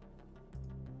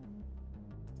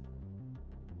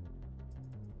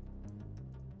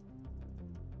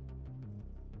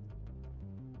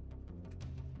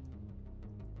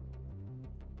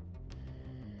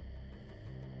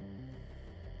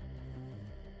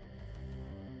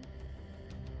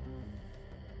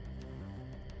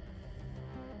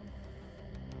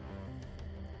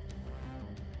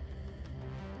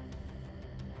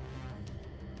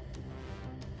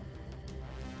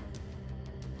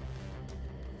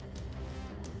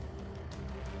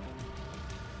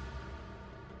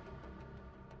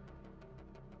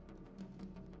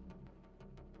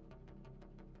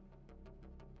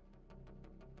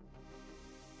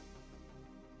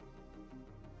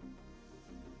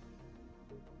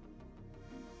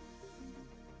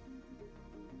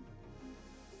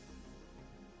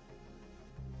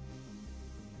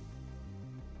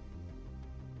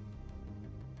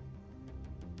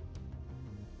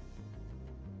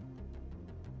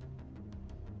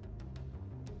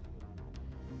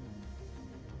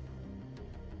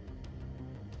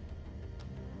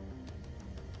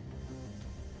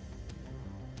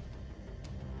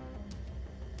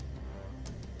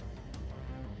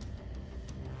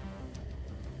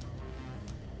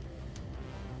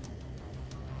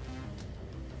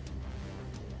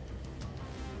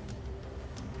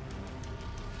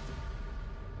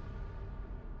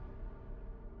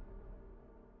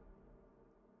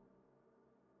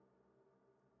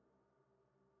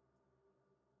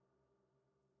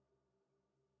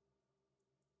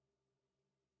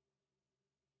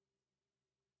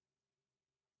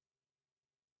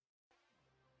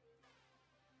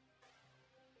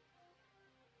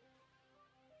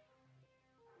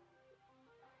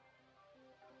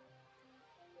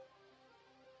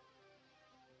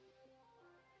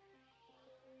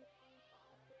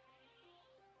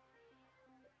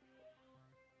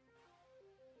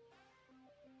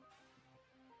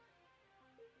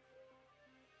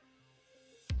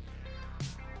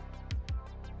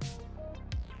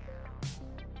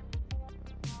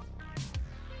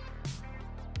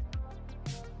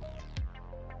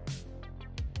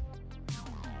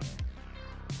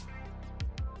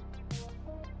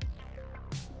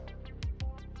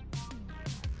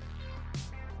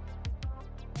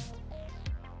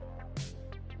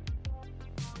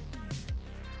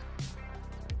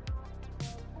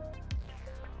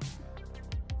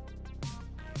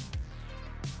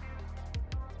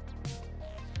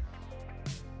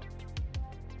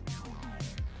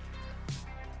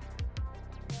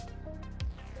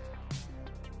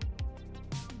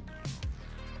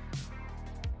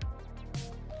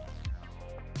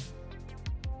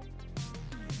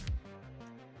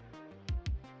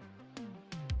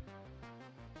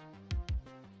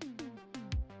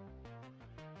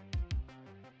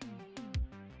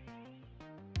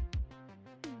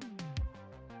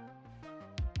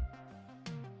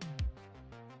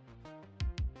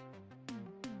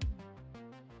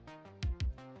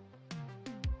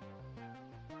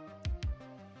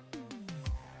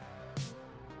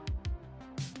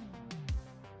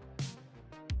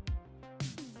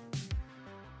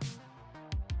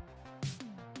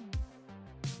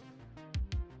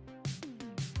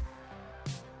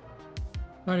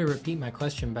 Sorry to repeat my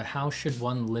question, but how should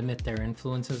one limit their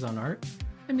influences on art?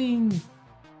 I mean,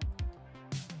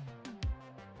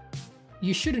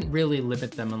 you shouldn't really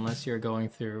limit them unless you're going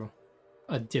through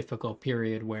a difficult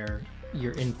period where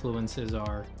your influences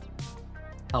are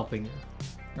helping you,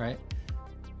 right?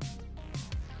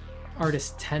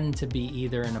 Artists tend to be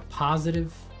either in a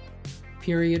positive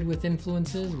period with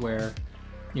influences where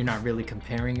you're not really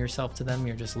comparing yourself to them,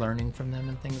 you're just learning from them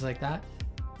and things like that.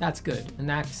 That's good. In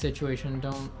that situation,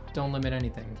 don't limit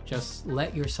anything. Just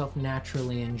let yourself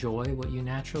naturally enjoy what you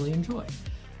naturally enjoy.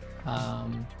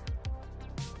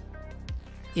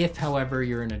 If, however,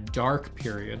 you're in a dark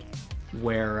period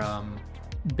where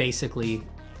basically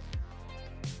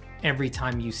every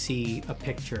time you see a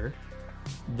picture,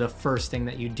 the first thing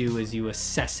that you do is you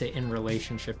assess it in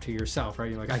relationship to yourself, right?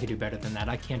 You're like, I could do better than that.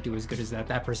 I can't do as good as that.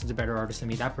 That person's a better artist than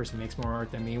me. That person makes more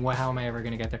art than me. Well, how am I ever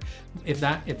going to get there?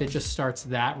 If it just starts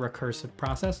that recursive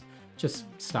process, just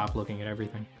stop looking at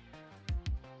everything.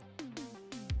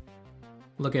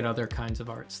 Look at other kinds of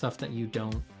art, stuff that you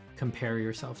don't compare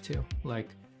yourself to. Like,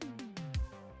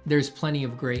 there's plenty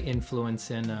of great influence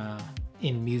in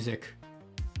music.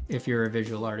 If you're a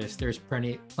visual artist, there's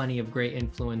plenty of great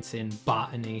influence in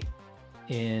botany,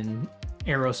 in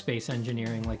aerospace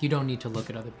engineering. Like, you don't need to look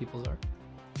at other people's art.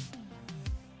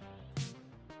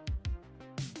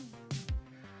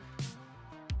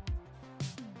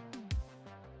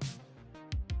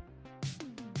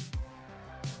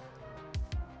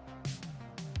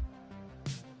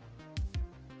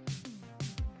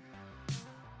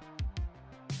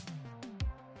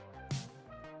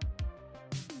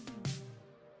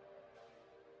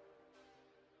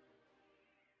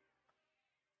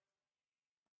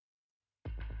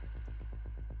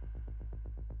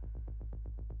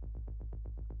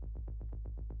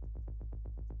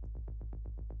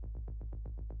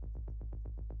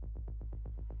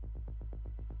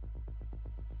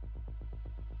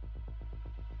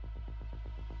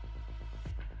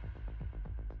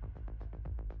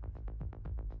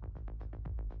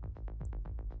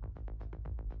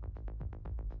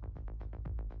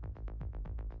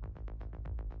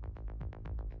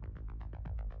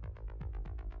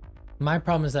 My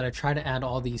problem is that I try to add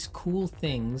all these cool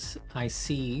things I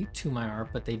see to my art,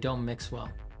 but they don't mix well.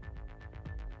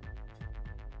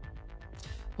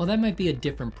 Well, that might be a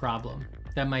different problem.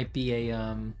 That might be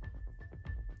a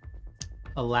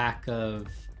lack of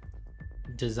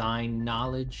design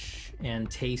knowledge and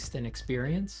taste and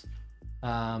experience.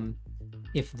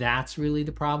 If that's really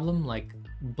the problem, like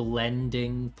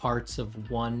blending parts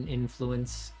of one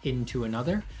influence into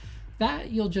another, that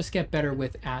you'll just get better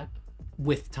with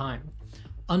time.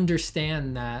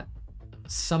 Understand that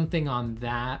something on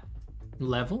that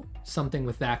level, something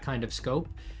with that kind of scope,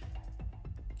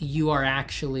 you're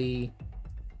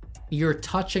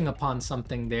touching upon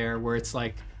something there where it's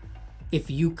like, if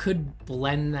you could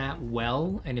blend that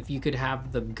well, and if you could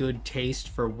have the good taste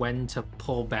for when to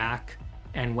pull back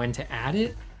and when to add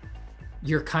it,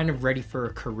 you're kind of ready for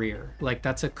a career. Like,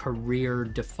 that's a career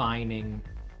defining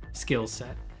skill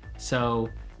set. So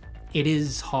it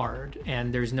is hard,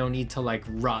 and there's no need to like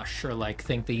rush or like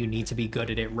think that you need to be good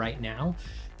at it right now.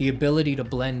 The ability to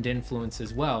blend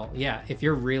influences well, yeah, if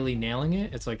you're really nailing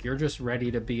it, it's like you're just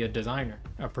ready to be a designer,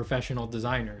 a professional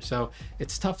designer. So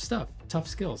it's tough stuff, tough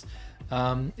skills.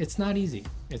 It's not easy.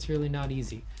 It's really not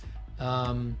easy.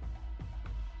 I'd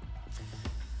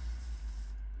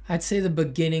say the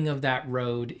beginning of that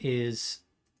road is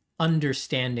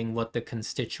understanding what the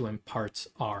constituent parts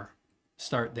are.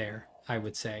 Start there, I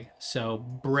would say. So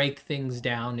break things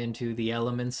down into the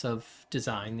elements of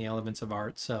design, the elements of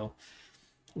art. So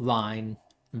line,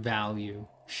 value,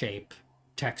 shape,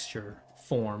 texture,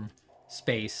 form,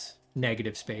 space,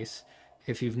 negative space.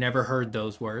 If you've never heard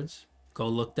those words, go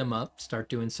look them up, start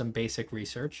doing some basic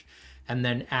research, and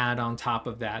then add on top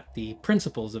of that the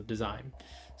principles of design.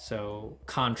 So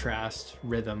contrast,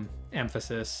 rhythm,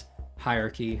 emphasis,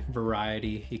 hierarchy,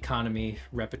 variety, economy,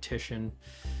 repetition,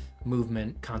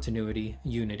 movement, continuity,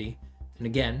 unity. And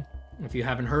again, if you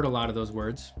haven't heard a lot of those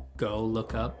words, go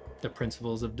look up the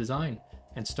principles of design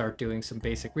and start doing some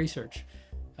basic research.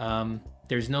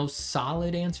 There's no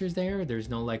solid answers there. There's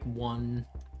no like one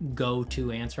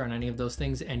go-to answer on any of those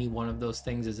things. Any one of those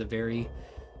things is a very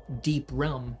deep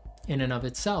realm in and of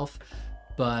itself,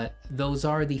 but those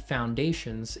are the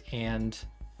foundations. And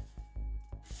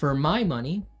for my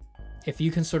money, if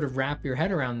you can sort of wrap your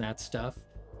head around that stuff,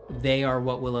 they are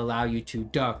what will allow you to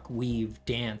duck, weave,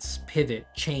 dance, pivot,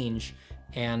 change,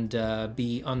 and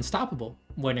be unstoppable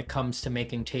when it comes to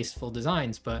making tasteful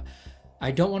designs. But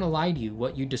I don't want to lie to you.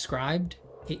 What you described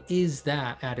it is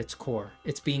that at its core.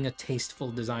 It's being a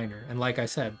tasteful designer. And like I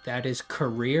said, that is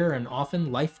career and often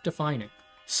life defining.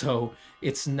 So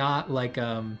it's not like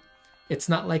a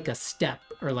step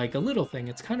or like a little thing.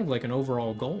 It's kind of like an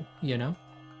overall goal, you know?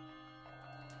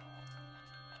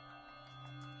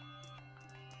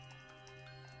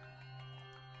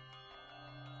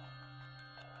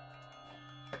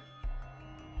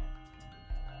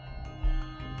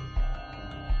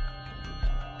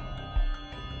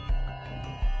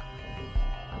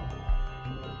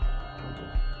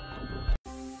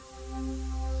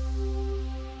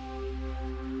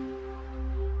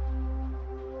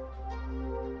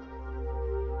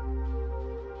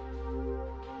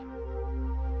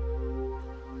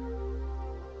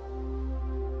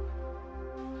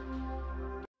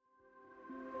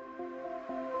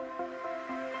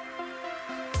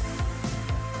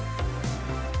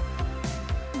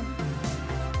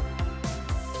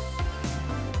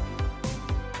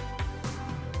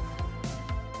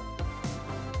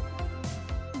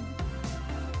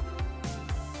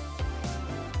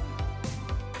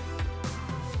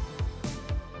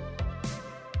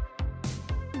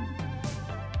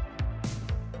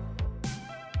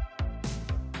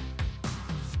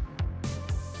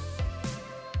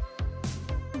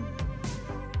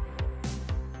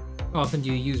 Often do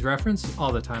you use reference?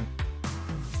 All the time.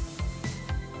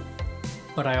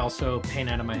 But I also paint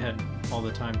out of my head all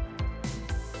the time.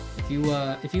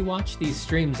 If you watch these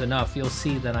streams enough, you'll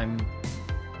see that I'm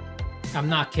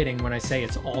not kidding when I say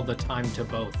it's all the time to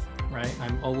both, right?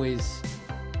 I'm always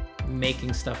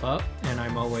making stuff up, and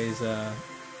I'm always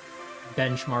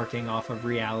benchmarking off of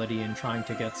reality and trying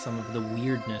to get some of the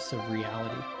weirdness of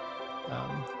reality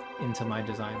into my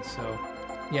designs. So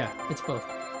yeah, it's both.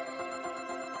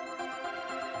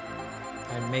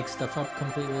 I make stuff up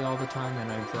completely all the time,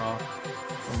 and I draw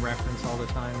from reference all the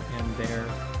time, and their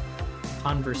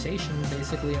conversation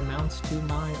basically amounts to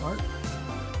my art.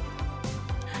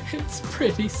 It's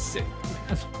pretty sick,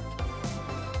 man.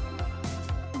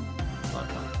 A lot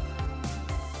of fun.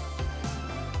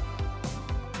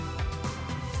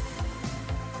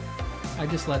 I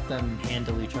just let them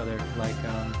handle each other. Like,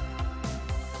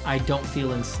 I don't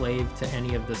feel enslaved to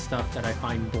any of the stuff that I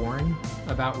find boring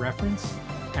about reference.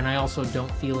 And I also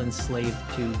don't feel enslaved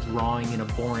to drawing in a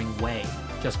boring way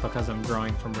just because I'm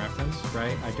drawing from reference,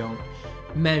 right? I don't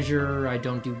measure, I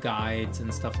don't do guides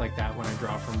and stuff like that when I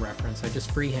draw from reference. I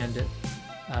just freehand it.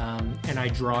 And I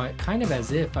draw it kind of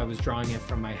as if I was drawing it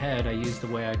from my head. I use the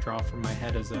way I draw from my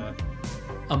head as a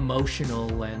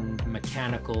emotional and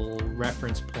mechanical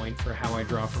reference point for how I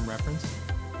draw from reference.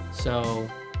 So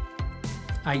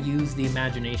I use the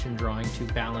imagination drawing to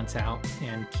balance out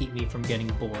and keep me from getting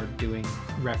bored doing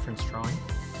reference drawing.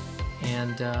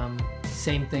 And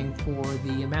same thing for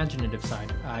the imaginative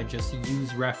side. I just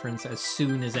use reference as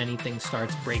soon as anything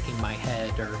starts breaking my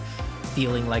head or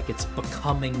feeling like it's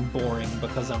becoming boring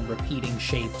because I'm repeating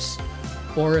shapes.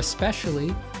 Or especially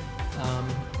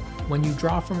when you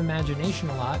draw from imagination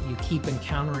a lot, you keep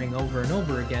encountering over and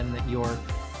over again that your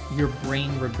brain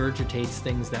regurgitates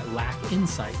things that lack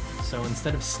insight. So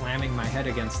instead of slamming my head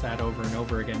against that over and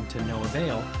over again to no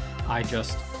avail, I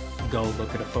just go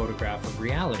look at a photograph of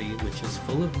reality, which is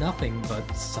full of nothing but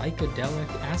psychedelic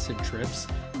acid trips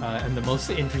and the most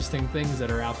interesting things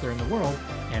that are out there in the world,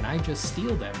 and I just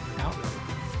steal them outright.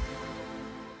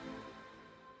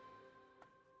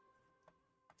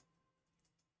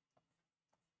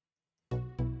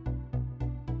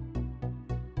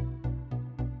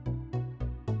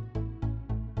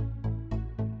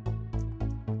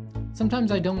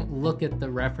 Sometimes I don't look at the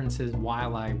references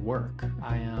while I work.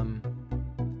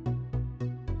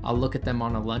 I'll look at them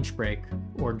on a lunch break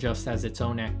or just as its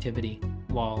own activity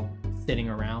while sitting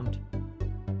around.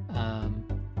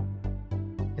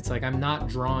 It's like I'm not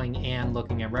drawing and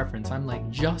looking at reference. I'm like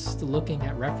just looking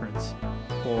at reference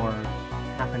for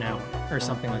half an hour or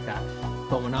something like that.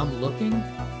 But when I'm looking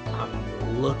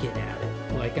at it.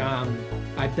 Like,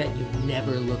 I bet you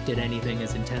never looked at anything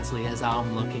as intensely as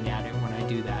I'm looking at it when I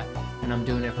do that. And I'm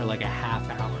doing it for like a half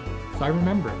hour. So I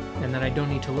remember it, and then I don't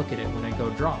need to look at it when I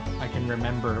go draw. I can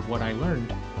remember what I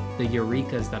learned, the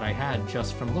eurekas that I had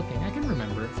just from looking. I can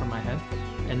remember it from my head,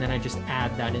 and then I just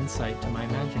add that insight to my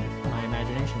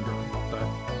imagination drawing. But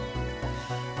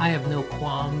I have no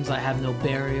qualms, I have no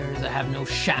barriers, I have no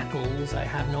shackles, I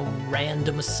have no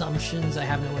random assumptions, I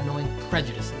have no annoying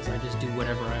prejudices. I just do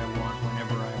whatever I want,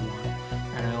 whenever I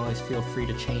want. And I always feel free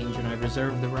to change, and I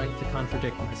reserve the right to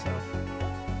contradict myself.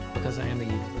 Because I am the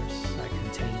universe, I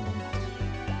contain it.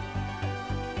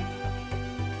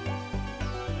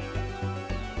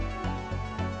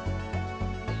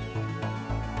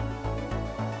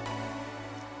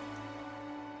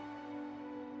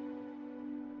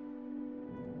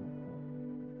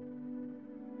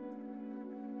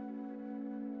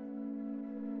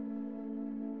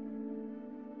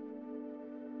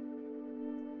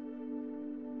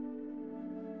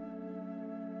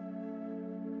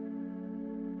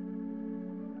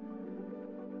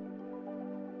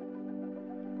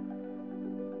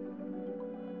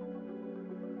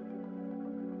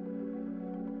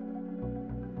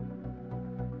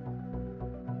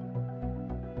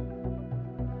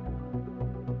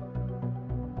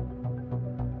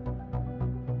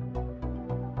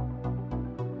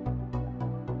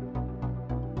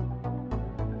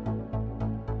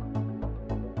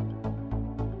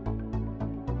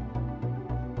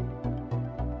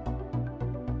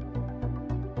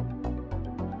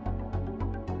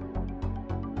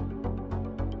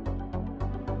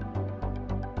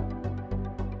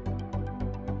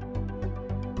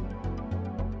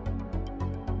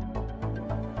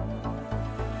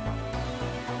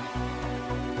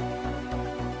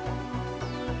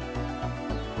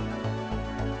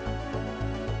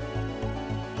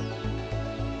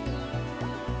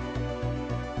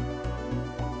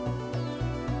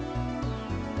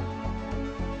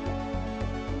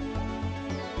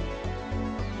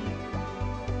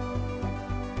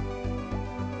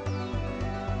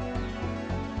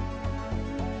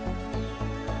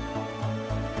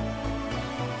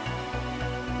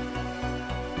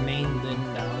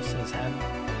 has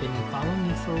been following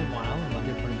me for a while. I love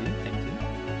your point of view. Thank you.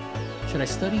 Should I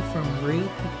study from real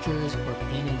pictures or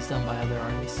paintings done by other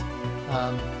artists?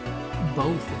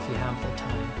 Both, if you have the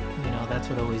time. You know, that's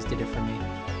what always did it for me.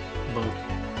 Both.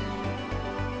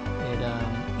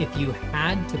 If you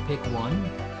had to pick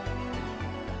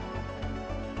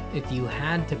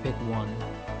one,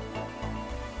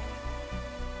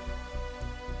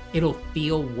 it'll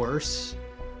feel worse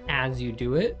as you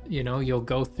do it. You know, you'll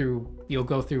go through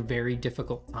very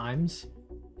difficult times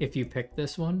if you pick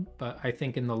this one, but I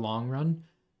think in the long run,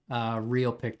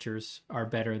 real pictures are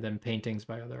better than paintings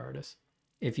by other artists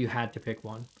if you had to pick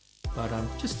one. But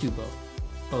just do both.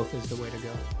 Both is the way to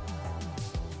go.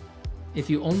 If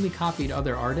you only copied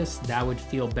other artists, that would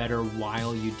feel better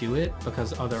while you do it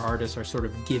because other artists are sort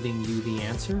of giving you the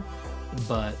answer,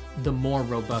 but the more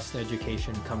robust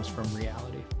education comes from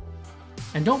reality.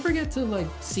 And don't forget to like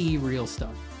see real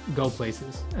stuff, go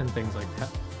places and things like that.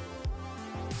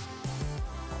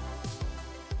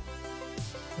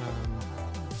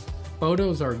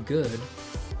 Photos are good,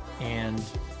 and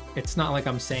it's not like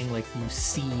I'm saying like you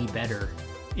see better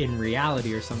in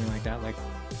reality or something like that. Like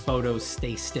photos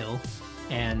stay still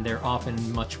and they're often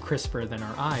much crisper than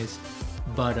our eyes,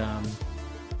 but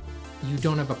you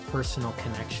don't have a personal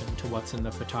connection to what's in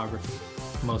the photography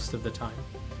most of the time.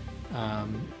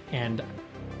 And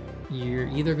you're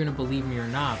either going to believe me or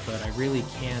not, but I really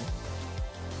can't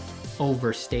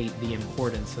overstate the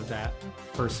importance of that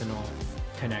personal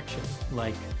connection.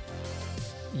 Like,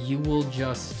 you will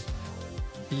just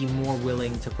be more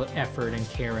willing to put effort and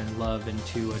care and love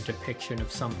into a depiction of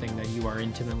something that you are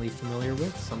intimately familiar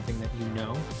with, something that you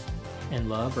know and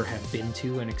love or have been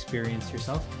to and experienced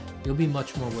yourself. You'll be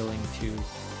much more willing to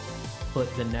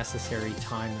put the necessary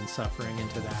time and suffering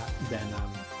into that than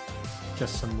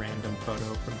just some random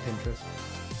photo from Pinterest.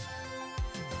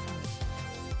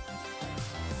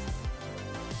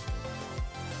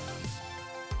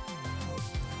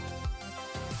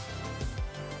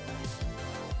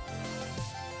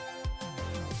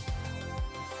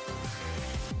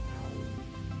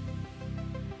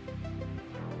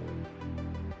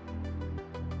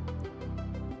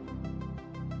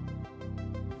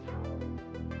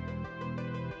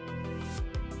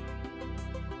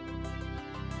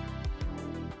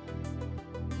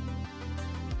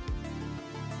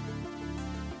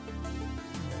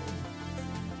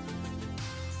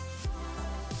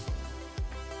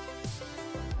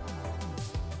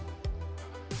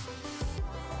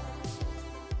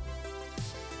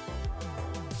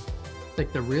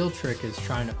 Like, the real trick is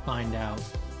trying to find out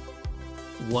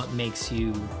what makes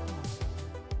you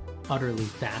utterly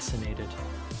fascinated,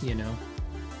 you know?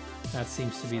 That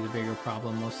seems to be the bigger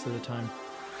problem most of the time.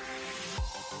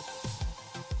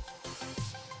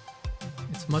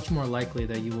 It's much more likely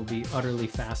that you will be utterly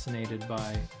fascinated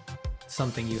by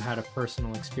something you had a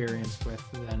personal experience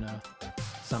with than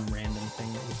some random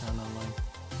thing that you found online.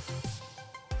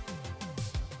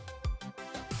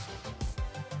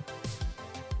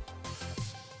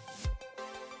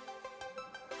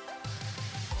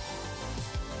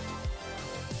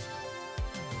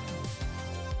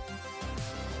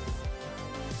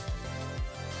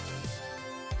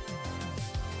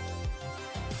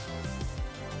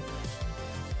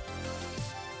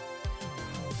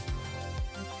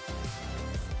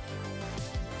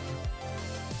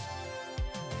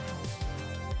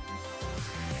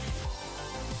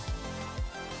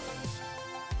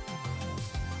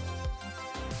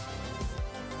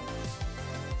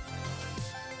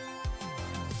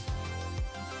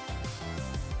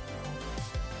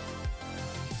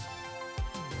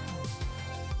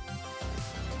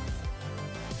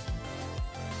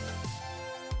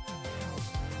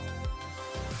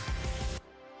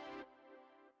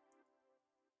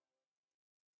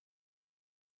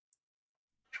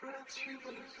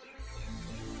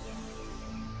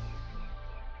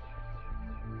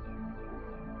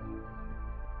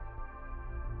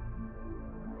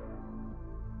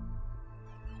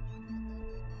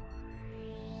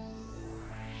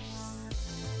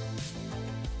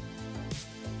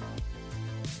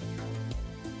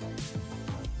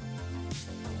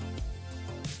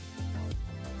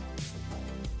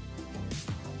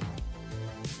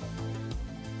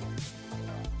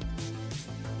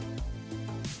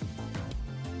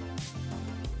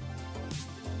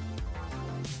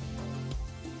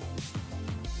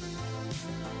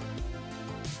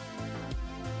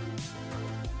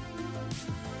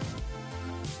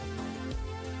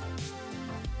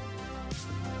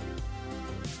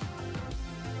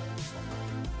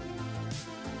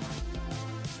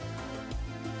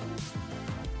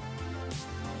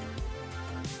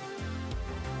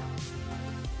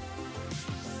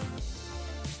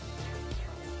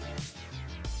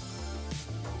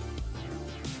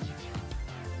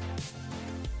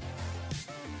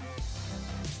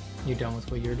 You done with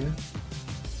what you're doing?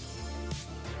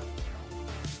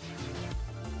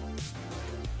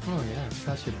 Oh yeah,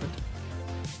 that's your printer.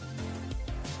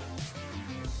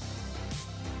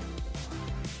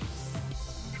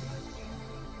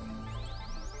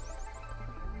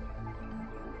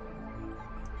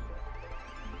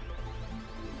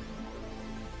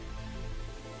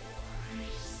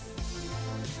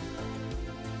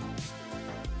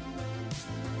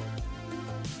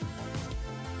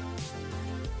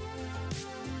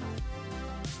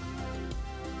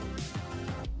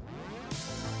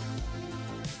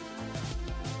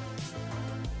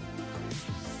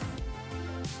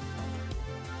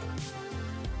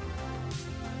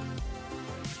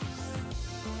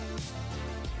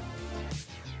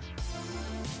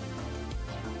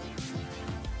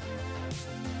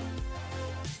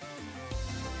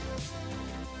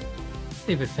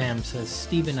 David Pham says,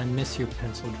 Steven, I miss your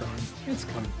pencil drawing. It's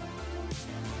coming.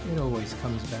 It always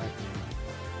comes back.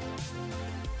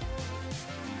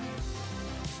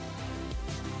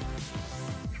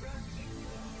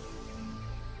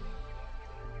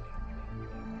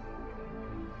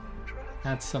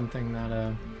 That's something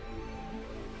that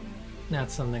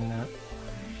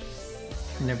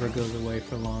never goes away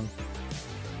for long.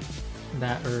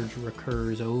 That urge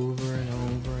recurs over and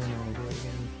over and over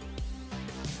again.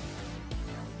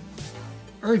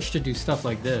 Urge to do stuff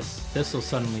like this will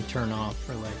suddenly turn off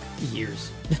for like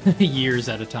years. Years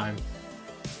at a time.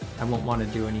 I won't want to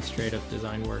do any straight up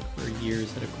design work for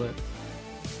years at a clip.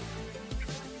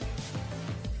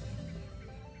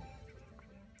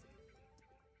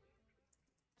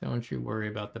 Don't you worry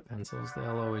about the pencils,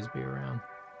 they'll always be around.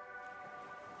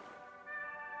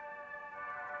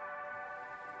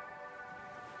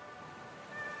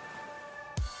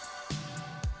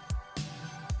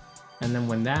 And then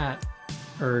when that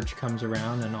urge comes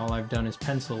around and all I've done is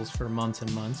pencils for months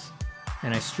and months,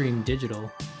 and I stream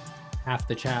digital, half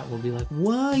the chat will be like,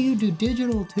 "What, you do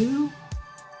digital too?"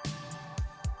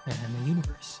 And the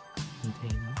universe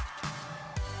contains.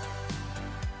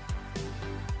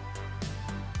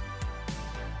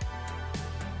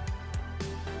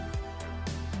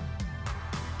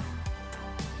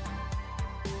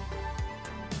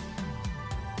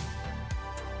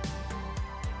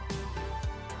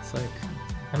 It's like,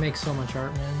 I make so much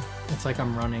art, man. It's like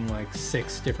I'm running like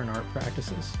 6 different art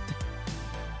practices.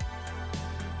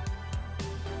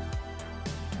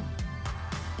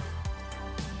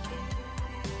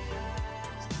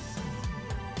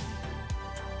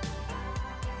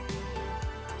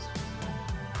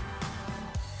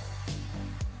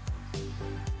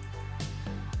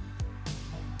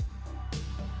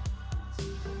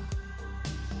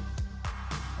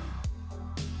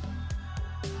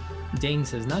 Dane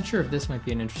says, not sure if this might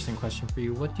be an interesting question for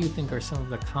you. What do you think are some of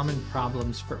the common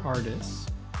problems for artists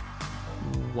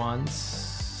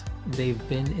once they've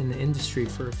been in the industry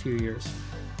for a few years?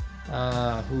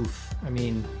 I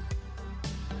mean,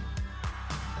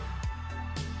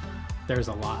 there's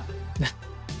a lot.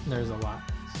 There's a lot.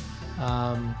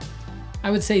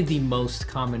 I would say the most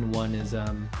common one is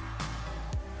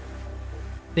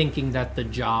thinking that the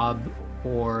job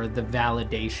or the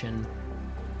validation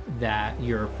that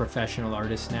you're a professional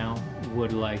artist now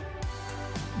would like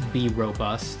be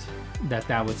robust,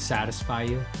 that would satisfy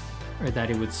you, or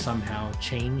that it would somehow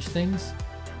change things.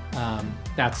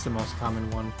 That's the most common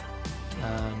one.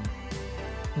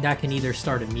 That can either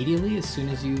start immediately as soon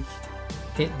as you've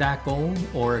hit that goal,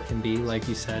 or it can be, like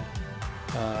you said,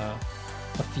 a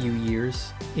few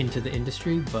years into the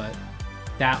industry. But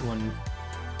that one,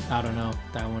 I don't know,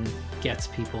 that one gets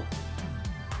people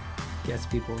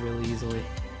really easily.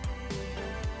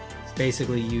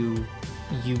 Basically, you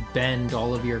bend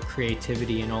all of your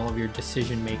creativity and all of your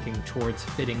decision making towards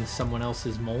fitting someone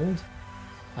else's mold,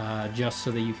 just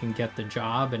so that you can get the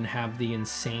job and have the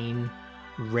insane,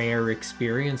 rare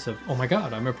experience of, oh my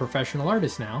god, I'm a professional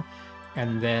artist now.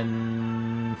 And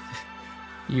then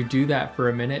you do that for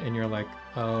a minute and you're like,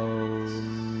 oh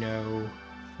no,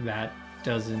 that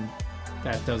doesn't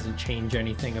change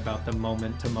anything about the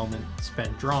moment to moment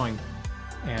spent drawing.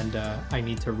 And I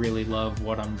need to really love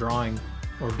what I'm drawing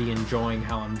or be enjoying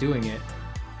how I'm doing it,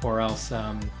 or else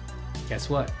guess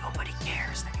what, nobody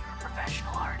cares that you're a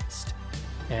professional artist,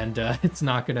 and it's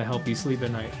not going to help you sleep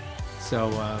at night. So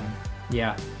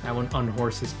yeah, that one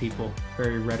unhorses people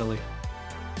very readily.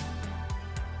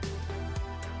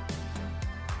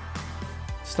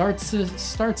 Start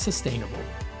sustainable.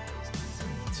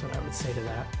 That's what I would say to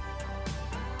that.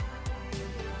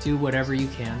 Do whatever you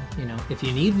can. You know, if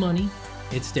you need money,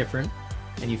 it's different,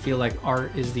 and you feel like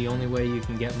art is the only way you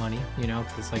can get money, you know,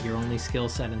 because it's like your only skill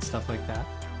set and stuff like that.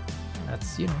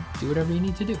 that's, you know, do whatever you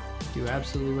need to do. Do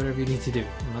absolutely whatever you need to do.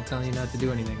 I'm not telling you not to do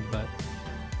anything, but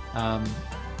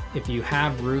if you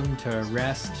have room to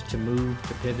rest, to move,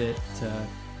 to pivot,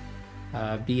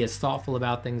 to be as thoughtful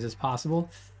about things as possible,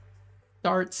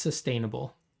 start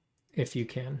sustainable if you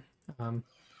can. A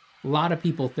lot of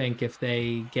people think if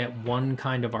they get one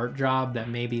kind of art job that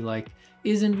maybe like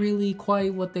isn't really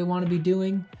quite what they want to be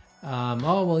doing,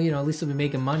 oh, well, you know, at least I'll be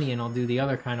making money and I'll do the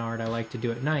other kind of art I like to do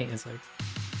at night. It's like,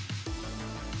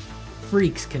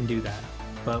 freaks can do that,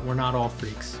 but we're not all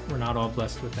freaks. We're not all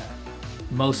blessed with that.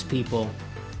 Most people,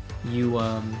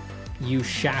 you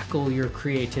shackle your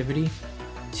creativity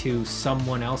to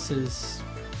someone else's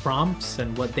prompts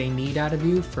and what they need out of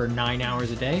you for 9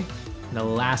 hours a day. And the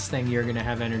last thing you're gonna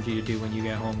have energy to do when you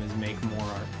get home is make more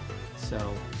art.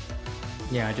 So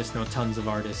yeah, I just know tons of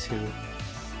artists who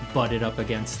butted up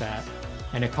against that.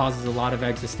 And it causes a lot of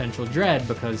existential dread,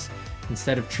 because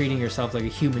instead of treating yourself like a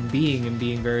human being and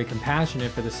being very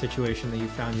compassionate for the situation that you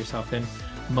found yourself in,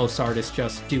 most artists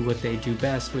just do what they do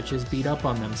best, which is beat up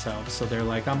on themselves. So they're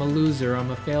like, I'm a loser,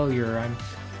 I'm a failure, I'm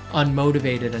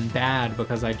unmotivated and bad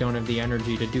because I don't have the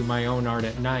energy to do my own art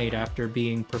at night after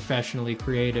being professionally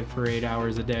creative for 8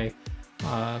 hours a day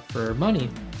for money.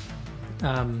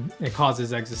 It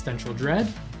causes existential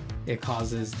dread. It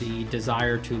causes the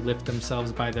desire to lift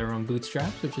themselves by their own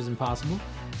bootstraps, which is impossible,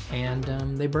 and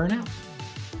they burn out.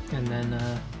 And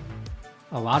then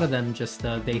a lot of them just,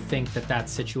 they think that that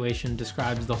situation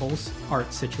describes the whole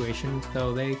art situation,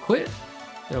 so they quit.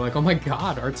 They're like, oh my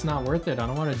God, art's not worth it. I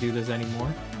don't want to do this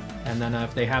anymore. And then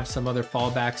if they have some other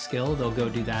fallback skill, they'll go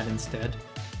do that instead.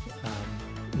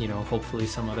 You know, hopefully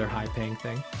some other high-paying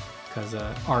thing, because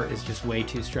art is just way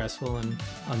too stressful and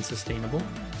unsustainable.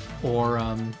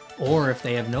 Or if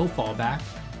they have no fallback,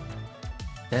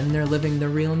 then they're living the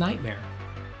real nightmare.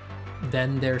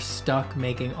 Then they're stuck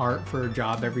making art for a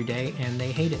job every day, and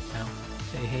they hate it now.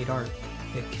 They hate art.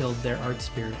 It killed their art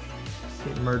spirit.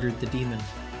 It murdered the demon.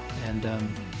 And,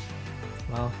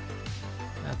 well,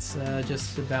 that's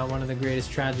just about one of the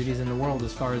greatest tragedies in the world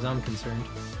as far as I'm concerned.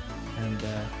 And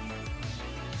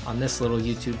on this little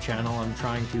YouTube channel, I'm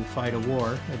trying to fight a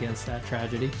war against that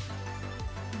tragedy.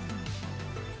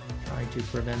 Trying to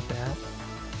prevent that.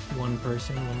 One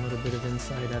person, one little bit of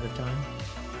insight at a time.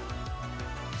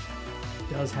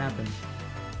 It does happen.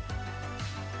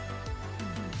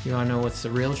 You wanna know what's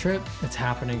the real trip? It's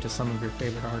happening to some of your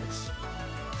favorite artists.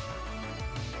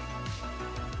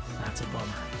 That's a bummer.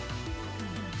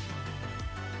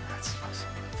 That sucks.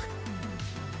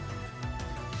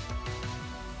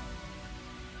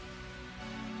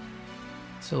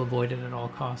 So avoid it at all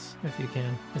costs if you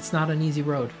can. It's not an easy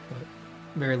road, but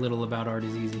very little about art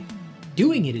is easy.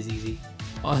 Doing it is easy.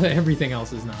 Everything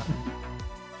else is not.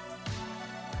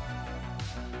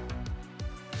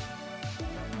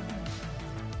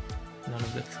 None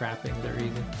of the trappings are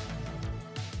easy.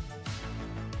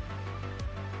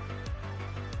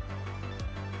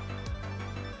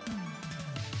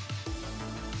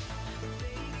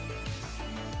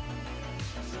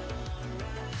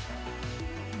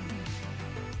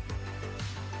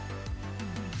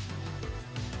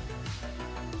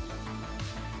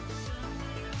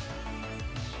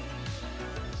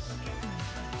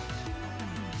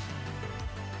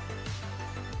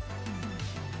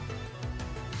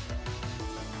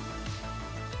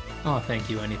 Oh, thank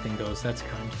you, anything goes. That's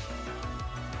kind.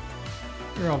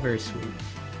 You're all very sweet.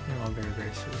 You're all very,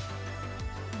 very sweet.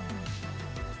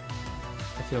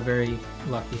 I feel very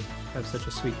lucky to have such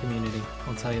a sweet community,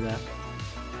 I'll tell you that.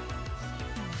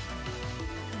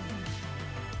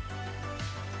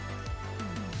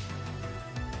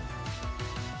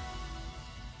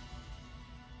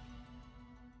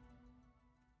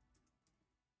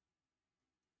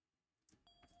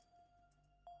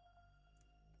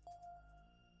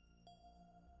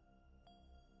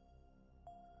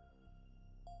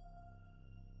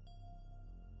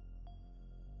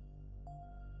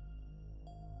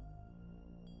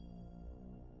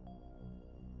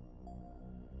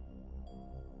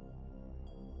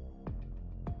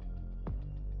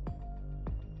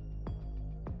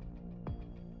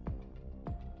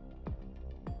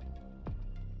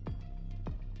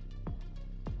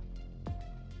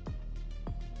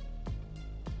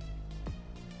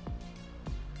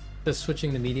 Does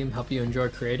switching the medium help you enjoy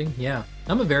creating? Yeah,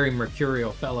 I'm a very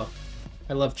mercurial fellow.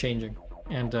 I love changing,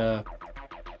 and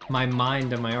my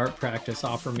mind and my art practice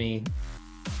offer me,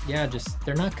 yeah, just,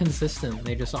 they're not consistent.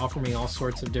 They just offer me all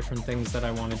sorts of different things that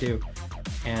I want to do.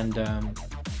 And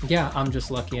yeah, I'm just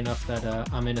lucky enough that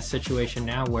I'm in a situation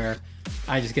now where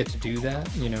I just get to do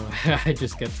that, you know. I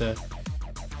just get to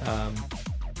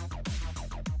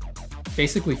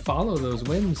basically follow those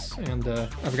whims, and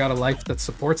I've got a life that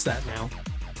supports that now.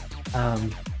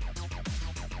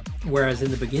 Whereas in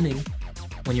the beginning,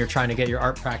 when you're trying to get your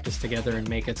art practice together and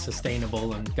make it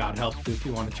sustainable, and God help you if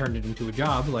you want to turn it into a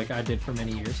job like I did for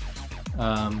many years,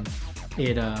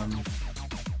 it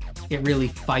really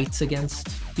fights against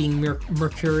being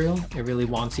mercurial. It really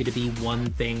wants you to be one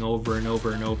thing over and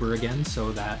over and over again,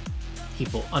 so that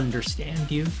people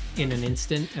understand you in an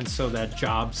instant, and so that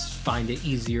jobs find it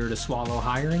easier to swallow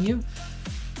hiring you.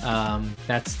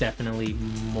 That's definitely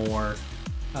more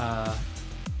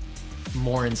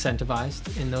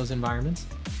incentivized in those environments.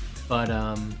 But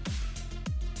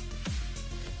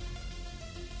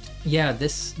yeah,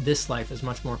 this life is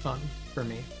much more fun for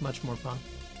me, much more fun.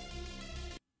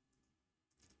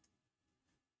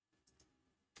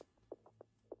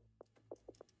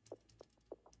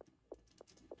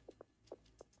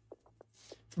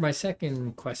 For my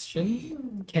second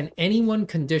question, can anyone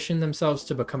condition themselves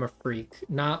to become a freak?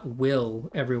 Not will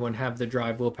everyone have the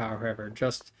drive, willpower, however,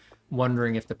 just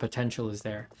wondering if the potential is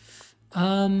there.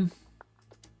 I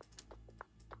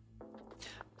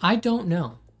don't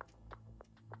know.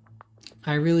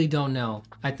 I really don't know.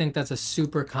 I think that's a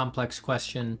super complex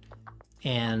question,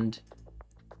 and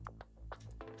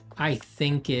I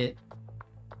think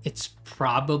it's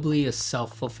probably a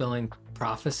self-fulfilling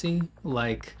prophecy.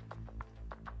 Like,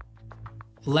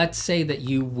 let's say that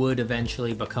you would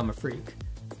eventually become a freak.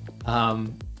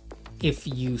 If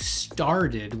you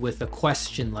started with a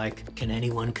question like, can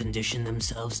anyone condition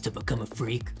themselves to become a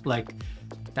freak? Like,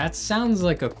 that sounds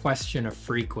like a question a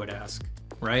freak would ask,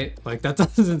 right? Like, that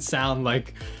doesn't sound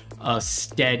like a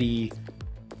steady,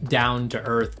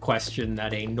 down-to-earth question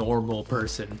that a normal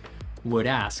person would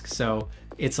ask. So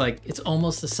it's like, it's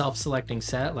almost a self-selecting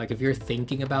set. Like, if you're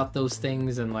thinking about those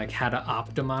things and like how to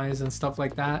optimize and stuff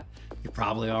like that, you're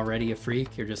probably already a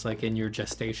freak. You're just like in your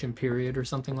gestation period or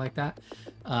something like that.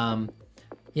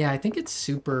 Yeah, I think it's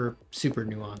super, super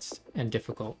nuanced and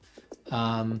difficult.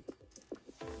 I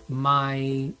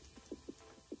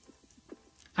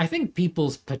think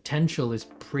people's potential is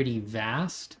pretty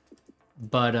vast,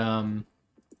 but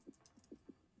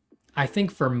I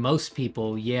think for most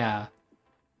people, yeah,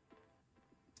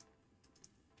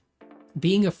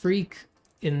 being a freak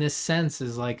in this sense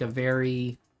is like a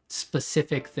very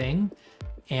specific thing.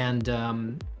 And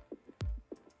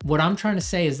what I'm trying to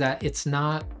say is that it's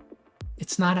not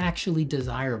actually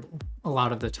desirable a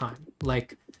lot of the time.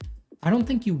 Like, I don't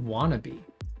think you want to be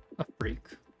a freak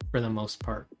for the most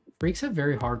part. Freaks have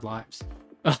very hard lives.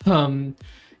 And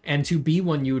to be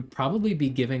one, you would probably be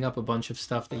giving up a bunch of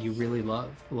stuff that you really love,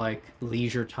 like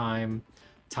leisure time,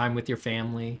 time with your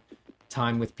family,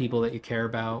 time with people that you care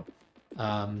about,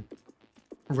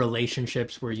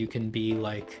 relationships where you can be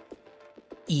like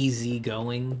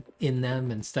easygoing in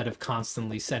them instead of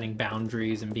constantly setting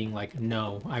boundaries and being like,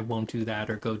 no, I won't do that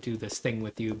or go do this thing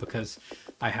with you because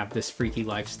I have this freaky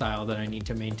lifestyle that I need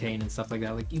to maintain and stuff like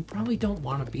that. Like, you probably don't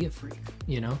want to be a freak,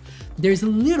 you know? There's a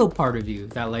little part of you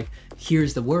that like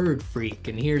hears the word freak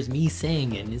and hears me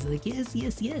saying it and is like, yes,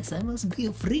 yes, yes, I must be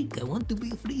a freak. I want to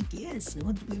be a freak. Yes, I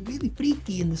want to be really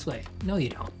freaky in this way. No, you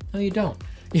don't. No, you don't.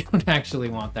 You don't actually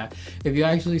want that. If you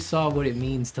actually saw what it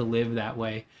means to live that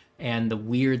way, and the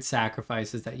weird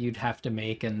sacrifices that you'd have to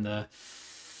make and the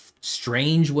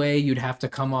strange way you'd have to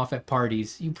come off at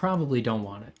parties, you probably don't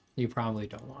want it. You probably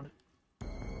don't want it.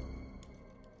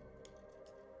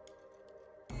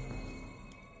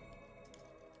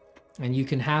 And you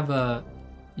can have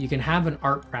an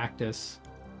art practice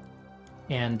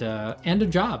and a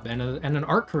job and an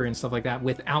art career and stuff like that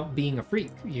without being a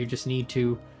freak. You just need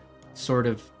to sort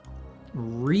of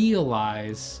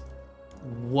realize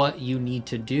what you need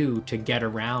to do to get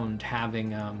around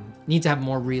having need to have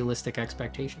more realistic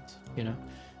expectations, you know,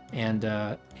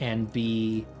 and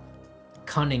be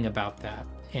cunning about that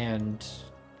and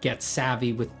get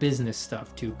savvy with business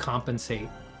stuff to compensate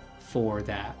for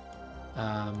that.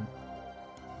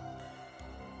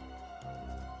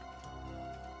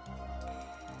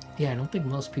 Yeah, I don't think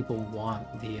most people want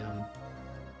the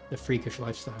freakish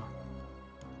lifestyle.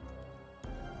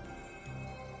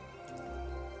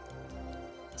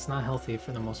 It's not healthy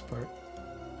for the most part.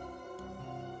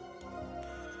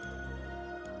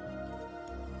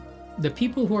 The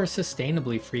people who are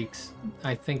sustainably freaks,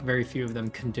 I think very few of them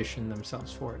condition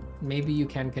themselves for it. Maybe you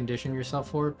can condition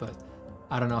yourself for it, but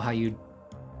I don't know how you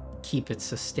keep it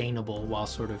sustainable while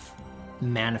sort of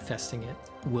manifesting it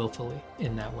willfully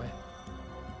in that way.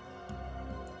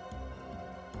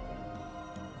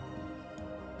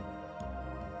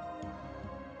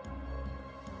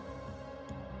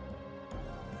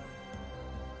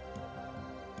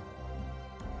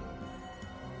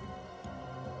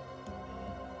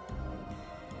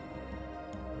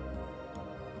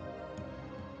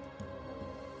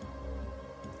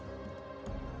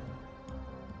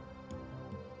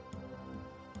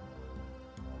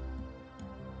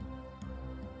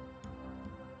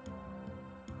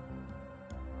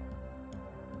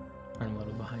 I'm a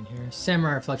little behind here.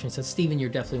 Samurai Reflection says, Steven, you're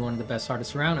definitely one of the best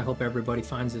artists around. I hope everybody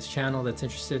finds this channel that's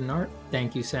interested in art.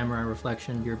 Thank you, Samurai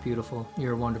Reflection. You're beautiful.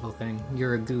 You're a wonderful thing.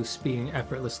 You're a goose being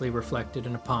effortlessly reflected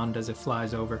in a pond as it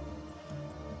flies over.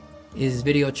 Is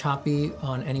video choppy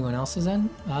on anyone else's end?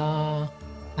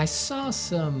 I saw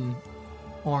some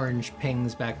orange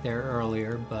pings back there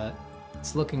earlier, but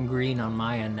it's looking green on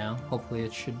my end now. Hopefully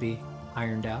it should be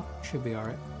ironed out. Should be all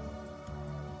right.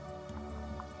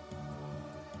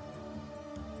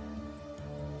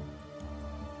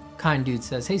 Kind Dude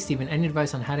says, hey Steven, any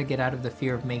advice on how to get out of the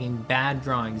fear of making bad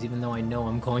drawings, even though I know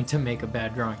I'm going to make a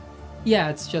bad drawing? Yeah,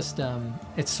 it's just,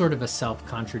 it's sort of a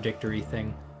self-contradictory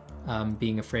thing,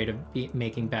 being afraid of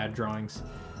making bad drawings.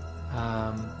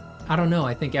 I don't know,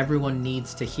 I think everyone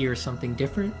needs to hear something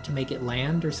different to make it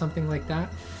land or something like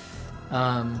that.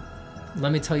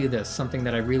 Let me tell you this, something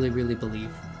that I really, really believe.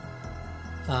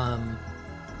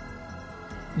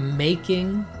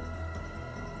 Making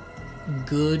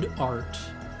good art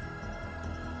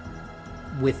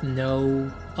with no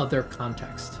other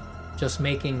context, just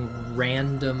making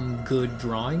random good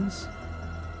drawings,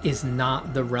 is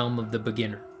not the realm of the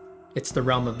beginner. It's the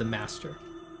realm of the master.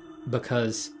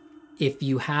 Because if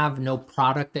you have no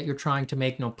product that you're trying to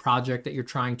make, no project that you're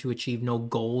trying to achieve, no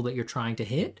goal that you're trying to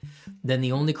hit, then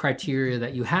the only criteria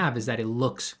that you have is that it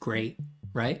looks great,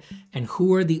 right? And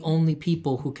who are the only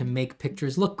people who can make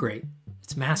pictures look great?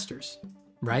 It's masters,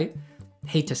 right?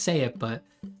 Hate to say it, but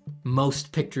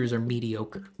most pictures are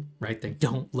mediocre, right? They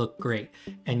don't look great.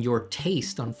 And your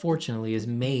taste, unfortunately, is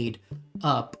made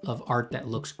up of art that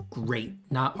looks great,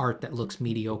 not art that looks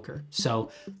mediocre. So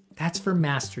that's for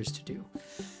masters to do.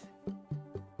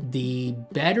 The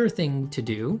better thing to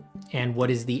do, and what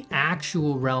is the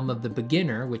actual realm of the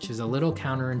beginner, which is a little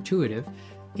counterintuitive,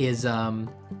 is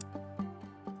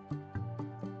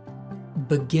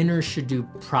beginners should do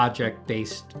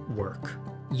project-based work.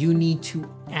 You need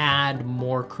to add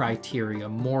more criteria,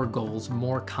 more goals,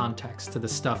 more context to the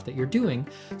stuff that you're doing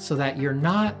so that you're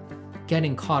not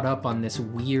getting caught up on this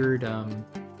weird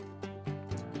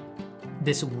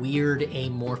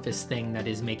amorphous thing that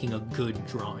is making a good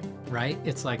drawing, right?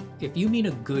 It's like, if you mean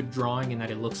a good drawing and that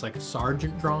it looks like a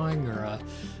Sargent drawing or a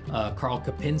Karl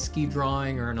Kopinski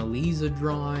drawing or an Eliza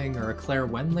drawing or a Claire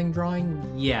Wendling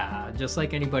drawing, yeah, just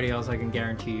like anybody else, I can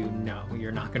guarantee you, no,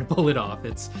 you're not gonna pull it off.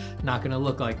 It's not gonna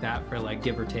look like that for, like,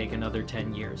 give or take another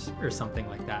 10 years or something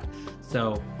like that.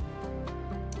 So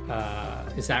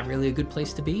is that really a good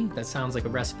place to be? That sounds like a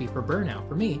recipe for burnout.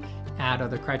 For me, add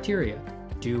other criteria.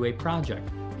 Do a project,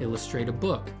 illustrate a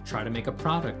book, try to make a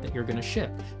product that you're gonna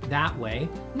ship. That way,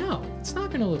 no, it's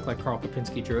not gonna look like Karl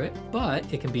Kopinski drew it, but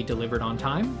it can be delivered on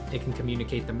time, it can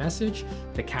communicate the message,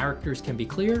 the characters can be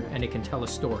clear, and it can tell a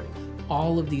story.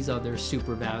 All of these other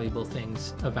super valuable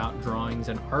things about drawings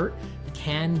and art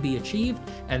can be achieved,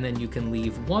 and then you can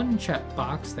leave one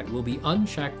checkbox that will be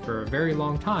unchecked for a very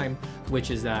long time,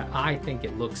 which is that I think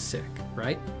it looks sick,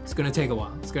 right? It's gonna take a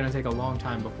while. It's gonna take a long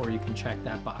time before you can check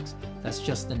that box. That's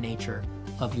just the nature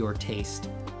of your taste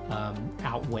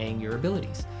outweighing your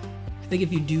abilities. I think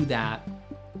if you do that,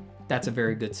 that's a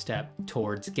very good step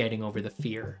towards getting over the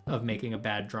fear of making a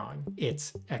bad drawing.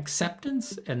 It's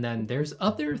acceptance, and then there's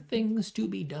other things to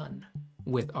be done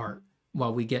with art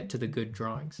while we get to the good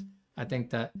drawings. I think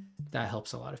that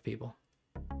helps a lot of people.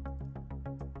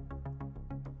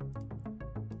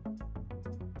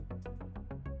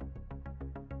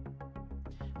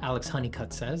 Alex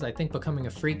Honeycutt says, I think becoming a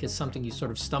freak is something you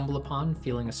sort of stumble upon.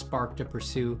 Feeling a spark to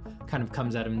pursue kind of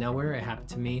comes out of nowhere. It happened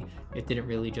to me. It didn't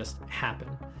really just happen.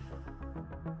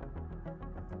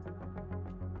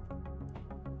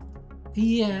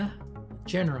 Yeah,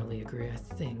 generally agree, I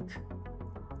think.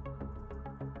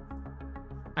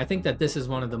 I think that this is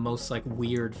one of the most, like,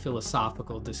 weird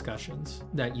philosophical discussions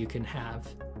that you can have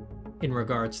in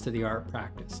regards to the art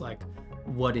practice. Like,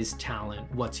 what is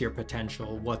talent? What's your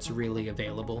potential? What's really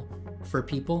available for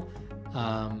people?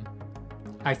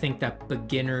 I think that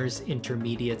beginners,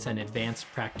 intermediates, and advanced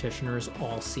practitioners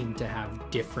all seem to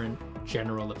have different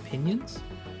general opinions.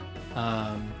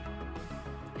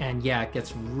 And yeah, it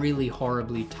gets really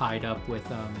horribly tied up with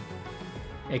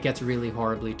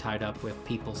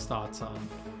people's thoughts on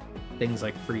things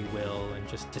like free will and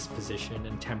just disposition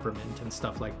and temperament and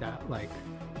stuff like that. Like,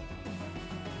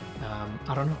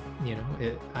 I don't know, you know,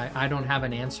 I don't have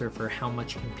an answer for how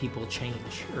much can people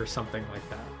change or something like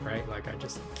that, right? Like, I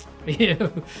just, you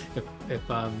know,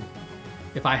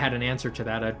 if I had an answer to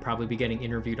that, I'd probably be getting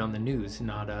interviewed on the news,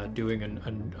 not doing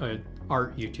an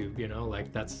art YouTube, you know?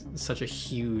 Like, that's such a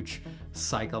huge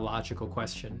psychological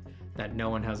question that no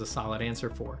one has a solid answer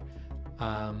for.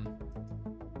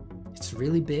 It's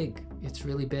really big. It's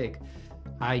really big.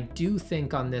 I do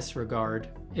think on this regard,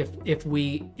 if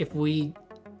we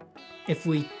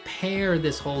pare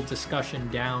this whole discussion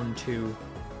down to,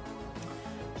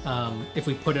 if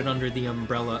we put it under the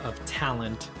umbrella of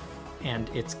talent and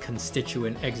its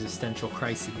constituent existential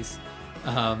crises,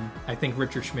 I think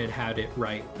Richard Schmidt had it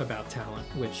right about talent,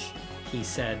 which he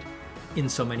said in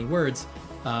so many words,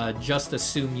 just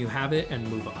assume you have it and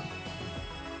move on.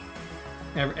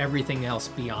 Everything else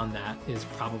beyond that is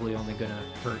probably only gonna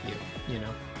hurt you, you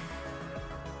know?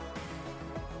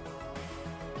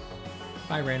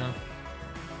 Bye, Raina.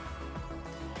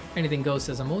 Anything Goes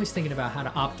says, I'm always thinking about how to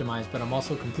optimize, but I'm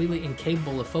also completely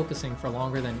incapable of focusing for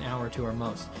longer than an hour or two or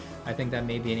most. I think that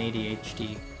may be an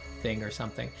ADHD thing or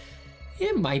something.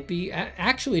 It might be.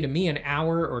 Actually, to me, an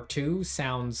hour or two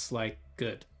sounds like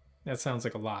good. That sounds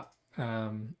like a lot.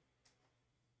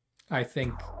 I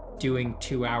think doing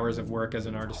 2 hours of work as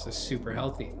an artist is super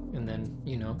healthy. And then,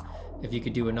 you know, if you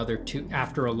could do another 2,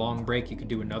 after a long break, you could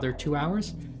do another 2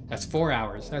 hours. That's 4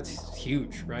 hours. That's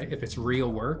huge, right? If it's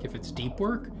real work, if it's deep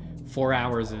work, 4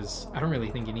 hours is, I don't really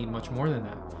think you need much more than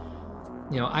that.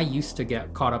 You know, I used to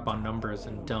get caught up on numbers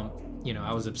and dump, you know,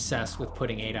 I was obsessed with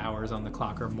putting 8 hours on the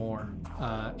clock or more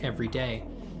every day.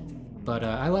 But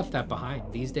I left that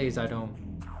behind. These days I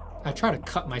try to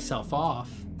cut myself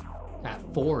off at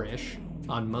 4-ish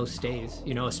on most days,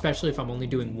 you know, especially if I'm only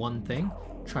doing one thing.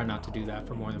 Try not to do that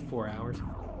for more than 4 hours.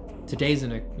 Today's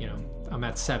you know, I'm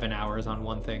at 7 hours on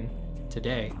one thing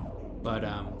today, but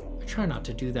I try not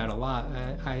to do that a lot.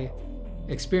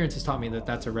 Experience has taught me that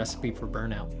that's a recipe for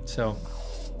burnout. So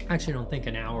I actually don't think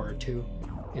an hour or two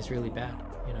is really bad,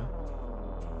 you know?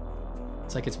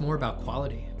 It's like, it's more about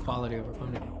quality over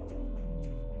quantity.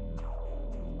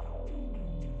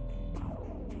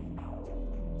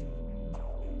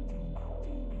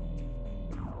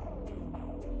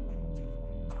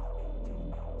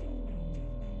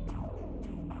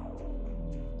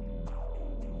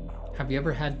 Have you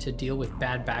ever had to deal with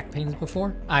bad back pains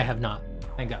before? I have not.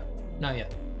 Thank God. Not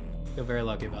yet. Feel very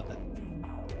lucky about that.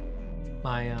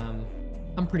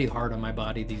 I'm pretty hard on my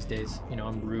body these days. You know,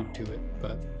 I'm rude to it,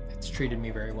 but it's treated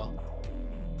me very well.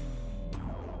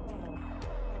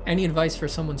 Any advice for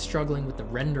someone struggling with the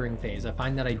rendering phase? I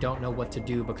find that I don't know what to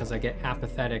do because I get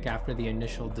apathetic after the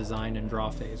initial design and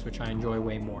draw phase, which I enjoy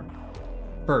way more.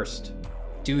 First,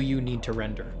 do you need to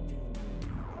render?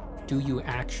 Do you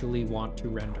actually want to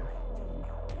render?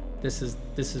 This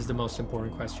is the most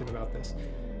important question about this.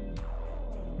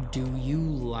 Do you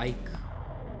like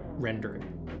rendering?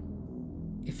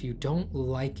 If you don't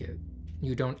like it,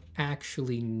 you don't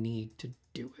actually need to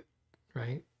do it,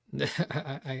 right?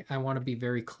 I want to be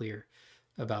very clear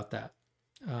about that.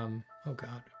 Oh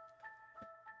God.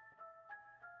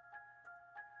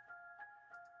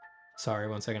 Sorry,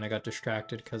 one second, I got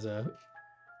distracted because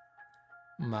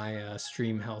my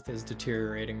stream health is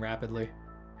deteriorating rapidly.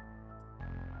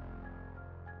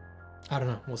 I don't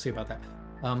know, we'll see about that.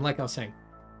 Like I was saying,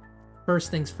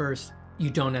 first things first, you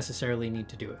don't necessarily need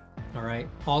to do it, all right?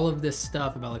 All of this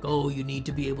stuff about like, oh, you need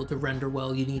to be able to render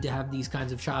well, you need to have these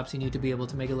kinds of shops, you need to be able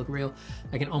to make it look real.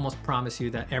 I can almost promise you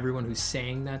that everyone who's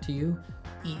saying that to you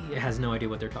has no idea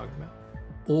what they're talking about.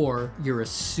 Or you're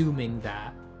assuming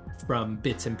that from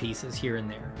bits and pieces here and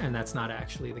there, and that's not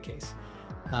actually the case.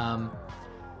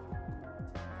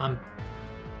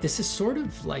 This is sort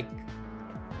of like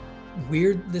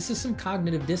weird. This is some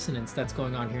cognitive dissonance that's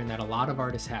going on here and that a lot of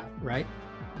artists have, right?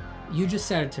 You just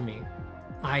said it to me.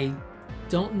 I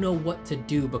don't know what to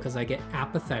do because I get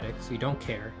apathetic, so you don't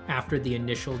care, after the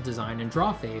initial design and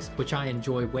draw phase, which I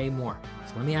enjoy way more.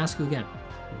 So let me ask you again,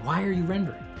 why are you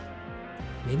rendering?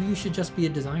 Maybe you should just be a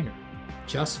designer.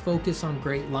 Just focus on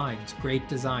great lines, great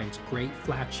designs, great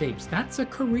flat shapes. That's a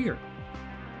career.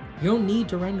 You don't need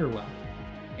to render well.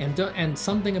 And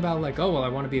something about like, oh, well, I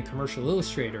want to be a commercial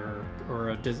illustrator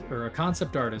or a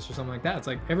concept artist or something like that. It's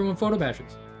like everyone photo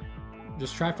bashes.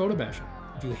 Just try photo bashing.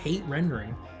 If you hate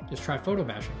rendering, just try photo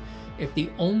bashing. If the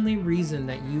only reason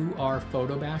that you are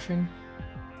photo bashing,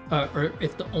 or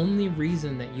if the only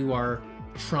reason that you are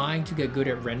trying to get good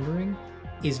at rendering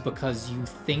is because you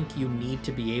think you need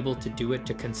to be able to do it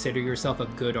to consider yourself a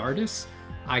good artist,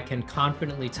 I can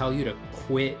confidently tell you to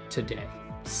quit today.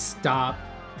 Stop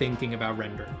thinking about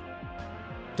rendering.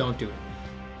 Don't do it.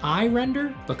 I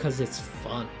render because it's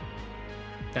fun.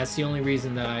 That's the only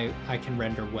reason that I can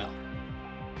render well.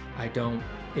 I don't,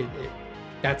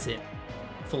 that's it.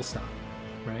 Full stop,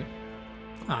 right?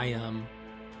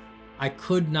 I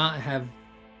could not have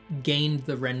gained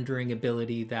the rendering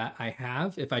ability that I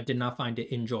have if I did not find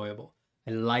it enjoyable.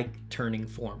 I like turning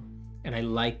form, and I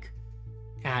like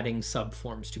adding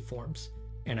subforms to forms,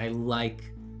 and I like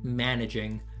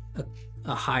managing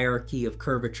a hierarchy of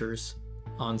curvatures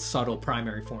on subtle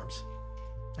primary forms.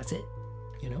 That's it,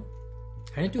 you know?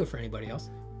 I didn't do it for anybody else.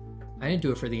 I didn't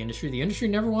do it for the industry. The industry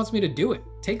never wants me to do it.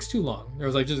 It takes too long. It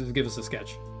was like, just give us a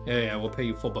sketch. Yeah, we'll pay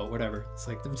you full boat, whatever. It's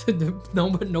like,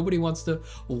 nobody wants to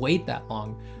wait that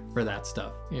long for that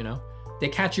stuff, you know? They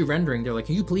catch you rendering, they're like,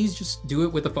 can you please just do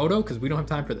it with a photo? Because we don't have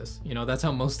time for this. You know, that's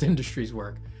how most industries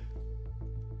work.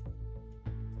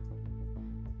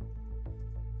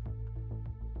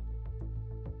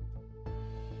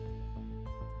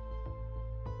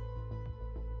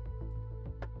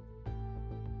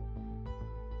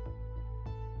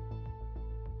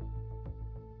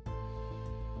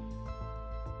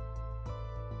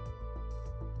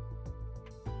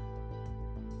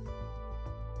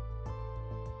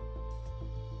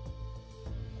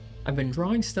 I've been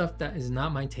drawing stuff that is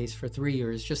not my taste for 3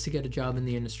 years just to get a job in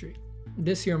the industry.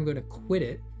 This year I'm going to quit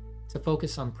it to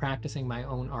focus on practicing my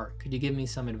own art. Could you give me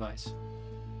some advice?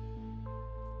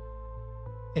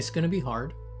 It's going to be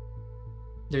hard.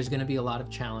 There's going to be a lot of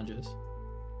challenges,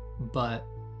 but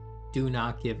do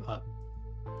not give up.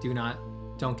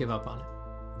 Don't give up on it.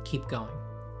 Keep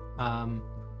going.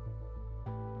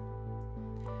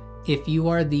 If you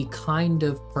are the kind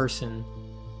of person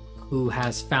who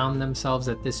has found themselves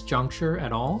at this juncture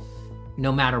at all, no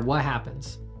matter what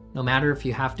happens, no matter if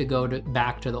you have to go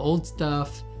back to the old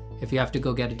stuff, if you have to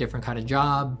go get a different kind of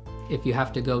job, if you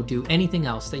have to go do anything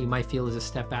else that you might feel is a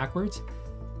step backwards,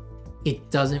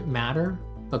 it doesn't matter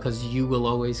because you will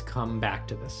always come back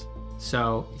to this.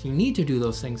 So if you need to do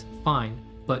those things, fine,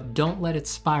 but don't let it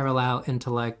spiral out into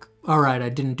like, all right, I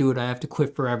didn't do it, I have to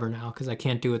quit forever now because I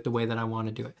can't do it the way that I want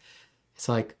to do it. It's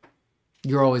like,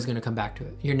 you're always going to come back to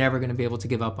it. You're never going to be able to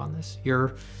give up on this.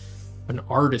 You're an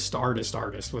artist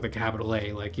with a capital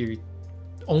A. Like, you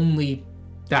only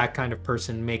that kind of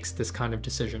person makes this kind of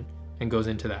decision and goes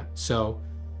into that. So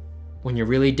when you're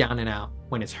really down and out,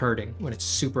 when it's hurting, when it's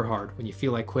super hard, when you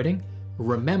feel like quitting,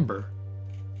 remember,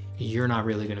 you're not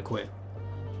really going to quit.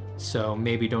 So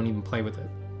maybe don't even play with it.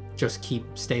 Just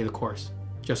stay the course.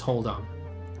 Just hold on.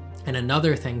 And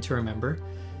another thing to remember,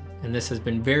 and this has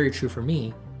been very true for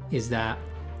me, is that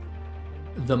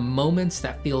the moments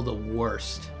that feel the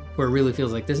worst, where it really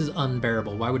feels like this is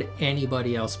unbearable, why would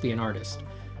anybody else be an artist?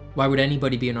 Why would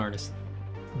anybody be an artist?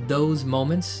 Those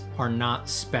moments are not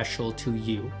special to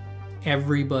you.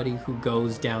 Everybody who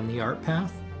goes down the art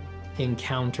path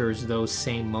encounters those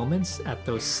same moments at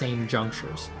those same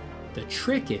junctures. The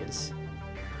trick is,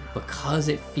 because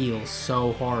it feels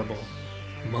so horrible,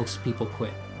 most people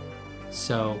quit.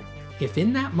 So if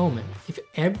in that moment, if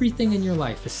everything in your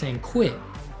life is saying quit,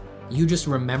 you just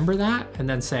remember that and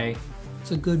then say,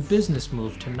 it's a good business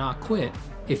move to not quit.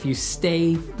 If you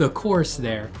stay the course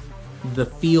there, the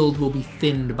field will be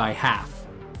thinned by half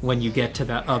when you get to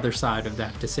that other side of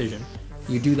that decision.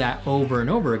 You do that over and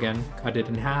over again, cut it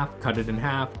in half, cut it in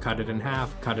half, cut it in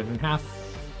half, cut it in half.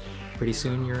 Pretty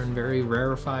soon you're in very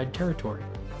rarefied territory.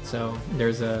 So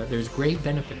there's great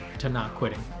benefit to not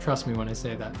quitting. Trust me when I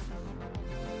say that.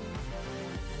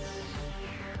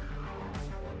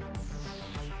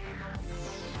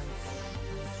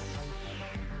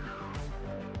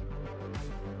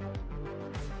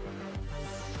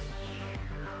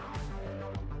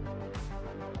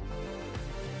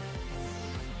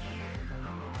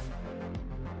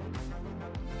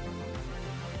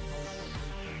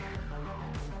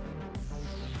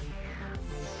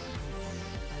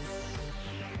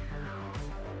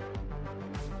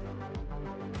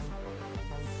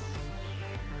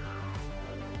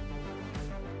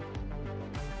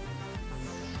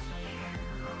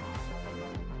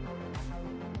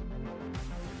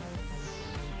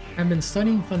 I've been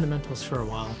studying fundamentals for a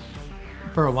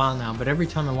while now, but every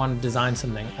time I want to design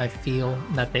something, I feel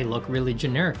that they look really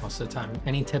generic most of the time.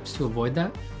 Any tips to avoid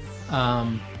that?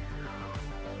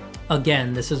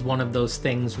 Again, this is one of those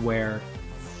things where,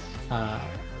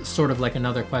 sort of like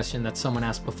another question that someone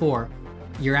asked before,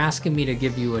 you're asking me to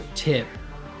give you a tip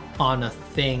on a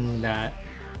thing that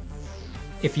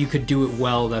if you could do it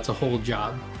well, that's a whole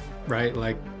job, right?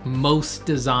 Like, most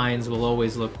designs will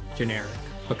always look generic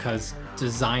because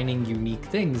designing unique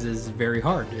things is very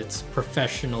hard. It's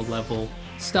professional level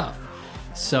stuff.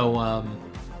 So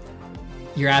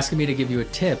you're asking me to give you a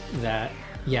tip that,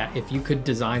 yeah, if you could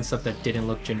design stuff that didn't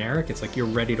look generic, it's like you're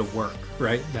ready to work,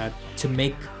 right? That to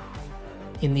make,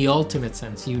 in the ultimate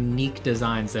sense, unique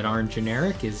designs that aren't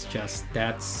generic is just,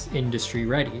 that's industry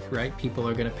ready, right? People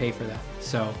are gonna pay for that.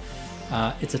 So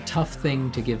it's a tough thing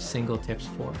to give single tips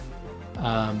for.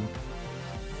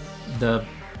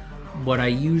 What I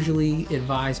usually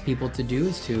advise people to do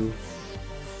is to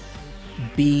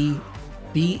be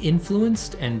Be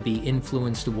influenced and be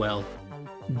influenced well.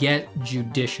 Get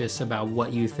judicious about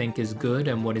what you think is good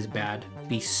and what is bad.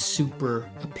 Be super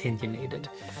opinionated.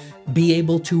 Be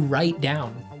able to write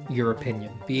down your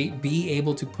opinion. Be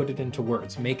able to put it into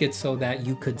words. Make it so that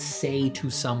you could say to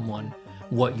someone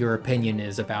what your opinion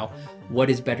is about what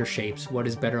is better shapes, what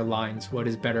is better lines, what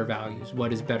is better values,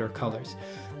 what is better colors.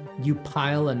 You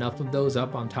pile enough of those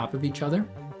up on top of each other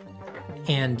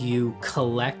and you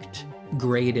collect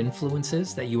grade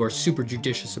influences that you are super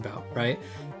judicious about, right?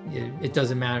 It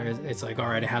doesn't matter. It's like, all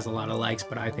right, it has a lot of likes,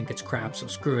 but I think it's crap, so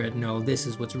screw it. No, this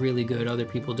is what's really good. Other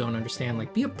people don't understand.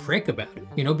 Like, be a prick about it,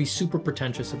 you know, be super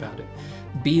pretentious about it.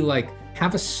 Be like,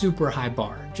 have a super high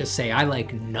bar. Just say, I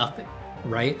like nothing,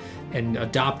 right? And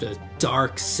adopt a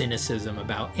dark cynicism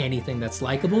about anything that's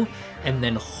likable, and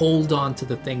then hold on to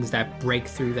the things that break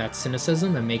through that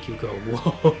cynicism and make you go,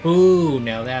 whoa,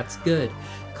 now that's good.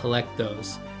 Collect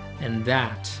those. And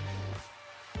that's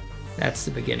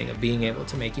the beginning of being able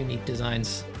to make unique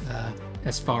designs,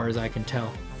 as far as I can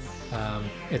tell.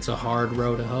 It's a hard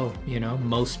row to hoe, you know?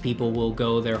 Most people will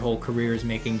go their whole careers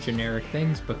making generic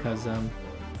things because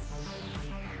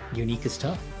unique is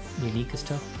tough. Unique is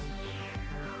tough.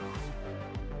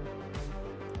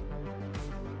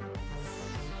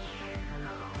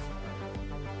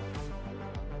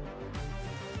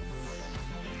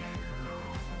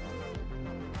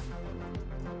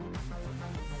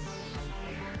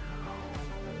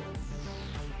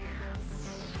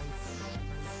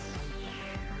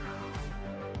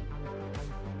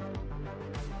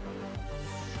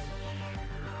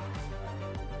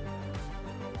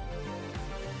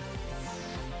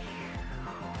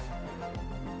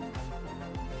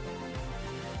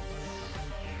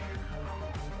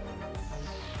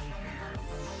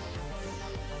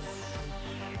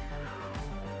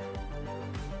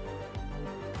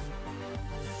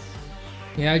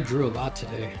 Yeah, I drew a lot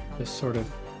today, just sort of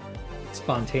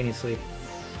spontaneously.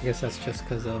 I guess that's just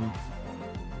because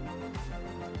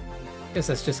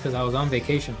I was on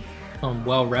vacation. I'm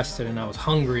well rested and I was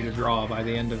hungry to draw by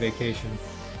the end of vacation.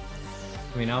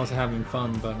 I mean, I was having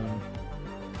fun, but I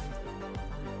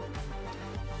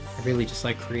really just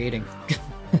like creating.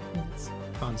 It's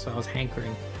fun, so I was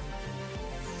hankering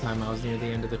the time I was near the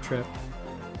end of the trip.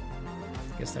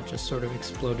 I guess that just sort of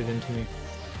exploded into me,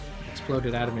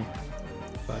 exploded out of me.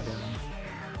 But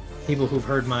people who've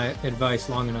heard my advice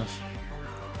long enough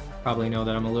probably know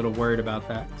that I'm a little worried about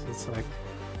that. It's like,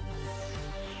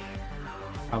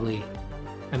 probably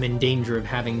I'm in danger of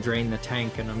having drained the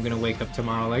tank and I'm gonna wake up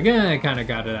tomorrow like, I kind of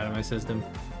got it out of my system.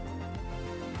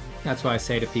 That's why I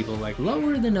say to people, like,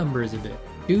 lower the numbers a bit.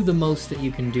 Do the most that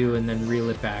you can do and then reel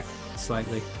it back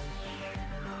slightly.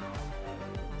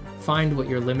 Find what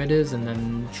your limit is and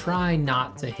then try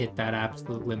not to hit that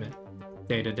absolute limit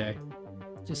day to day.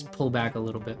 Just pull back a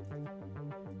little bit.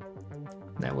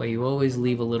 That way you always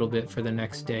leave a little bit for the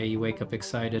next day. You wake up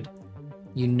excited.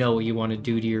 You know what you want to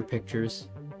do to your pictures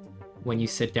when you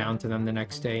sit down to them the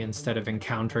next day, instead of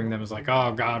encountering them as like,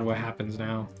 oh God, what happens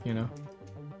now, you know?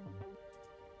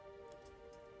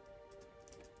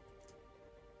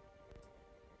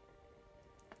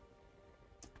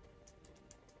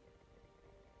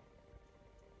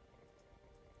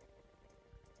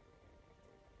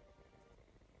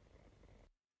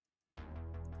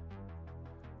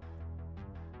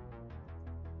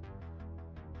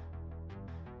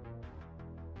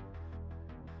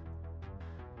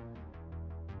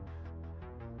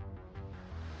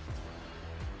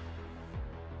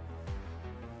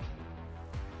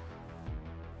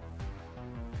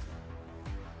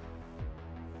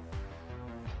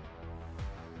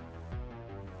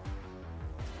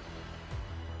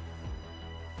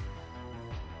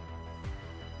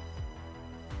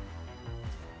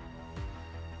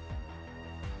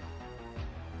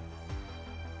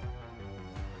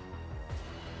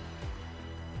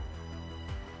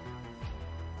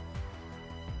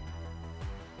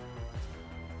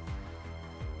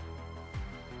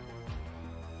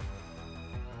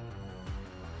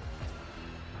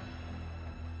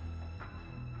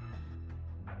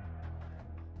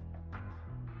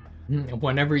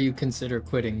 Whenever you consider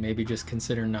quitting, maybe just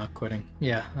consider not quitting.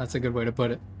 Yeah, that's a good way to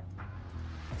put it.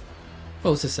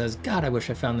 Fosa says, God, I wish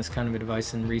I found this kind of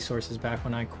advice and resources back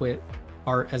when I quit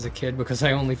art as a kid because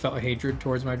I only felt hatred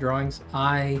towards my drawings.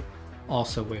 I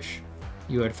also wish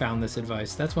you had found this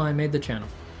advice. That's why I made the channel.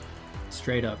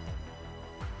 Straight up.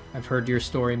 I've heard your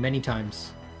story many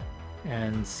times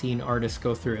and seen artists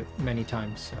go through it many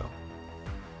times, so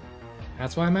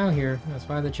that's why I'm out here. That's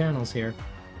why the channel's here.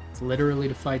 It's literally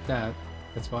to fight that.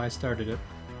 That's why I started it.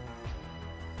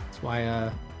 That's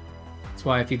That's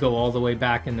why if you go all the way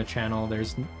back in the channel,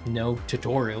 there's no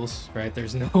tutorials, right?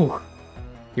 There's no,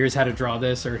 here's how to draw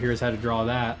this or here's how to draw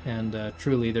that. And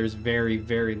truly, there's very,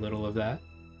 very little of that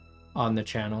on the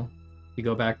channel. If you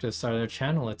go back to the start of the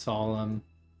channel, it's all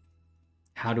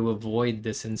how to avoid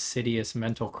this insidious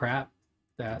mental crap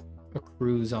that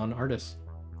accrues on artists,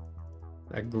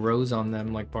 that grows on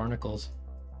them like barnacles.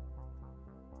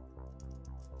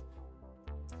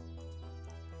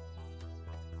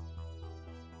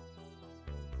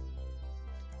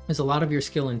 Is a lot of your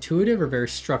skill intuitive or very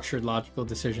structured logical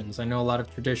decisions? I know a lot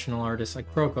of traditional artists like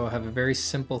Proko have a very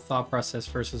simple thought process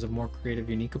versus a more creative,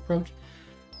 unique approach.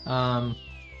 Well,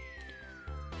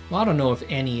 I don't know if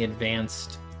any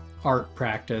advanced art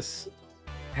practice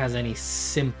has any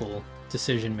simple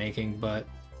decision making, but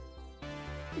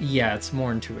yeah, it's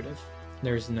more intuitive.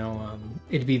 There's no,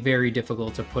 it'd be very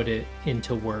difficult to put it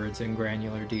into words in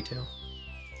granular detail.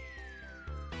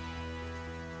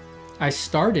 I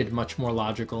started much more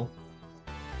logical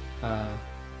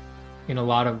in a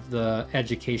lot of the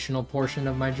educational portion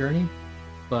of my journey,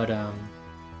 but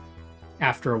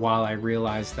after a while I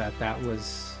realized that that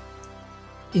was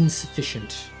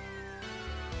insufficient.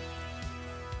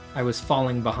 I was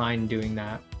falling behind doing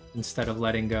that instead of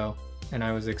letting go, and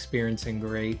I was experiencing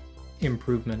great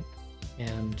improvement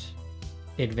and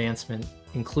advancement,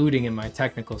 including in my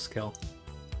technical skill,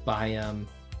 by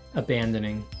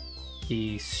abandoning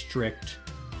the strict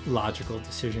logical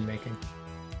decision making.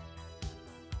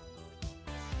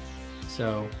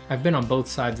 So I've been on both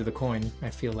sides of the coin, I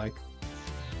feel like.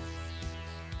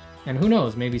 And who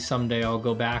knows, maybe someday I'll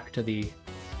go back to the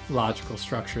logical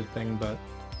structured thing, but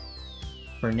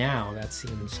for now that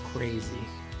seems crazy.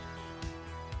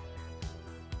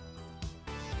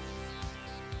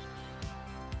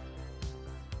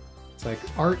 It's like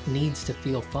art needs to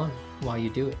feel fun while you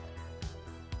do it.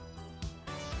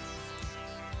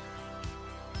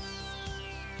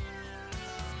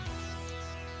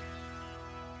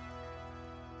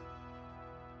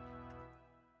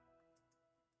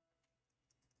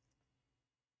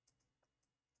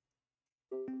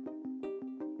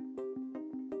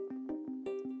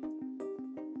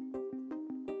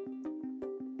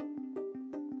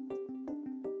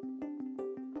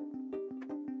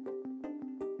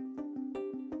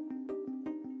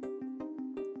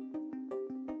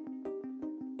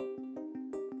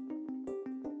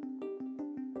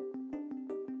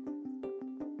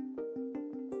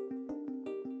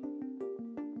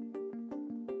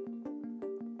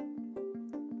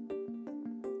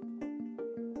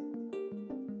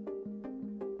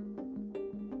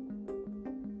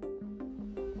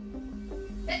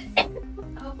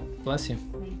 Bless you.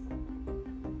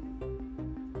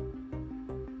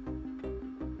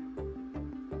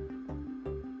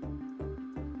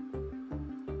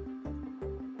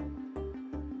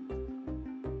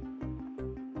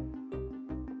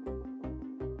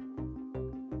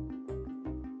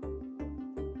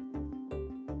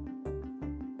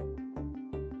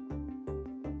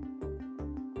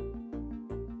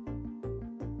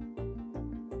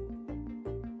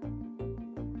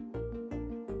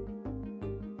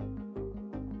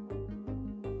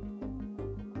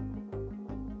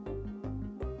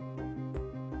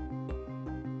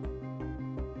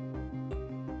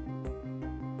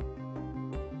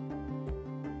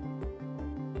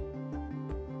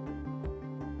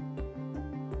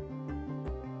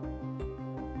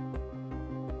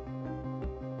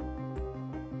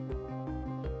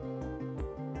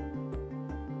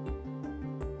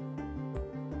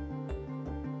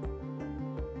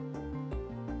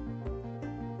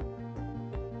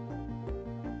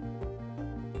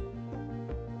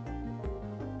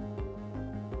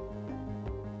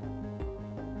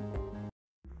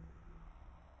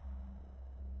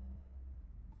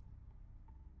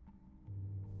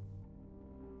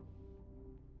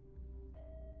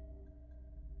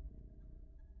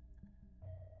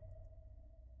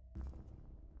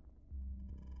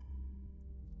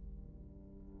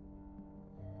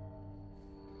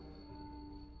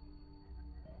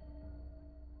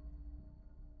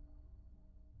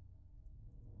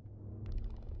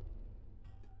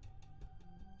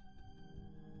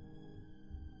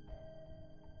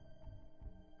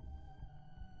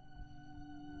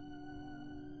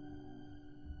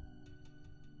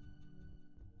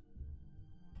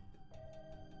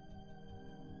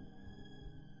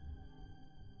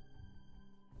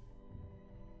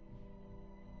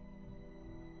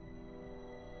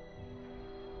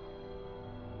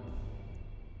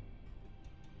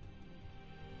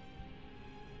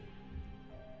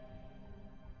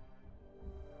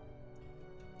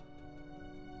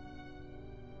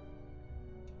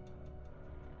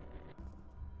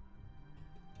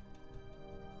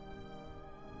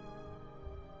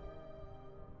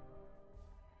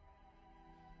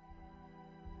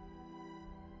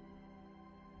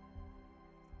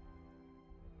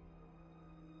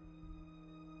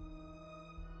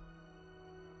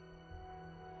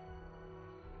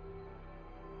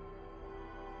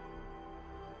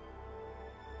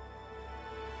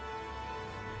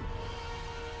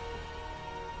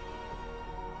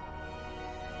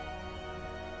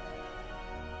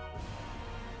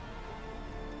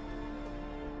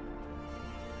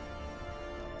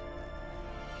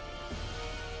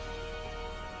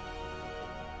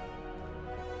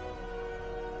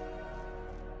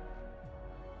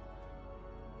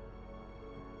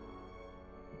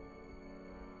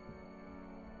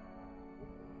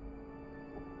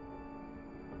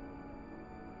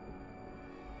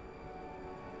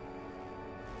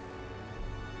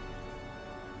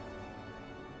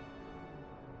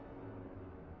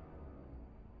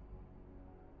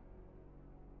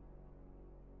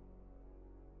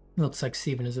 Looks like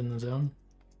Steven is in the zone.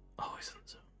 Always in the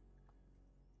zone.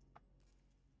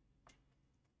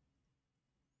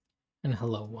 And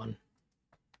hello, one.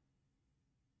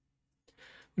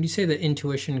 Would you say that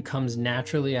intuition comes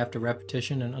naturally after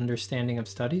repetition and understanding of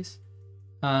studies?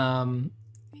 Yeah,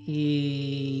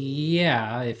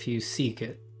 if you seek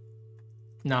it.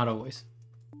 Not always.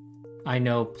 I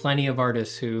know plenty of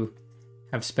artists who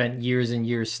have spent years and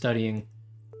years studying,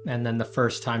 and then the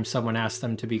first time someone asks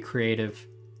them to be creative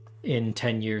in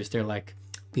 10 years, they're like,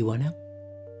 be what now?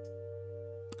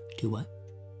 Do what?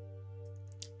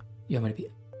 You want me to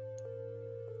be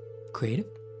creative?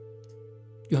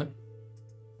 You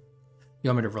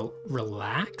want me to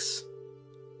relax?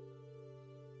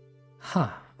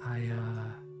 Huh, I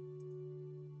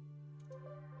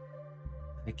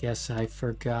guess I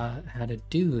forgot how to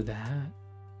do that.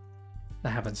 That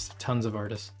happens to tons of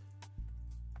artists.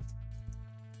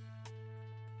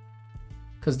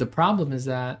 Because the problem is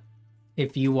that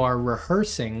if you are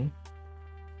rehearsing,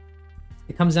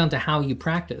 it comes down to how you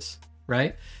practice,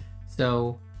 right?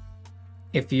 So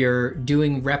if you're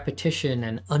doing repetition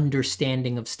and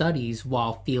understanding of studies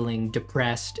while feeling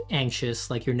depressed, anxious,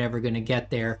 like you're never going to get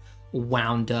there,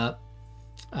 wound up,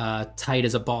 tight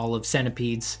as a ball of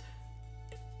centipedes,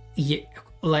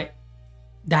 like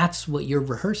that's what you're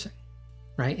rehearsing,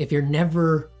 right? If you're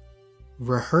never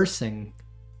rehearsing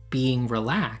being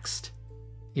relaxed,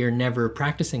 you're never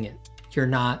practicing it. You're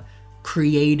not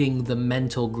creating the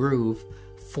mental groove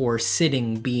for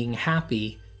sitting, being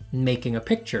happy, making a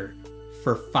picture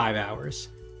for 5 hours.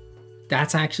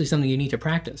 That's actually something you need to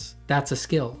practice. That's a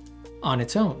skill on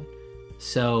its own.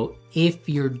 So if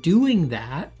you're doing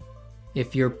that,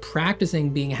 if you're practicing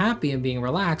being happy and being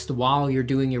relaxed while you're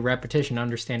doing your repetition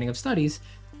understanding of studies,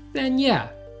 then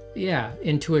yeah,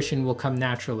 intuition will come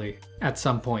naturally at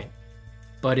some point.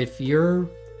 But if your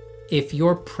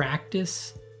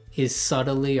practice is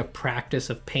subtly a practice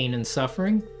of pain and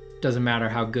suffering, doesn't matter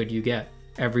how good you get.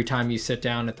 Every time you sit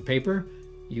down at the paper,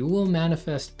 you will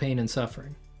manifest pain and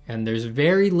suffering. And there's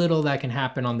very little that can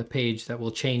happen on the page that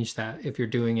will change that if you're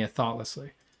doing it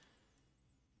thoughtlessly.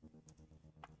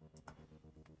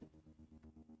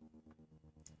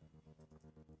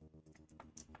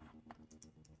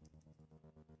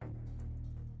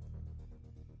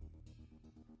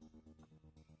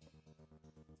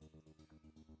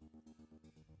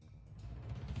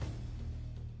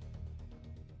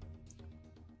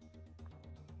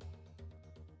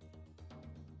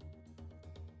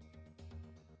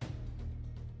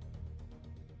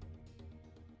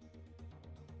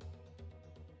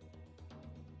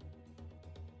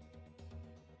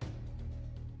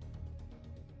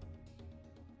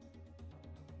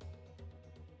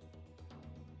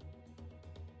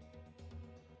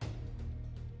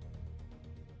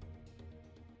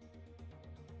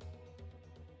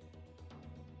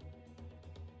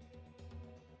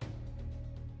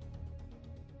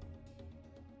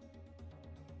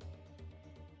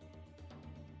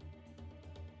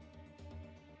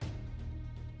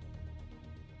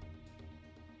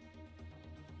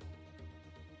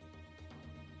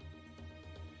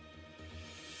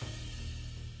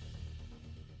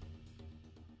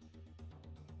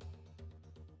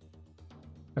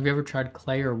 Have you ever tried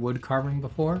clay or wood carving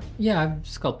before? Yeah, I've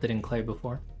sculpted in clay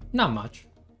before. Not much,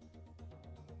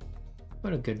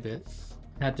 but a good bit.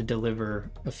 I had to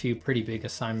deliver a few pretty big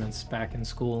assignments back in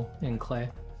school in clay.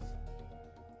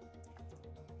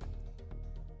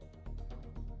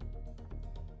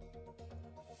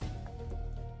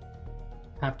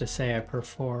 I have to say I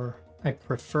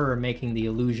prefer making the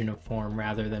illusion of form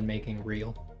rather than making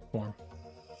real form.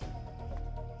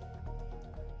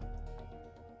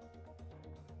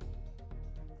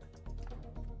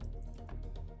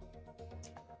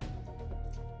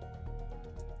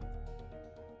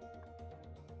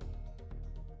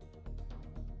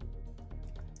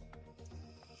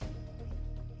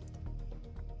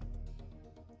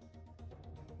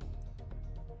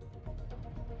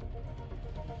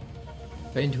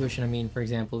 By intuition, I mean, for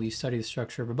example, you study the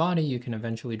structure of a body, you can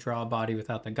eventually draw a body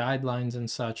without the guidelines and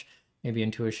such. Maybe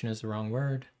intuition is the wrong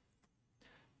word.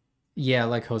 Yeah,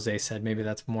 like Jose said, maybe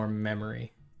that's more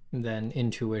memory than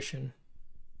intuition.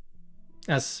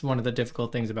 That's one of the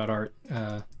difficult things about art.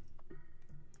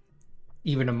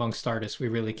 Even amongst artists, we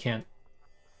really can't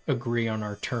agree on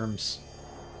our terms.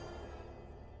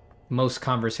 Most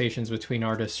conversations between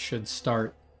artists should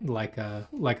start like a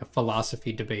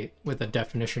philosophy debate with a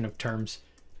definition of terms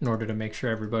in order to make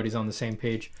sure everybody's on the same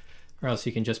page, or else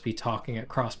you can just be talking at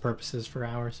cross purposes for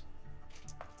hours.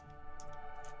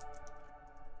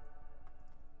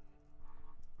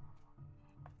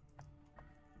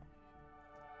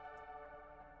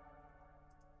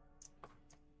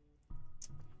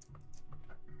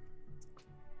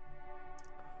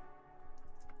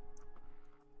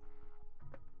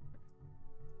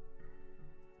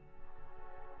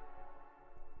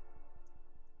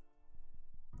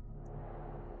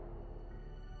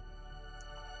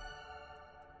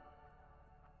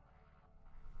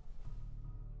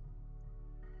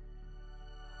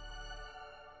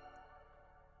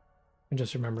 I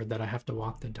just remembered that I have to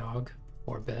walk the dog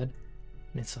before bed,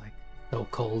 and it's like so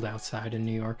cold outside in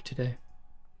New York today.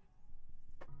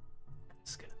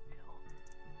 It's gonna feel good.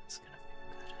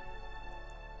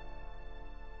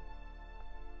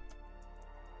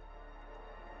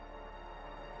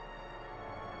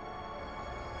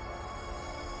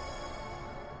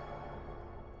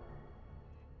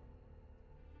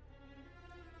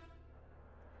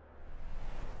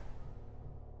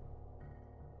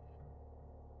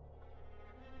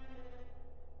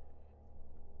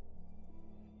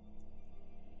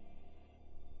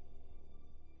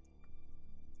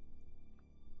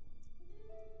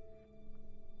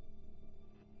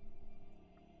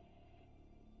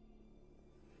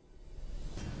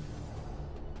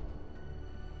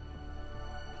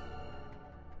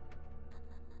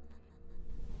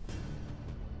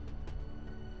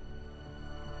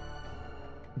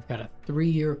 We've got a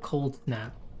 3-year cold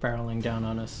snap barreling down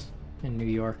on us in New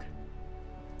York.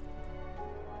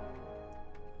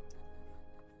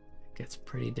 It gets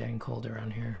pretty dang cold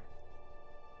around here.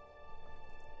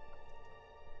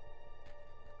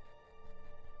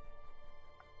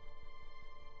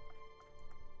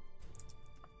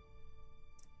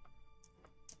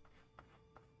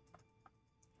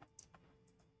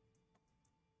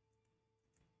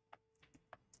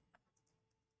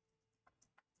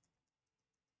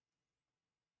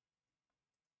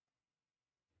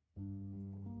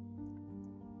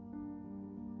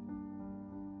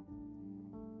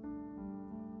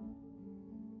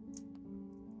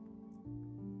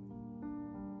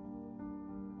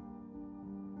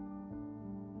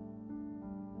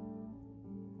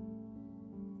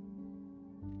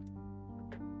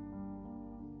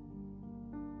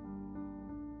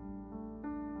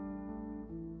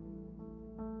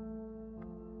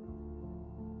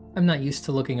 I'm not used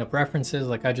to looking up references,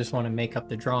 like I just want to make up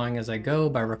the drawing as I go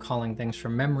by recalling things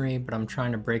from memory, but I'm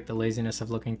trying to break the laziness of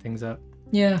looking things up.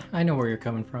 Yeah, I know where you're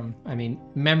coming from. I mean,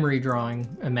 memory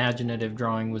drawing, imaginative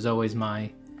drawing was always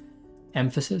my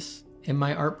emphasis in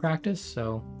my art practice,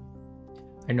 so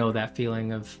I know that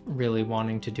feeling of really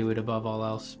wanting to do it above all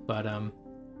else, but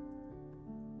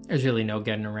there's really no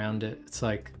getting around it. It's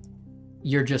like,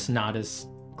 you're just not as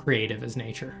creative as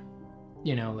nature.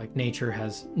 You know, like nature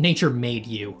made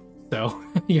you, so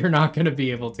you're not going to be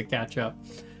able to catch up.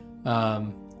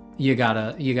 You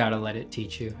gotta let it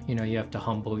teach you. You know, you have to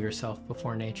humble yourself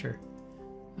before nature.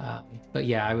 But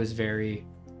yeah, I was very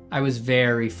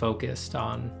focused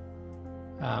on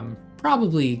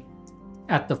probably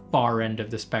at the far end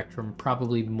of the spectrum,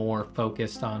 probably more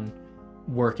focused on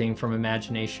working from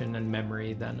imagination and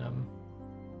memory than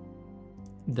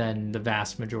the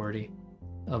vast majority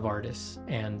of artists.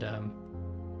 And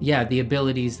yeah, the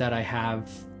abilities that I have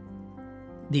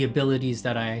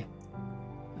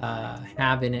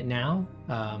in it now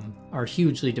are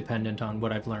hugely dependent on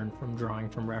what I've learned from drawing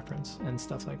from reference and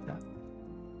stuff like that.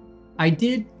 I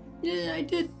did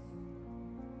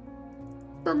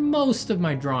for most of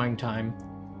my drawing time.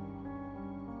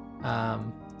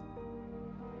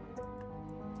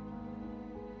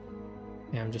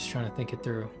 Yeah, I'm just trying to think it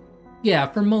through. Yeah,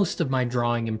 for most of my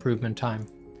drawing improvement time,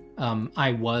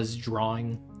 I was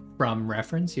drawing from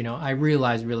reference. You know, I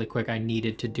realized really quick I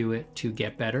needed to do it to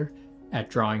get better at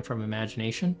drawing from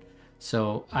imagination.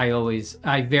 So I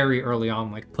very early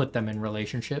on like put them in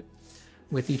relationship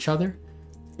with each other,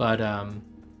 but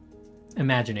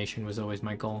imagination was always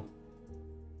my goal,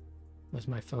 was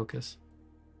my focus.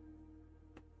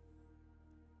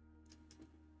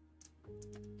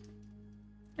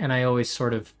 And I always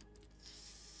prioritized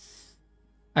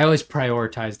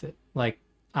it. Like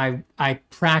I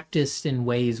practiced in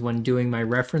ways when doing my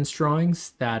reference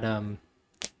drawings that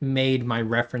made my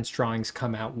reference drawings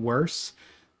come out worse,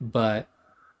 but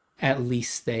at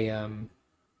least they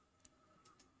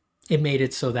it made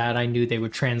it so that I knew they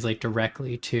would translate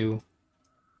directly to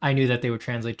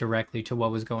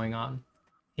what was going on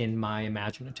in my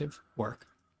imaginative work,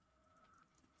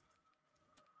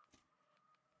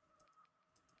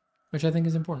 which I think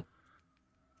is important.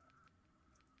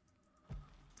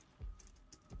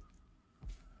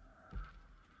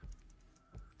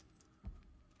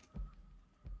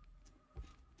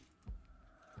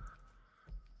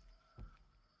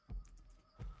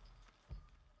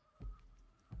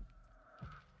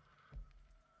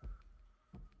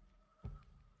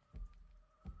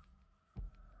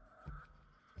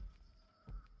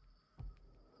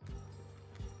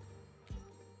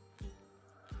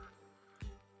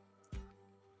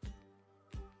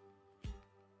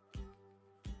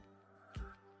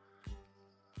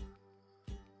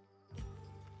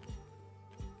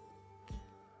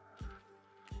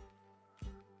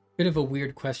 Bit of a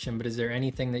weird question, but is there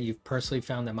anything that you've personally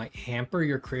found that might hamper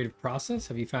your creative process?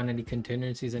 Have you found any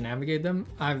contingencies and navigate them?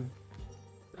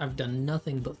 I've done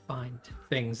nothing but find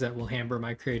things that will hamper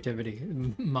my creativity.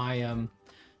 I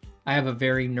have a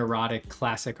very neurotic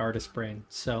classic artist brain,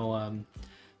 so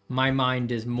my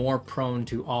mind is more prone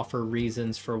to offer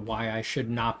reasons for why I should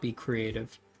not be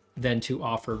creative than to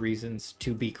offer reasons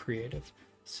to be creative.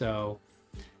 So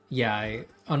yeah,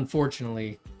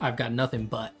 unfortunately, I've got nothing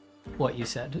but what you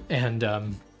said,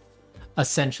 and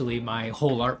essentially my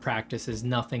whole art practice is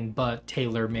nothing but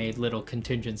tailor-made little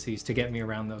contingencies to get me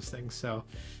around those things. So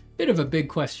bit of a big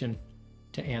question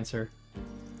to answer.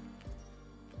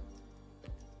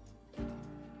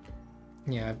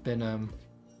 Yeah, I've been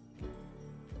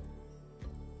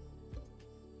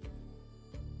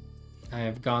I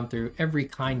have gone through every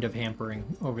kind of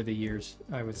hampering over the years,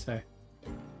 I would say.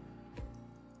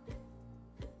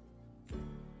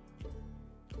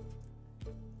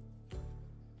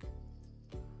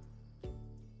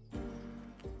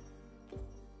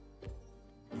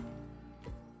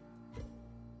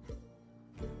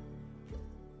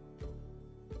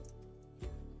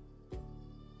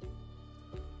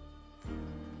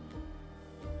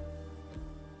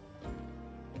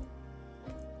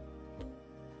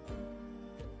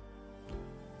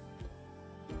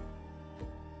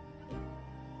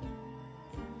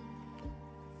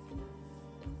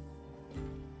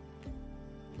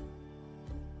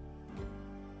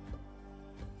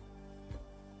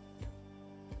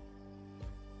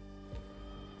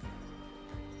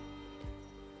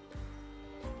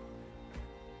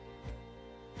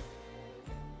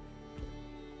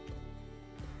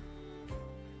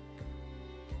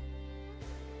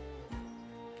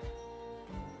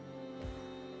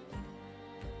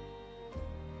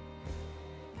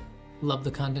 Love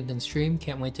the content and stream.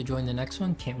 Can't wait to join the next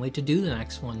one. Can't wait to do the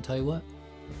next one. Tell you what.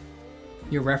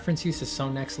 Your reference use is so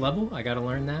next level. I gotta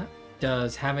learn that.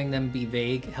 Does having them be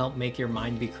vague help make your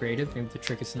mind be creative? Maybe the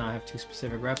trick is to not have too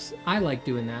specific refs. I like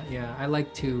doing that, yeah. I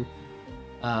like to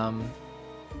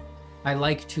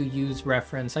use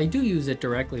reference. I do use it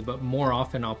directly, but more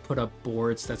often I'll put up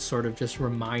boards that sort of just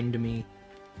remind me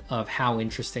of how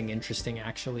interesting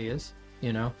actually is,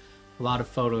 you know? A lot of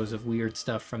photos of weird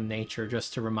stuff from nature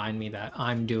just to remind me that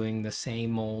I'm doing the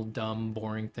same old dumb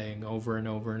boring thing over and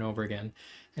over and over again,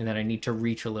 and that I need to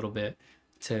reach a little bit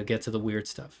to get to the weird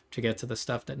stuff, to get to the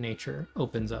stuff that nature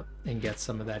opens up and gets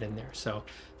some of that in there. So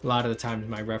a lot of the times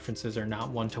my references are not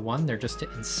one-to-one, they're just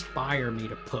to inspire me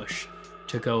to push,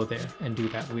 to go there and do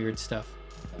that weird stuff.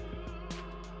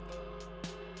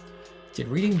 Did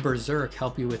reading Berserk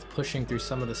help you with pushing through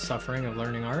some of the suffering of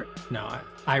learning art? No,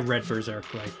 I read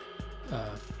Berserk like,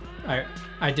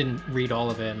 I didn't read all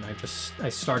of it, and I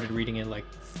started reading it like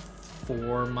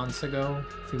 4 months ago,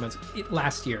 a few months,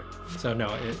 last year. So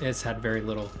no, it's had very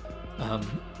little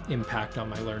impact on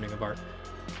my learning of art.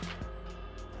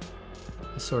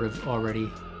 It's sort of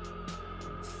already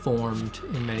formed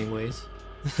in many ways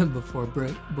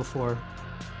before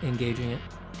engaging it.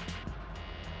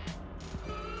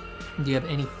 Do you have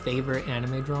any favorite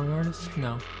anime drawing artists?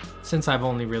 No. Since I've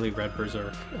only really read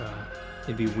Berserk,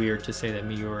 it'd be weird to say that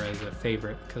Miura is a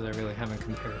favorite because I really haven't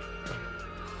compared. But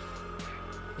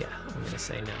yeah, I'm gonna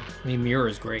say no. I mean,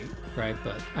 Miura's great, right?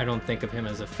 But I don't think of him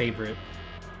as a favorite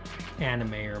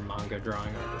anime or manga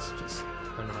drawing artist, just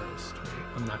an artist.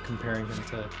 I'm not comparing him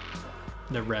to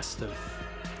the rest of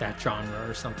that genre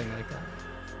or something like that.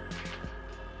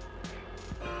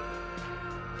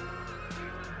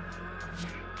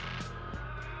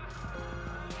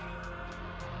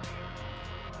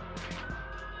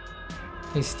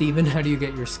 Hey Steven, how do you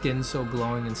get your skin so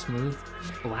glowing and smooth?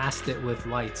 Blast it with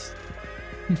lights.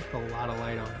 Put a lot of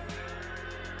light on it.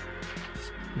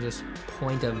 Just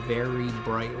point a very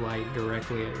bright light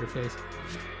directly at your face.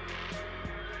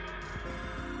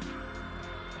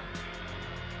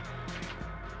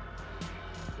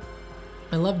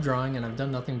 I love drawing, and I've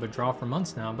done nothing but draw for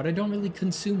months now, but I don't really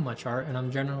consume much art, and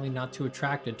I'm generally not too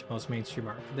attracted to most mainstream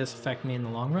art. Could this affect me in the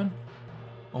long run?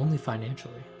 Only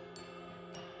financially.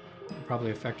 It'll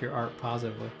probably affect your art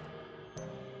positively.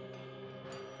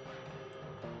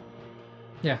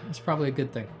 Yeah, it's probably a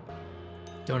good thing.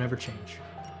 Don't ever change.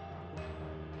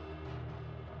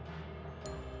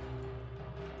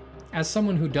 As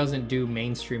someone who doesn't do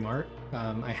mainstream art,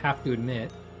 I have to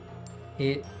admit,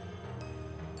 you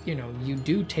know, you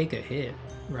do take a hit,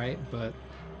 right? But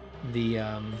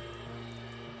the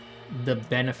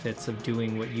benefits of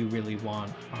doing what you really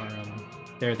want are,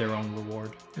 they're their own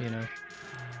reward, you know?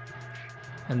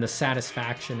 And the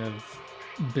satisfaction of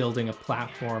building a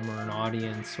platform or an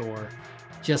audience or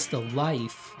just a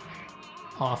life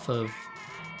off of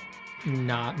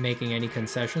not making any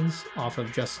concessions off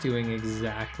of just doing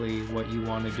exactly what you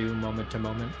want to do moment to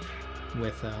moment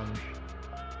with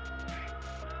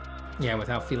yeah,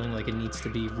 without feeling like it needs to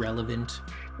be relevant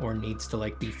or needs to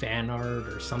like be fan art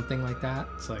or something like that.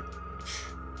 It's like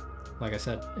I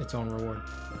said, its own reward.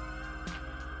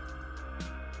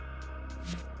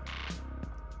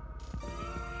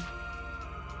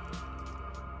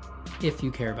 If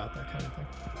you care about that kind of thing.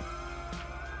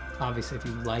 Obviously, if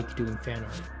you like doing fan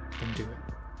art, then do it.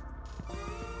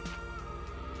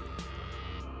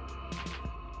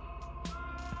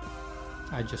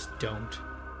 I just don't.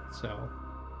 So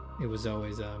it was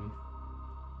always a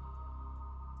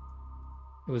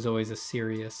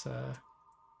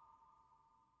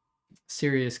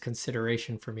serious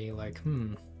consideration for me, like,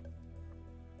 how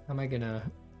am I gonna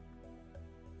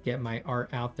get my art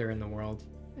out there in the world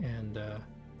and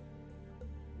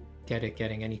get it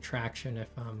getting any traction if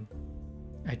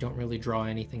I don't really draw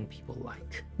anything people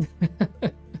like.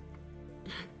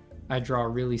 I draw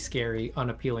really scary,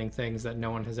 unappealing things that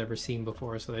no one has ever seen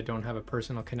before, so they don't have a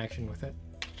personal connection with it.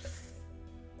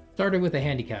 Started with a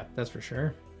handicap, that's for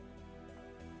sure.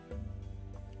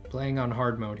 Playing on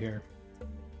hard mode here.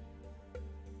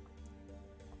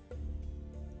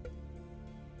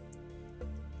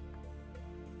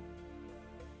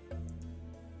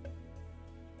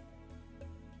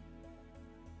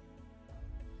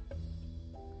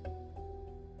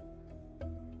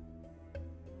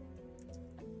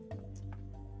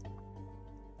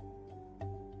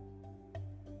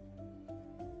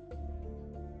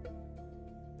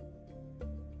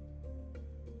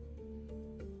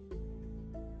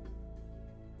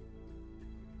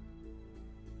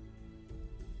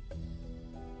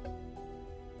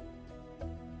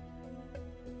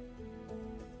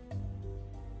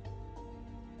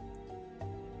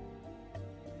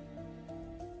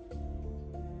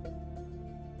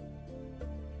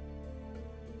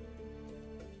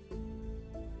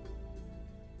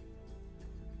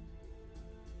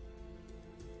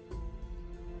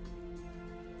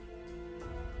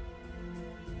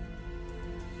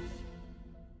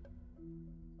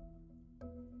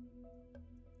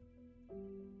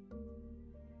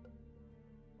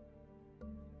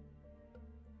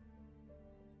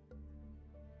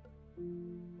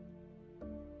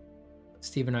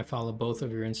 Steven, I follow both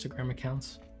of your Instagram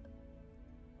accounts.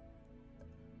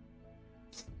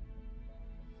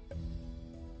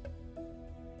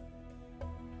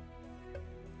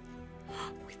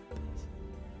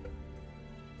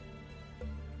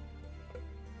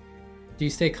 Do you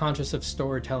stay conscious of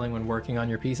storytelling when working on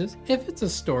your pieces? If it's a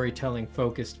storytelling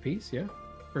focused piece, yeah,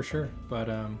 for sure. But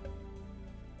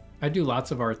I do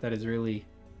lots of art that is really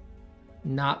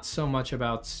not so much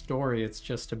about story. It's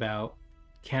just about,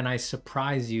 can I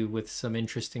surprise you with some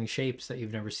interesting shapes that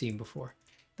you've never seen before?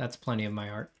 That's plenty of my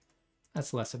art.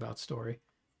 That's less about story.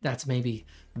 That's maybe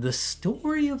the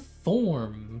story of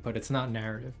form, but it's not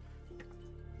narrative.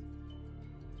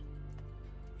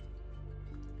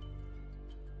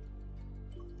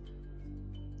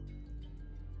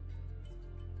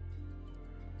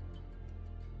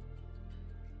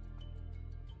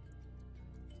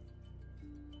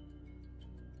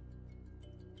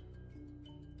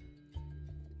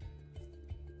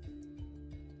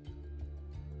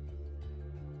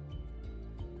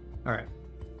 All right.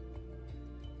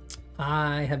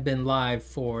 I have been live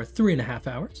for 3.5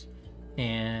 hours,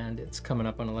 and it's coming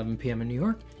up on 11 p.m. in New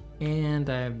York, and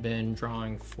I've been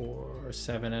drawing for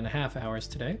 7.5 hours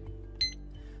today.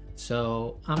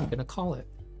 So I'm gonna call it.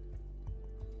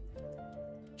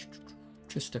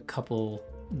 Just a couple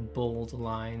bold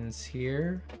lines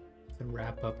here to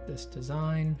wrap up this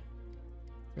design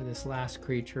for this last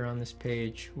creature on this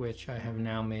page, which I have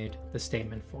now made the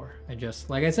statement for. I just,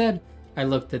 like I said, I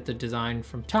looked at the design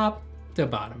from top to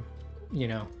bottom. You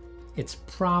know, its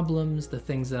problems, the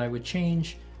things that I would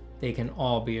change, they can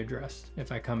all be addressed. If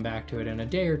I come back to it in a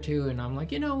day or two and I'm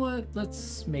like, you know what,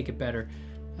 let's make it better.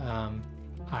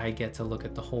 I get to look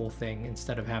at the whole thing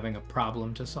instead of having a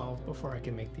problem to solve before I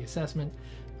can make the assessment.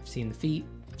 I've seen the feet,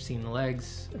 I've seen the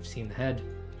legs, I've seen the head,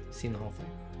 I've seen the whole thing.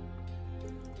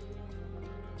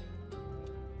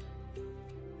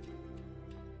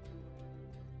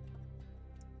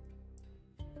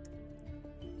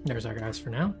 There's our guys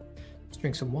for now. Let's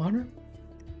drink some water.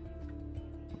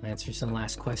 I'll answer some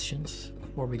last questions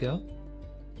before we go.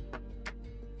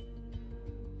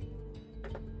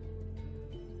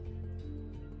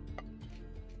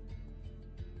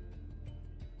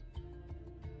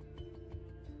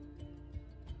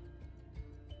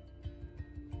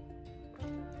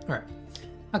 All right.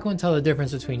 How can one tell the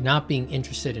difference between not being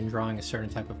interested in drawing a certain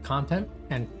type of content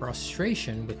and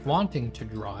frustration with wanting to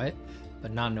draw it,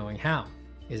 but not knowing how?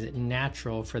 Is it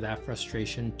natural for that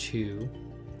frustration to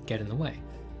get in the way?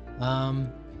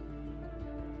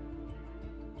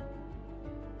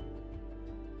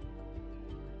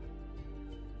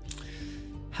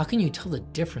 How can you tell the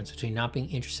difference between not being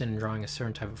interested in drawing a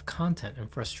certain type of content and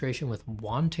frustration with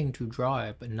wanting to draw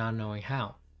it, but not knowing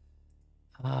how?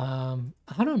 I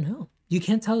don't know. You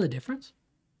can't tell the difference?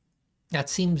 That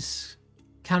seems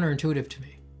counterintuitive to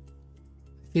me.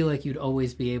 I feel like you'd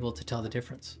always be able to tell the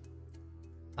difference.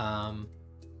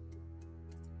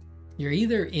 You're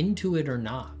either into it or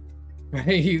not,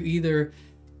 right? You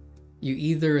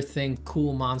either think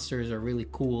cool monsters are really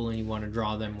cool and you want to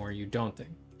draw them, or you don't think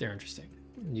they're interesting.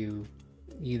 You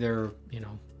either, you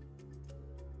know,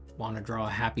 want to draw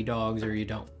happy dogs or you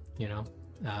don't, you know?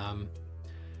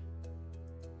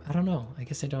 I don't know. I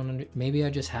guess I don't, maybe I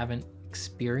just haven't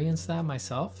experienced that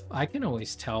myself. I can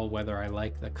always tell whether I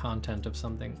like the content of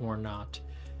something or not.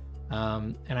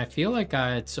 And I feel like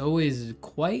it's always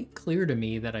quite clear to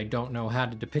me that I don't know how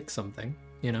to depict something,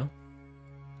 you know?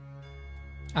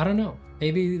 I don't know.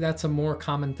 Maybe that's a more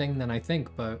common thing than I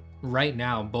think, but right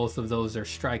now, both of those are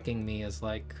striking me as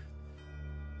like,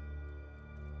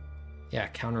 yeah,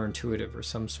 counterintuitive or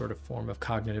some sort of form of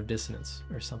cognitive dissonance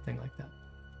or something like that.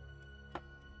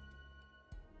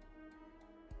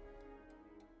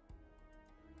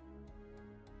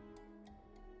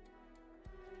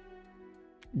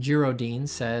 Girodine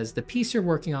says, the piece you're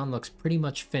working on looks pretty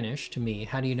much finished to me.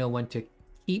 How do you know when to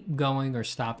keep going or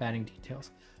stop adding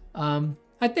details?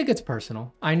 I think it's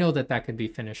personal. I know that that could be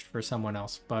finished for someone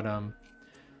else, but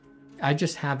I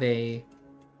just have I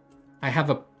have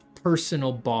a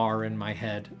personal bar in my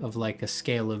head of like a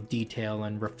scale of detail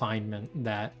and refinement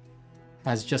that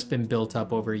has just been built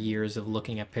up over years of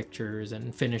looking at pictures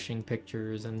and finishing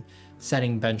pictures and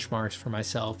setting benchmarks for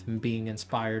myself and being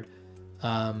inspired.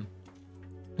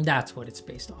 That's what it's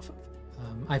based off of.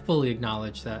 I fully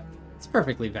acknowledge that it's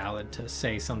perfectly valid to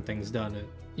say something's done at,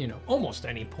 you know, almost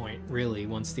any point, really,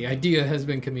 once the idea has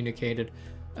been communicated.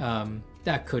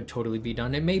 That could totally be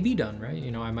done. It may be done, right?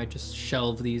 You know, I might just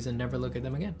shelve these and never look at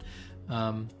them again.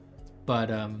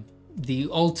 But the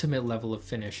ultimate level of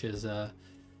finish is,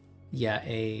 yeah,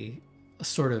 a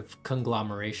sort of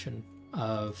conglomeration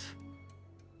of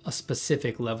a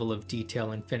specific level of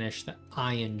detail and finish that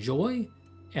I enjoy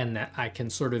and that I can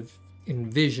sort of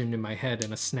envision in my head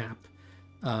in a snap,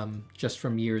 just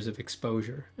from years of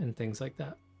exposure and things like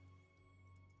that.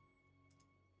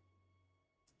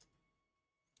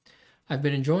 I've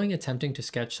been enjoying attempting to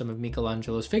sketch some of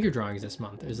Michelangelo's figure drawings this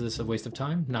month. Is this a waste of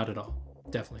time? Not at all.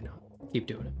 Definitely not. Keep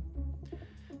doing it.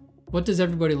 What does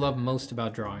everybody love most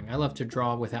about drawing? I love to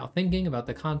draw without thinking about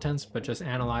the contents, but just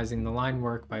analyzing the line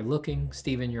work by looking.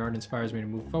 Steven, your art inspires me to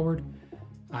move forward.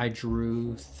 I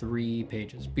drew 3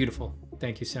 pages. Beautiful.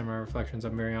 Thank you, Samurai Reflections.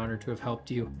 I'm very honored to have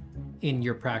helped you in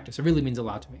your practice. It really means a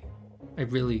lot to me. It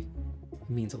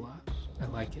means a lot. I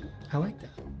like it. I like that.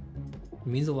 It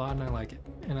means a lot and I like it.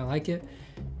 And I like it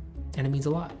and it means a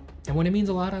lot. And when it means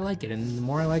a lot, I like it. And the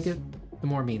more I like it, the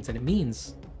more it means. And it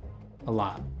means a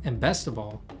lot. And best of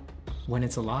all, when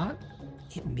it's a lot,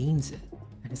 it means it.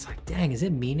 And it's like, dang, is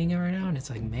it meaning it right now? And it's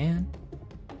like, man,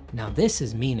 now this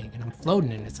is meaning, and I'm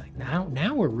floating in it. It's like,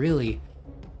 now we're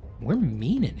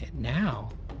meaning it now.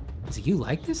 It's like, you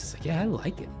like this? It's like, yeah, I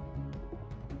like it.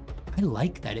 I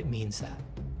like that it means that.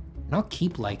 And I'll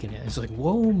keep liking it. It's like,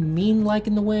 whoa, mean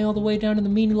liking the way all the way down to the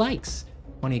mean likes.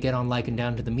 When you get on liking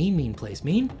down to the mean place.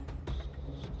 Mean?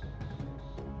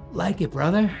 Like it,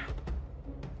 brother.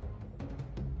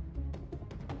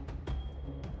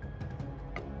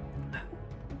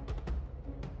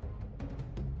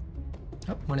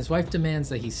 When his wife demands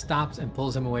that he stops and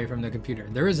pulls him away from the computer.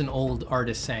 There is an old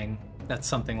artist saying that's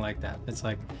something like that. It's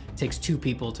like, it takes 2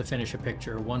 people to finish a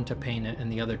picture, one to paint it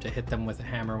and the other to hit them with a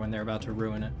hammer when they're about to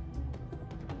ruin it.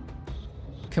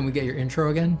 Can we get your intro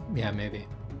again? Yeah, maybe.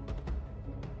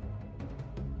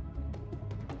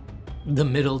 The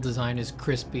middle design is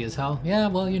crispy as hell. Yeah,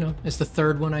 well, you know, it's the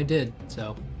 3rd one I did,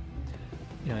 so,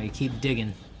 you know, you keep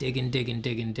digging.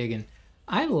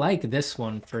 I like this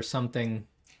one for something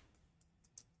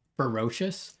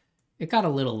ferocious. It got a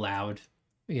little loud,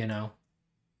 you know,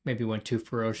 maybe went too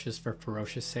ferocious for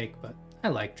ferocious sake, but I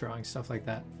like drawing stuff like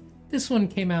that. This one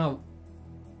came out,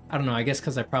 I don't know, I guess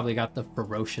because I probably got the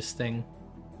ferocious thing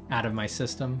out of my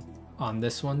system on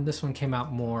this one. This one came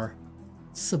out more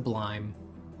sublime,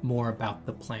 more about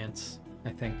the plants,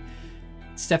 I think.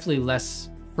 It's definitely less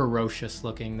ferocious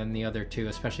looking than the other 2,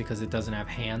 especially because it doesn't have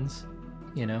hands,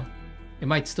 you know? It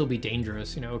might still be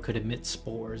dangerous, you know, it could emit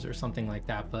spores or something like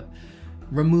that, but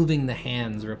removing the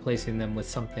hands, replacing them with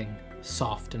something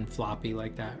soft and floppy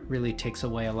like that really takes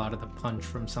away a lot of the punch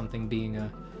from something being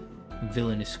a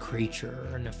villainous creature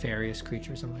or a nefarious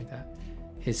creature or something like that.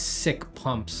 His sick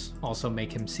pumps also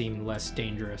make him seem less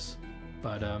dangerous,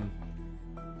 but they're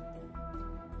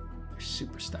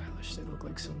super stylish. They look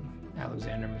like some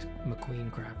Alexander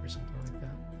McQueen crap or something like that.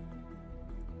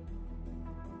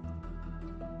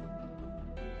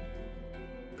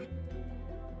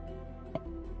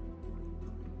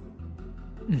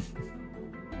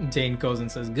 Dane goes and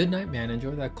says, "Good night, man.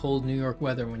 Enjoy that cold New York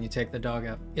weather when you take the dog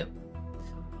out." Yep.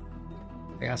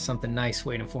 I got something nice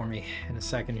waiting for me in a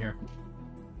second here.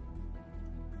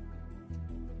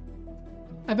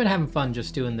 I've been having fun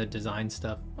just doing the design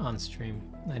stuff on stream.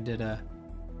 I did a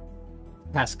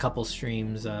past couple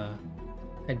streams. I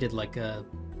did like a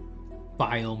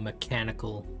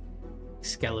biomechanical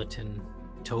skeleton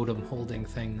totem holding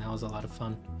thing. That was a lot of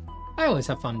fun. I always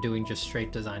have fun doing just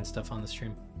straight design stuff on the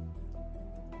stream.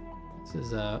 This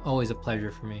is always a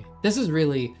pleasure for me. This is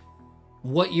really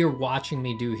what you're watching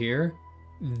me do here.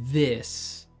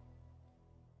 This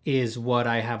is what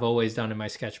I have always done in my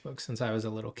sketchbook since I was a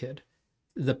little kid.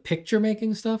 The picture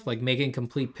making stuff, like making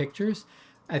complete pictures,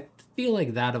 I feel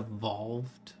like that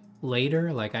evolved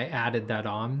later. Like I added that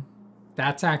on.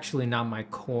 That's actually not my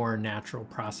core natural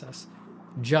process.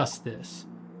 Just this.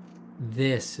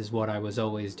 This is what I was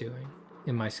always doing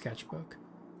in my sketchbook.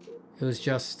 It was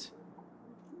just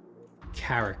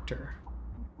character,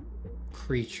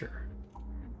 creature,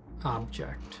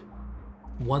 object,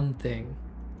 one thing,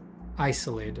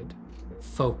 isolated,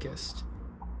 focused,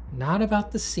 not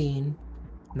about the scene,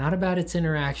 not about its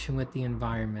interaction with the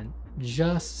environment,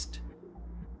 just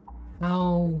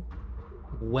how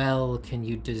well can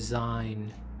you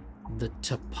design the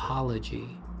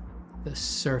topology, the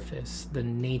surface, the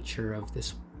nature of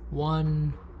this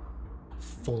one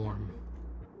form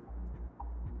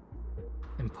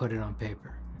and put it on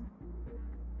paper.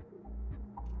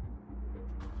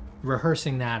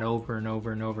 Rehearsing that over and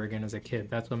over and over again as a kid,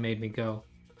 that's what made me go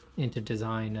into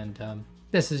design, and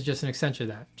this is just an extension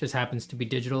of that. Just happens to be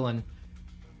digital, and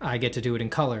I get to do it in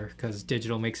color because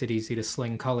digital makes it easy to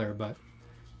sling color. But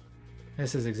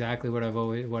this is exactly what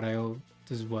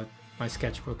this is what my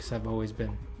sketchbooks have always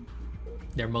been.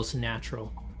 They're most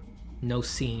natural. No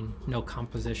scene, no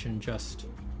composition, just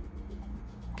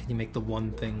can you make the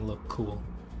one thing look cool?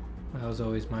 That was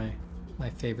always my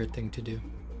favorite thing to do.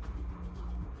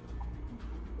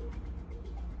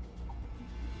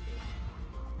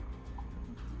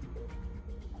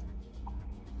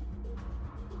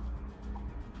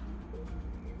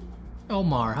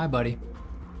 Omar, hi buddy.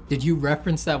 Did you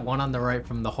reference that one on the right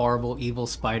from the horrible evil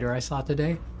spider I saw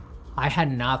today? I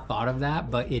had not thought of that,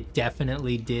 but it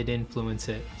definitely did influence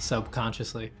it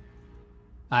subconsciously.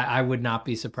 I would not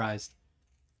be surprised.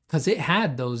 Because it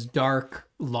had those dark,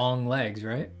 long legs,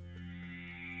 right?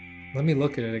 Let me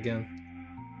look at it again.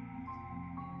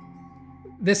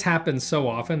 This happens so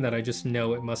often that I just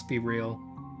know it must be real.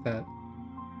 That,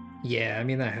 yeah, I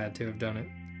mean, that had to have done it.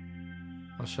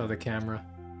 I'll show the camera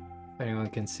if anyone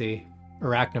can see.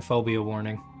 Arachnophobia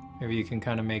warning. Maybe you can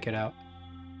kind of make it out.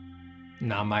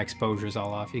 Nah, my exposure's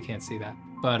all off. You can't see that.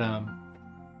 But,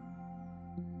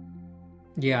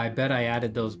 yeah, I bet I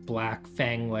added those black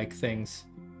fang-like things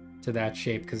to that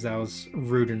shape because that was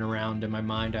rooting around in my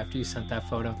mind after you sent that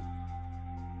photo.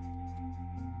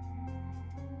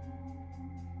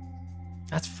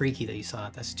 That's freaky that you saw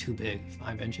it. That's too big.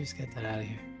 5 inches. Get that out of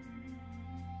here.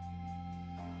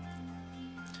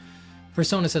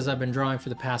 Persona says, I've been drawing for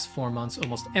the past 4 months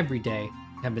almost every day.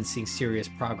 I've been seeing serious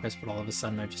progress, but all of a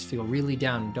sudden I just feel really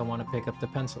down and don't want to pick up the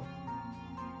pencil.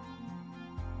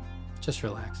 Just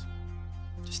relax.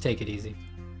 Just take it easy.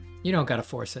 You don't gotta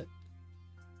force it.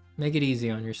 Make it easy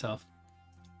on yourself.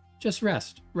 Just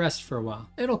rest. Rest for a while.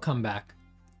 It'll come back.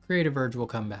 Creative urge will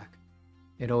come back.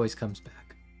 It always comes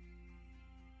back.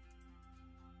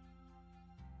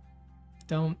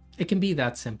 It can be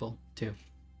that simple, too.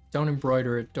 Don't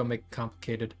embroider it. Don't make it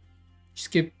complicated.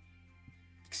 Just give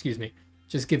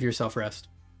yourself rest.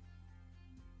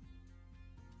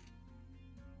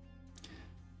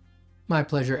 My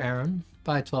pleasure, Aaron.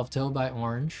 Bye, 12 Till. Bye,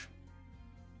 Orange.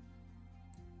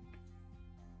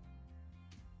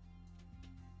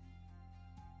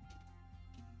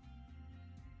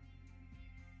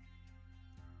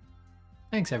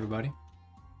 Thanks, everybody.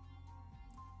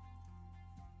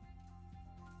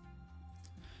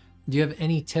 Do you have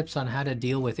any tips on how to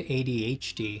deal with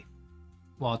ADHD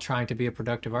while trying to be a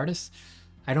productive artist?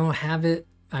 I don't have it.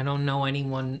 I don't know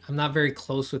anyone. I'm not very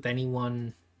close with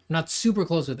anyone. I'm not super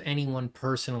close with anyone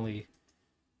personally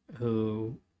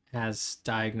who has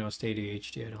diagnosed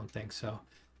ADHD. I don't think so.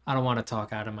 I don't want to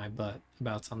talk out of my butt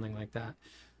about something like that.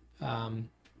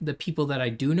 The people that I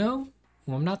do know,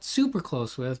 who I'm not super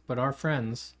close with, but are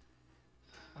friends,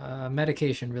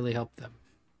 medication really helped them.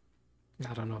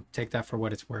 I don't know. Take that for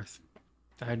what it's worth.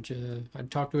 I'd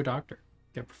talk to a doctor,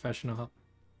 get professional help.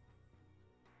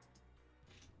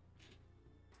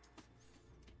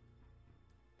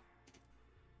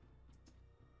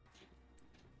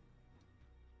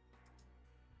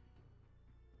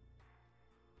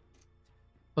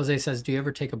 Jose says, do you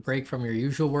ever take a break from your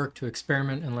usual work to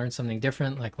experiment and learn something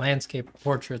different, like landscape,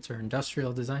 portraits, or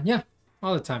industrial design? Yeah,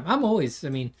 all the time. I'm always, I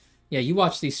mean, yeah, you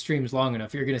watch these streams long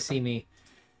enough, you're going to see me.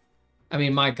 I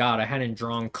mean, my God, I hadn't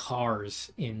drawn cars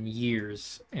in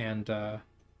years. And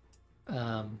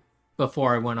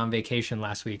before I went on vacation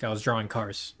last week, I was drawing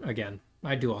cars again.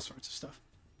 I do all sorts of stuff.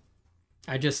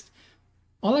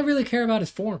 All I really care about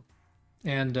is form.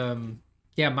 And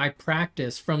yeah, my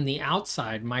practice from the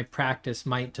outside, my practice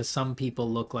might to some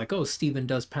people look like, oh, Steven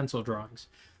does pencil drawings,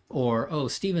 or oh,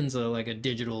 Steven's like a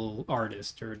digital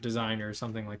artist or designer or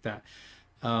something like that.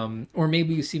 Or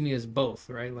maybe you see me as both,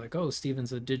 right? Like, oh,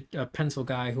 Steven's a pencil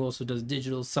guy who also does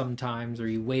digital sometimes, or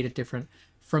you weight it different.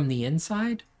 From the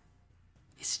inside,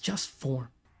 it's just form.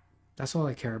 That's all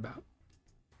I care about.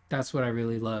 That's what I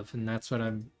really love, and that's what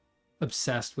I'm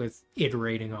obsessed with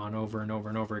iterating on over and over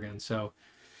and over again. So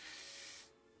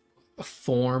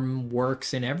form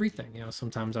works in everything. You know,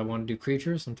 sometimes I want to do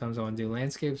creatures, sometimes I want to do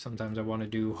landscapes, sometimes I want to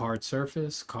do hard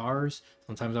surface, cars,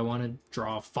 sometimes I want to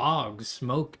draw fog,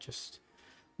 smoke, just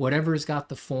whatever's got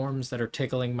the forms that are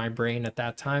tickling my brain at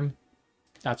that time,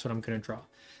 that's what I'm going to draw.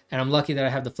 And I'm lucky that I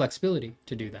have the flexibility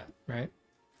to do that, right?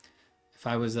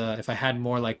 If I had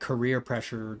more like career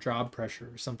pressure or job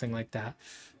pressure or something like that,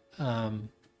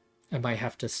 I might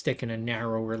have to stick in a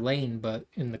narrower lane, but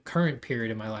in the current period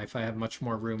of my life, I have much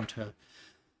more room to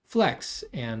flex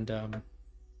and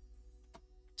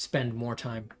spend more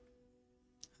time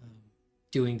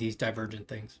doing these divergent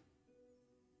things.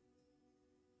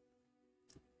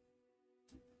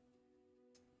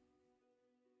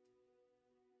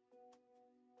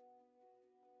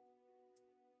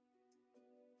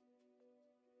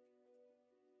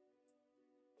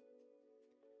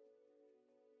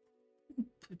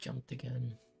 Jumped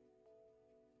again.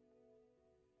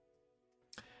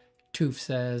 Toof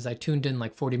says, I tuned in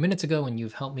like 40 minutes ago and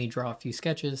you've helped me draw a few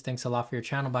sketches. Thanks a lot for your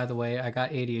channel, by the way. I got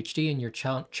ADHD and your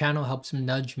channel helps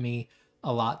nudge me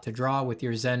a lot to draw with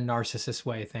your Zen narcissist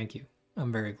way. Thank you.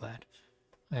 I'm very glad.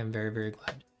 I am very, very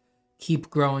glad.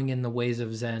 Keep growing in the ways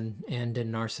of Zen and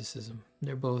in narcissism.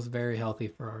 They're both very healthy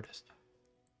for artists.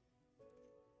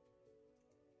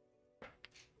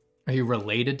 Are you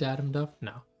related to Adam Duff?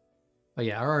 No. But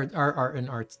yeah, our art and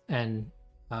arts and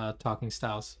talking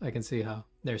styles, I can see how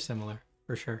they're similar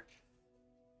for sure.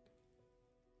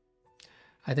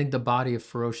 I think the body of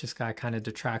Ferocious Guy kind of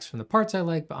detracts from the parts I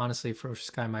like, but honestly, Ferocious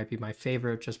Guy might be my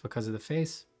favorite just because of the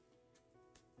face.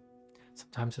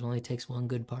 Sometimes it only takes one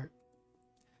good part.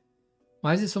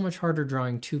 Why is it so much harder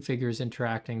drawing two figures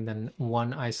interacting than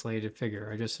one isolated figure?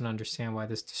 I just don't understand why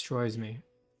this destroys me.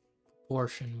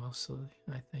 Proportion, mostly,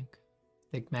 I think.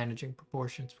 I think managing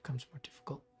proportions becomes more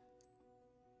difficult.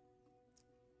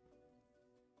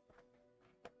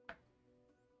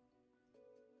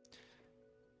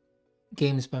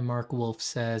 Games by Mark Wolf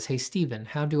says, hey, Steven,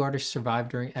 how do artists survive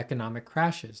during economic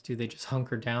crashes? Do they just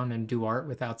hunker down and do art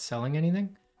without selling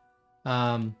anything?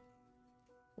 I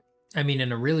mean,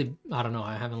 in a really, I don't know,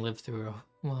 I haven't lived through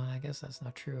well, I guess that's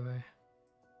not true.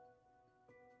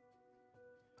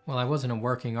 Well, I wasn't a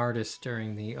working artist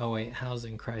during the 2008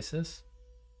 housing crisis.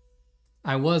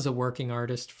 I was a working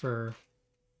artist for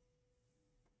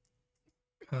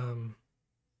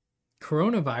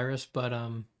coronavirus, but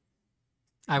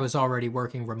I was already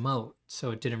working remote, so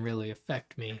it didn't really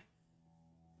affect me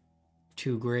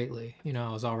too greatly. You know,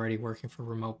 I was already working for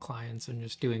remote clients and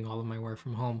just doing all of my work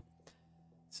from home.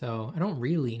 So I don't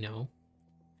really know.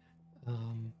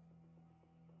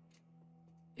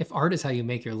 If art is how you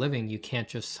make your living, you can't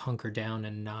just hunker down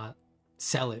and not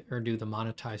sell it or do the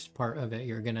monetized part of it.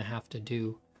 You're gonna have to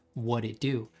do what it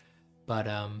do. But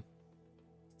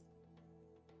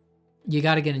you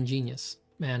got to get ingenious.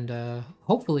 And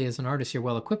hopefully as an artist, you're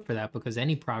well equipped for that, because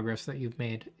any progress that you've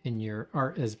made in your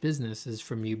art as business is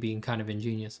from you being kind of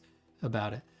ingenious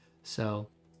about it. So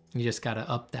you just got to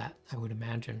up that, I would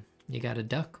imagine. You got to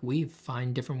duck, weave,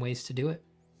 find different ways to do it.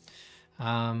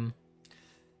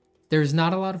 There's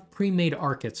not a lot of pre-made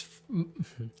markets.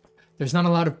 There's not a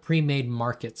lot of pre-made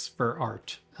markets for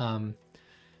art.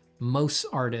 Most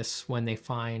artists, when they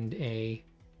find a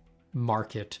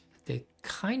market, they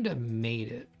kind of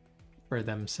made it. for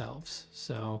themselves.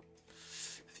 So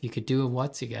if you could do it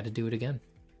once, you got to do it again.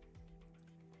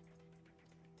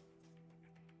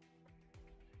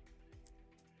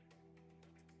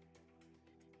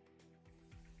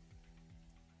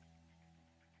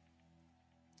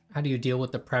 How do you deal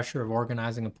with the pressure of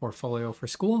organizing a portfolio for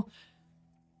school?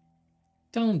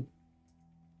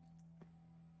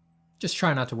 Just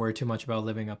try not to worry too much about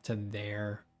living up to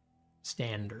their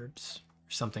standards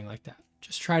or something like that.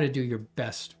 Just try to do your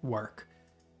best work.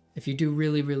 If you do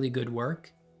really, really good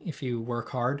work, if you work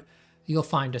hard, you'll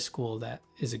find a school that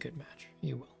is a good match.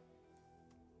 You will.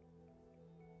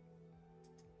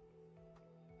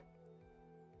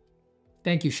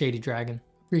 Thank you, Shady Dragon.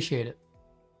 Appreciate it.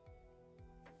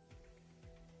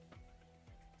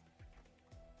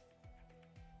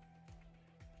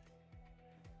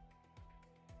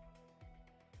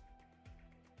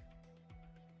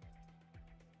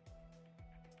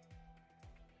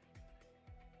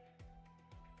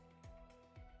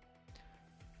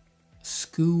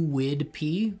 Scoowid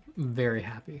P, very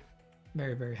happy.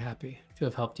 Very, very happy to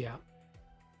have helped you out.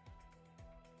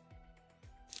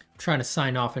 I'm trying to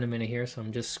sign off in a minute here, so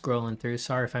I'm just scrolling through.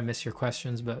 Sorry if I miss your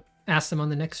questions, but ask them on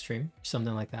the next stream,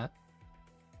 something like that.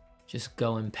 Just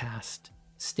going past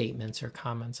statements or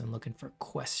comments and looking for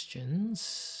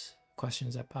questions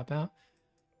that pop out.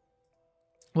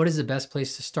 What is the best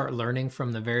place to start learning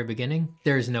from the very beginning?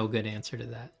 There's no good answer to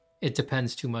that. It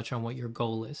depends too much on what your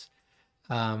goal is.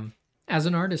 As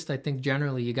an artist, I think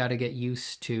generally you got to get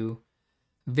used to,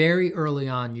 very early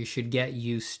on, you should get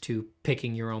used to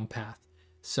picking your own path.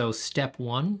 So step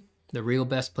one, the real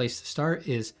best place to start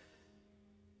is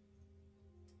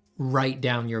write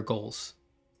down your goals.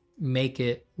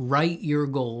 Write your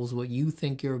goals, what you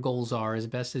think your goals are as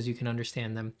best as you can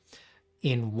understand them,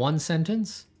 in 1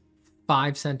 sentence,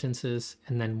 5 sentences,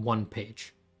 and then 1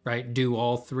 page, right? Do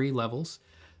all 3 levels.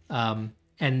 And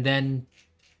then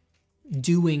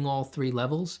doing all 3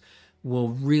 levels will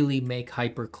really make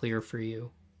hyper clear for you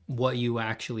what you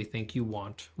actually think you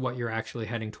want, what you're actually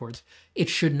heading towards. It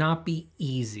should not be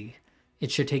easy. It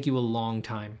should take you a long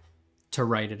time to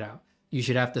write it out. You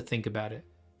should have to think about it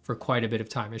for quite a bit of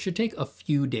time. It should take a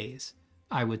few days,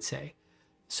 I would say.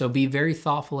 So be very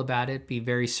thoughtful about it. Be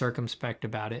very circumspect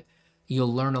about it.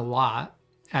 You'll learn a lot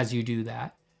as you do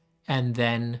that. And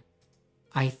then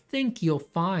I think you'll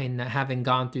find that having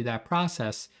gone through that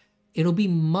process, it'll be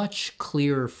much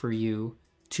clearer for you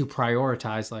to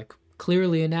prioritize, like,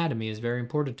 clearly anatomy is very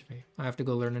important to me. I have to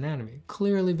go learn anatomy.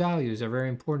 Clearly values are very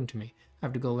important to me. I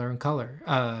have to go learn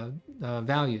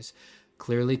values.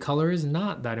 Clearly color is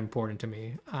not that important to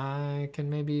me. I can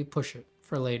maybe push it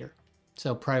for later.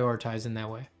 So prioritize in that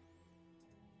way.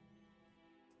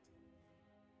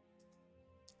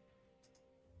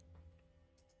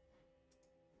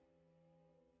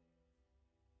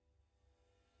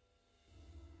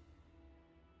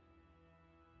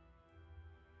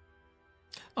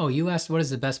 Oh, you asked what is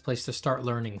the best place to start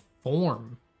learning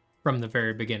form from the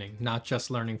very beginning, not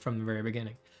just learning from the very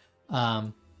beginning.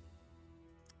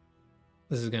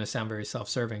 This is going to sound very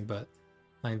self-serving, but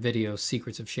my video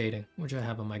Secrets of Shading, which I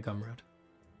have on my Gumroad.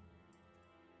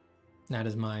 That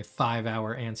is my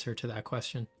 5-hour answer to that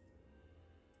question.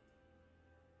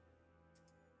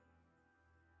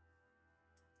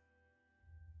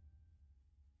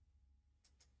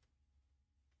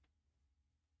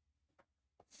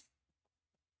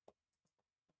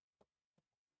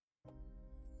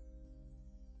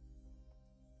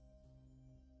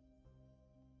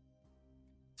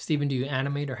 Steven, do you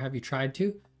animate or have you tried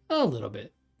to? A little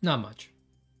bit, not much.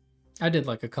 I did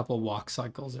like a couple walk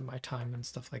cycles in my time and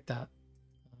stuff like that.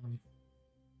 A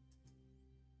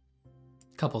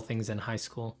couple things in high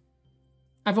school.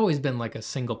 I've always been like a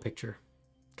single picture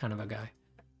kind of a guy.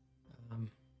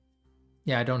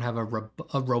 Yeah, I don't have a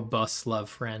robust love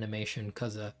for animation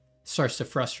because it starts to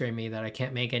frustrate me that I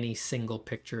can't make any single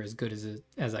picture as good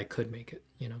as I could make it,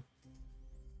 you know?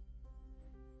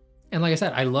 And like I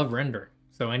said, I love rendering.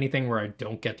 So anything where I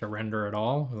don't get to render at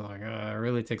all, like, it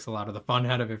really takes a lot of the fun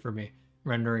out of it for me.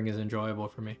 Rendering is enjoyable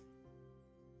for me.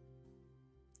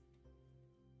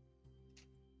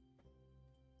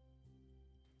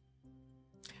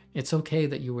 It's okay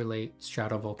that you were late,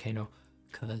 Stratovolcano,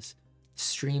 because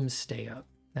streams stay up.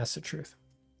 That's the truth.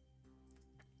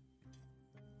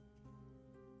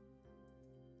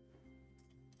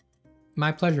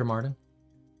 My pleasure, Martin.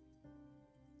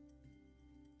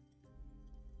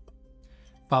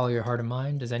 Follow your heart and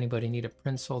mind. Does anybody need a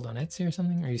print sold on Etsy or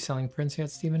something? Are you selling prints yet,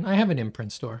 Steven? I have an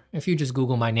imprint store. If you just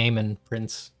Google my name and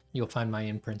prints, you'll find my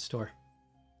imprint store.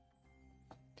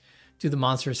 Do the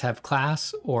monsters have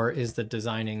class, or is the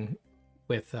designing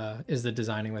with is the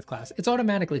designing with class. It's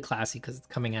automatically classy because it's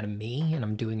coming out of me and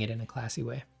I'm doing it in a classy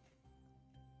way.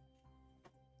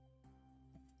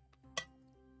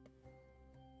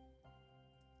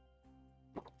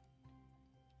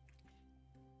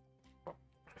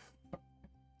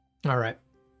 All right.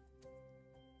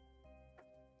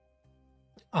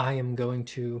 I am going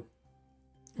to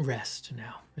rest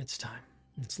now. It's time.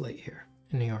 It's late here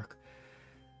in New York.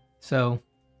 So,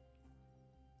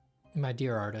 my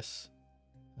dear artists,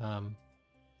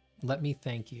 let me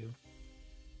thank you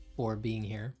for being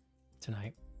here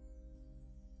tonight.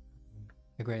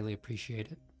 I greatly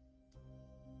appreciate it.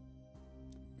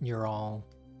 You're all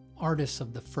artists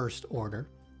of the first order,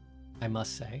 I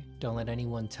must say. Don't let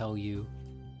anyone tell you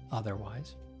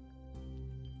otherwise.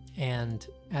 And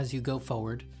as you go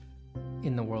forward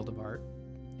in the world of art,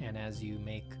 and as you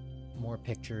make more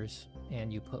pictures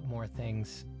and you put more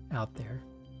things out there,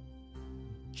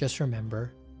 just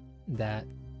remember that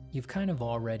you've kind of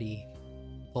already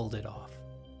pulled it off,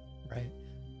 right?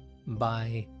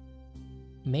 By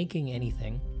making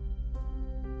anything,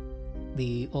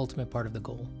 the ultimate part of the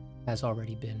goal has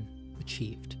already been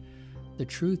achieved. The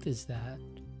truth is that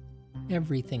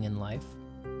everything in life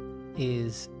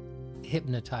is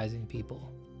hypnotizing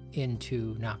people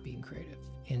into not being creative,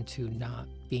 into not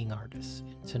being artists,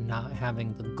 into not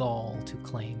having the gall to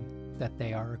claim that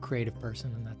they are a creative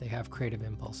person and that they have creative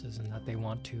impulses and that they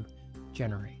want to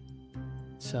generate.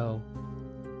 So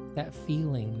that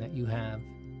feeling that you have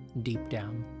deep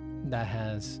down that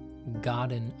has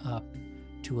gotten up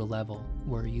to a level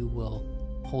where you will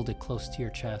hold it close to your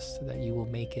chest, that you will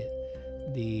make it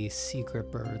the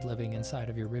secret bird living inside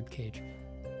of your ribcage,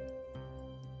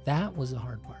 that was the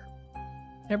hard part.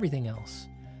 Everything else,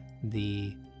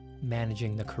 the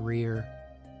managing the career,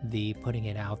 the putting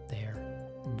it out there,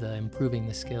 the improving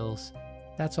the skills,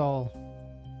 that's all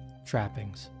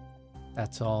trappings.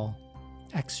 That's all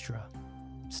extra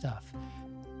stuff.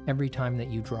 Every time that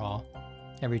you draw,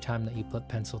 every time that you put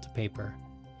pencil to paper,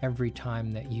 every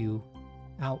time that you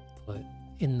output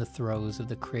in the throes of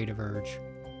the creative urge,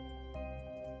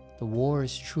 the war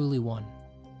is truly won.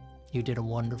 You did a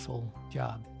wonderful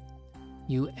job.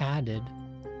 You added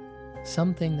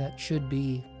something that should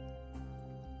be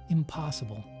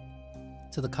impossible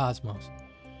to the cosmos.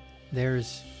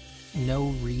 There's no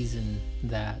reason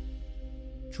that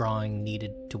drawing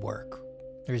needed to work.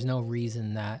 There's no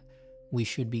reason that we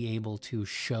should be able to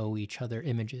show each other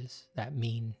images that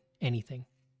mean anything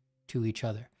to each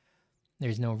other.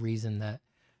 There's no reason that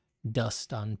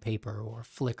dust on paper or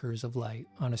flickers of light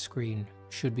on a screen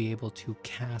should be able to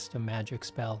cast a magic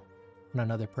spell on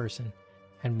another person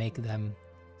and make them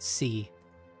see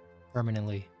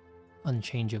permanently,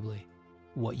 unchangeably,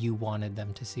 what you wanted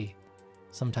them to see.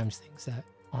 Sometimes things that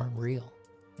aren't real,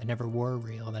 that never were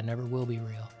real, that never will be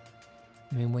real.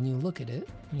 I mean, when you look at it,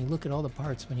 when you look at all the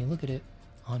parts, when you look at it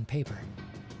on paper,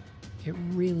 it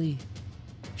really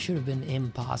should have been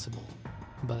impossible.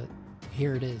 But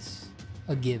here it is,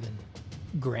 a given,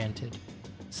 granted,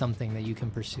 something that you can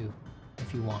pursue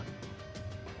if you want.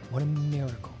 What a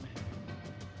miracle, man.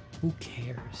 Who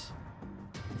cares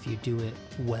if you do it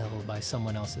well by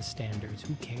someone else's standards?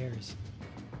 Who cares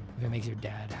if it makes your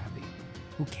dad happy?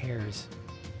 Who cares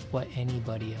what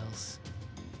anybody else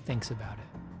thinks about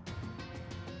it?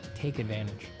 Take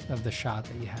advantage of the shot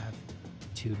that you have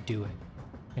to do it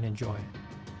and enjoy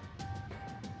it.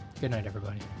 Good night,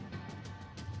 everybody.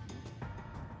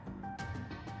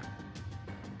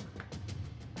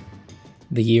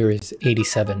 The year is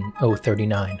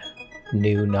 87039,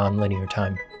 new nonlinear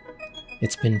time.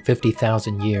 It's been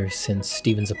 50,000 years since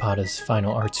Stephen Zapata's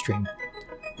final art stream,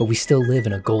 but we still live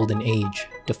in a golden age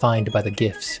defined by the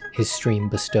gifts his stream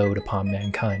bestowed upon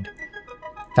mankind.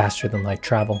 Faster than light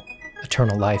travel,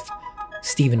 eternal life,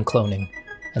 Stephen cloning,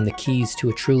 and the keys to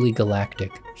a truly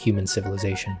galactic human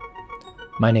civilization.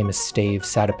 My name is Stave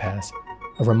Satapaz,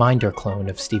 a reminder clone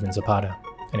of Stephen Zapata,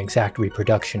 an exact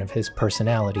reproduction of his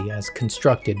personality as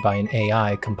constructed by an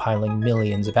AI compiling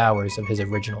millions of hours of his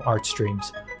original art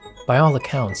streams. By all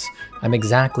accounts, I'm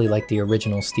exactly like the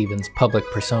original Stephen's public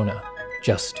persona,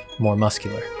 just more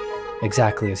muscular,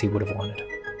 exactly as he would have wanted.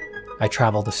 I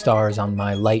travel the stars on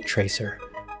my light tracer,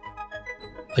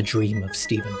 a dream of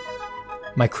Stephen.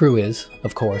 My crew is,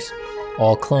 of course,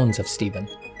 all clones of Stephen.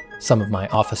 Some of my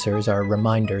officers are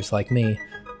reminders like me,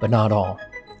 but not all.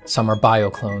 Some are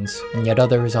bioclones, and yet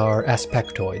others are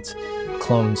aspectoids,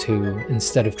 clones who,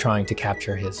 instead of trying to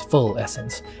capture his full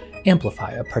essence,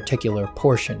 amplify a particular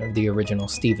portion of the original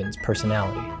Stephen's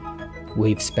personality.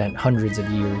 We've spent hundreds of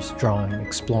years drawing,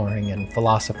 exploring, and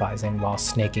philosophizing while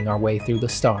snaking our way through the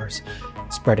stars,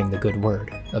 spreading the good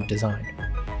word of design.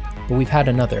 But we've had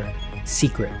another,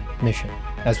 secret mission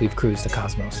as we've cruised the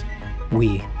cosmos.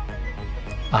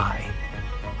 I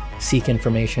seek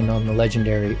information on the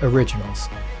legendary originals,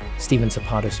 Steven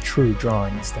Zapata's true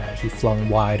drawings that he flung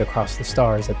wide across the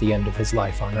stars at the end of his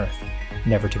life on Earth,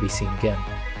 never to be seen again.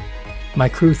 My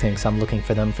crew thinks I'm looking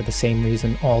for them for the same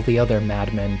reason all the other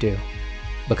madmen do,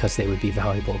 because they would be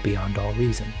valuable beyond all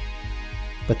reason.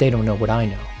 But they don't know what I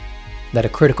know, that a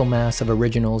critical mass of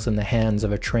originals in the hands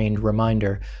of a trained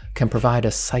reminder can provide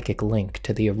a psychic link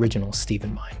to the original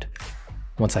Steven mind.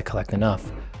 Once I collect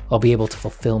enough, I'll be able to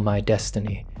fulfill my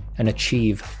destiny and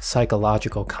achieve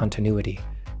psychological continuity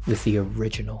with the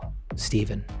original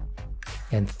Steven.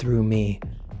 And through me,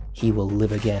 he will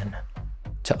live again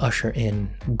to usher in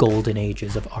golden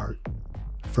ages of art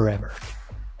forever.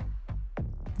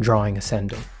 Drawing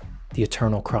Ascendant, The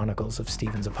Eternal Chronicles of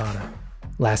Steven Zapata,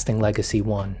 Lasting Legacy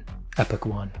 1, Epic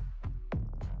 1.